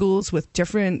different schools with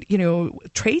different,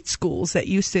 trade schools that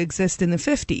used to exist in the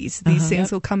 50s. These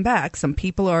things will come back. Some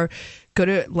people are good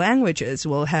at languages.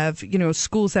 We'll have,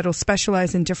 schools that'll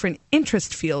specialize in different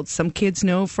interest fields. Some kids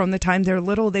know from the time they're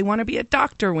little they want to be a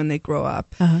doctor when they grow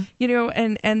up.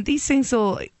 And these things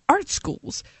art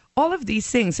schools. All of these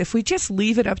things, if we just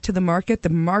leave it up to the market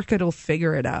will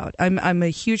figure it out. I'm a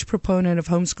huge proponent of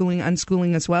homeschooling,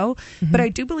 unschooling as well, but I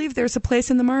do believe there's a place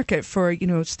in the market for,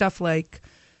 stuff like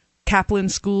Kaplan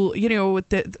School. There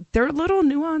are little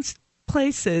nuanced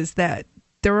places that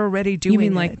they're already doing. You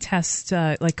mean like tests,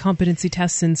 like competency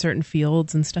tests in certain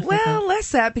fields and stuff like that? Well, less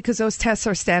that, because those tests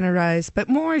are standardized, but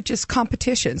more just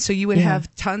competition. So you would have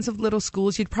tons of little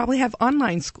schools. You'd probably have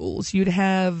online schools. You'd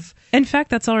have... In fact,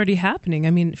 that's already happening.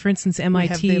 I mean, for instance, MIT... We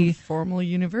have the informal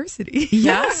university.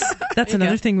 Yes, that's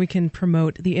another thing we can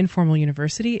promote. The informal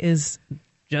university is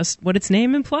just what its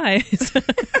name implies.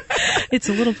 It's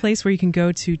a little place where you can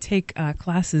go to take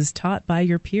classes taught by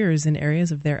your peers in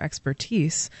areas of their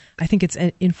expertise. I think it's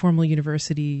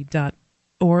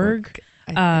informaluniversity.org.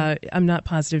 I'm not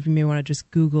positive. You may want to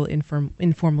just Google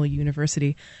informal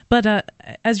university. But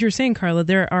as you're saying, Carla,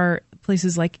 there are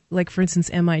places like for instance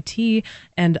MIT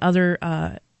and other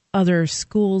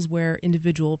schools where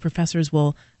individual professors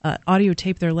will audio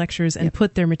tape their lectures and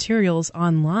put their materials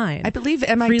online. I believe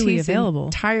MIT's available.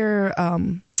 Entire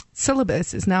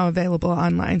syllabus is now available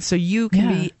online, so you can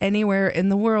be anywhere in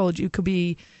the world. You could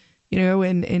be,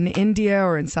 in India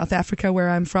or in South Africa, where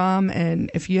I'm from, and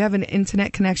if you have an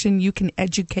internet connection, you can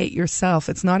educate yourself.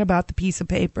 It's not about the piece of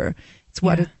paper. It's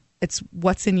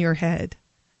what's in your head.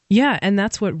 Yeah, and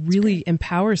that's what really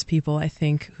empowers people, I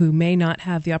think, who may not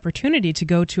have the opportunity to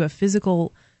go to a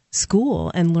physical school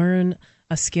and learn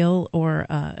a skill or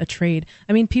a trade.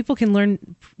 I mean, people can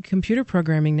learn computer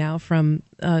programming now from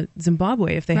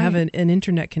Zimbabwe if they have an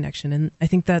internet connection, and I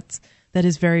think that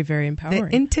is very, very empowering.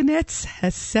 The internet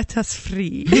has set us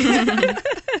free.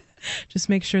 Just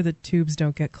make sure the tubes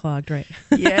don't get clogged, right?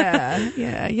 Yeah.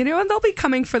 And they'll be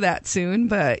coming for that soon,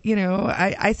 but,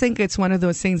 I think it's one of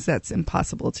those things that's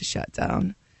impossible to shut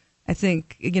down. I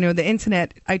think, the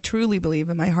internet, I truly believe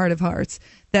in my heart of hearts,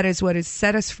 that is what has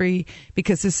set us free,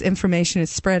 because this information is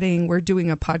spreading. We're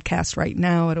doing a podcast right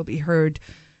now. It'll be heard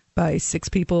by 6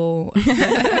 people.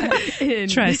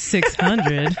 Try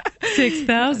 600.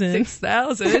 6,000.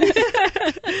 6,000.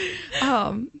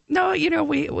 No,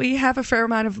 we have a fair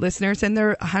amount of listeners, and there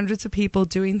are hundreds of people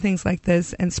doing things like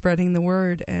this and spreading the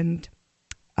word. And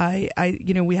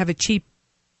we have a cheap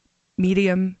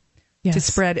medium to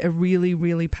spread a really,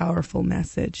 really powerful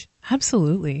message.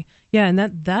 Absolutely. Yeah, and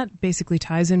that basically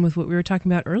ties in with what we were talking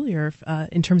about earlier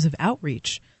in terms of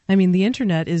outreach. I mean, the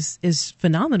internet is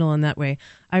phenomenal in that way.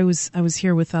 I was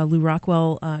here with Lou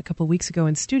Rockwell a couple of weeks ago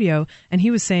in studio, and he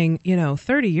was saying,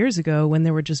 30 years ago when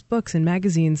there were just books and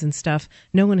magazines and stuff,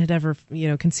 no one had ever,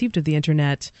 conceived of the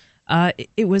internet.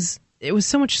 It was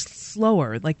so much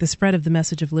slower, like the spread of the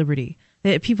message of liberty.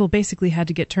 People basically had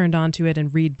to get turned on to it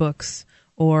and read books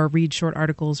or read short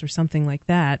articles or something like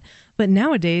that. But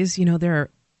nowadays,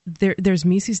 there's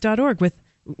Mises.org with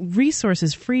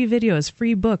resources, free videos,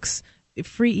 free books,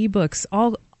 free ebooks,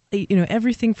 all,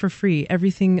 everything for free,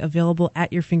 everything available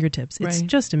at your fingertips. It's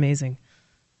just amazing.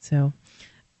 So,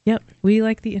 yep, we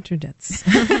like the internets.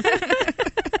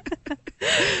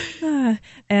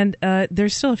 And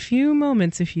there's still a few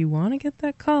moments if you want to get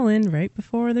that call in right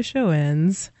before the show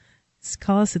ends. Just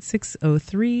call us at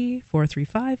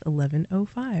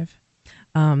 603-435-1105.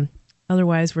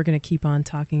 Otherwise, we're going to keep on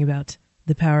talking about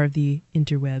the power of the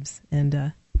interwebs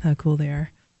and how cool they are.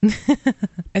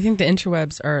 I think the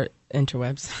interwebs are like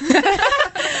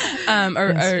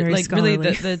scholarly.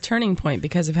 Really the turning point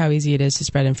because of how easy it is to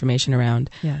spread information around.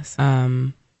 Yes.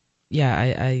 I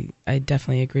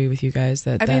definitely agree with you guys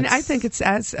that. I think it's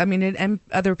and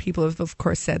other people have of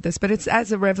course said this, but it's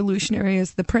as a revolutionary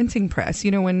as the printing press.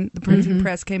 When the printing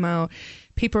press came out,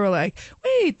 people were like,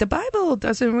 "Wait, the Bible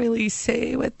doesn't really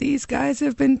say what these guys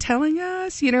have been telling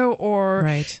us," and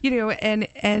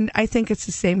I think it's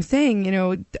the same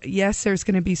thing. Yes, there's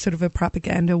going to be sort of a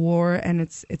propaganda war, and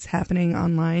it's happening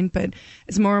online, but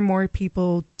as more and more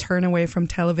people turn away from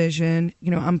television,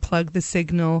 unplug the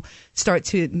signal, start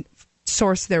to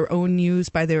source their own news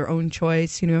by their own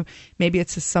choice. Maybe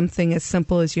it's something as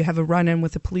simple as you have a run-in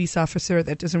with a police officer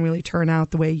that doesn't really turn out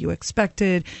the way you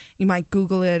expected. You might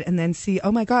Google it and then see,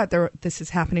 oh my God, this is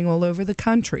happening all over the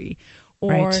country.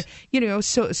 Or, so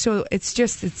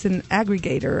it's an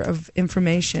aggregator of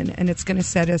information, and it's going to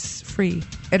set us free.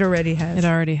 It already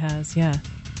has. Yeah.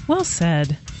 Well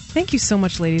said. Thank you so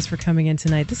much, ladies, for coming in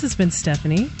tonight. This has been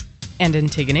Stephanie. And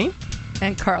Antigone.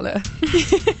 And Carla.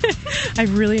 I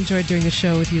really enjoyed doing the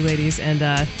show with you ladies, and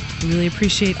really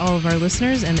appreciate all of our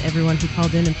listeners and everyone who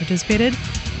called in and participated.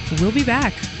 We'll be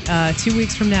back 2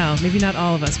 weeks from now. Maybe not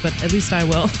all of us, but at least I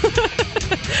will.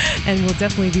 And we'll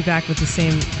definitely be back with the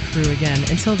same crew again.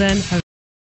 Until then, have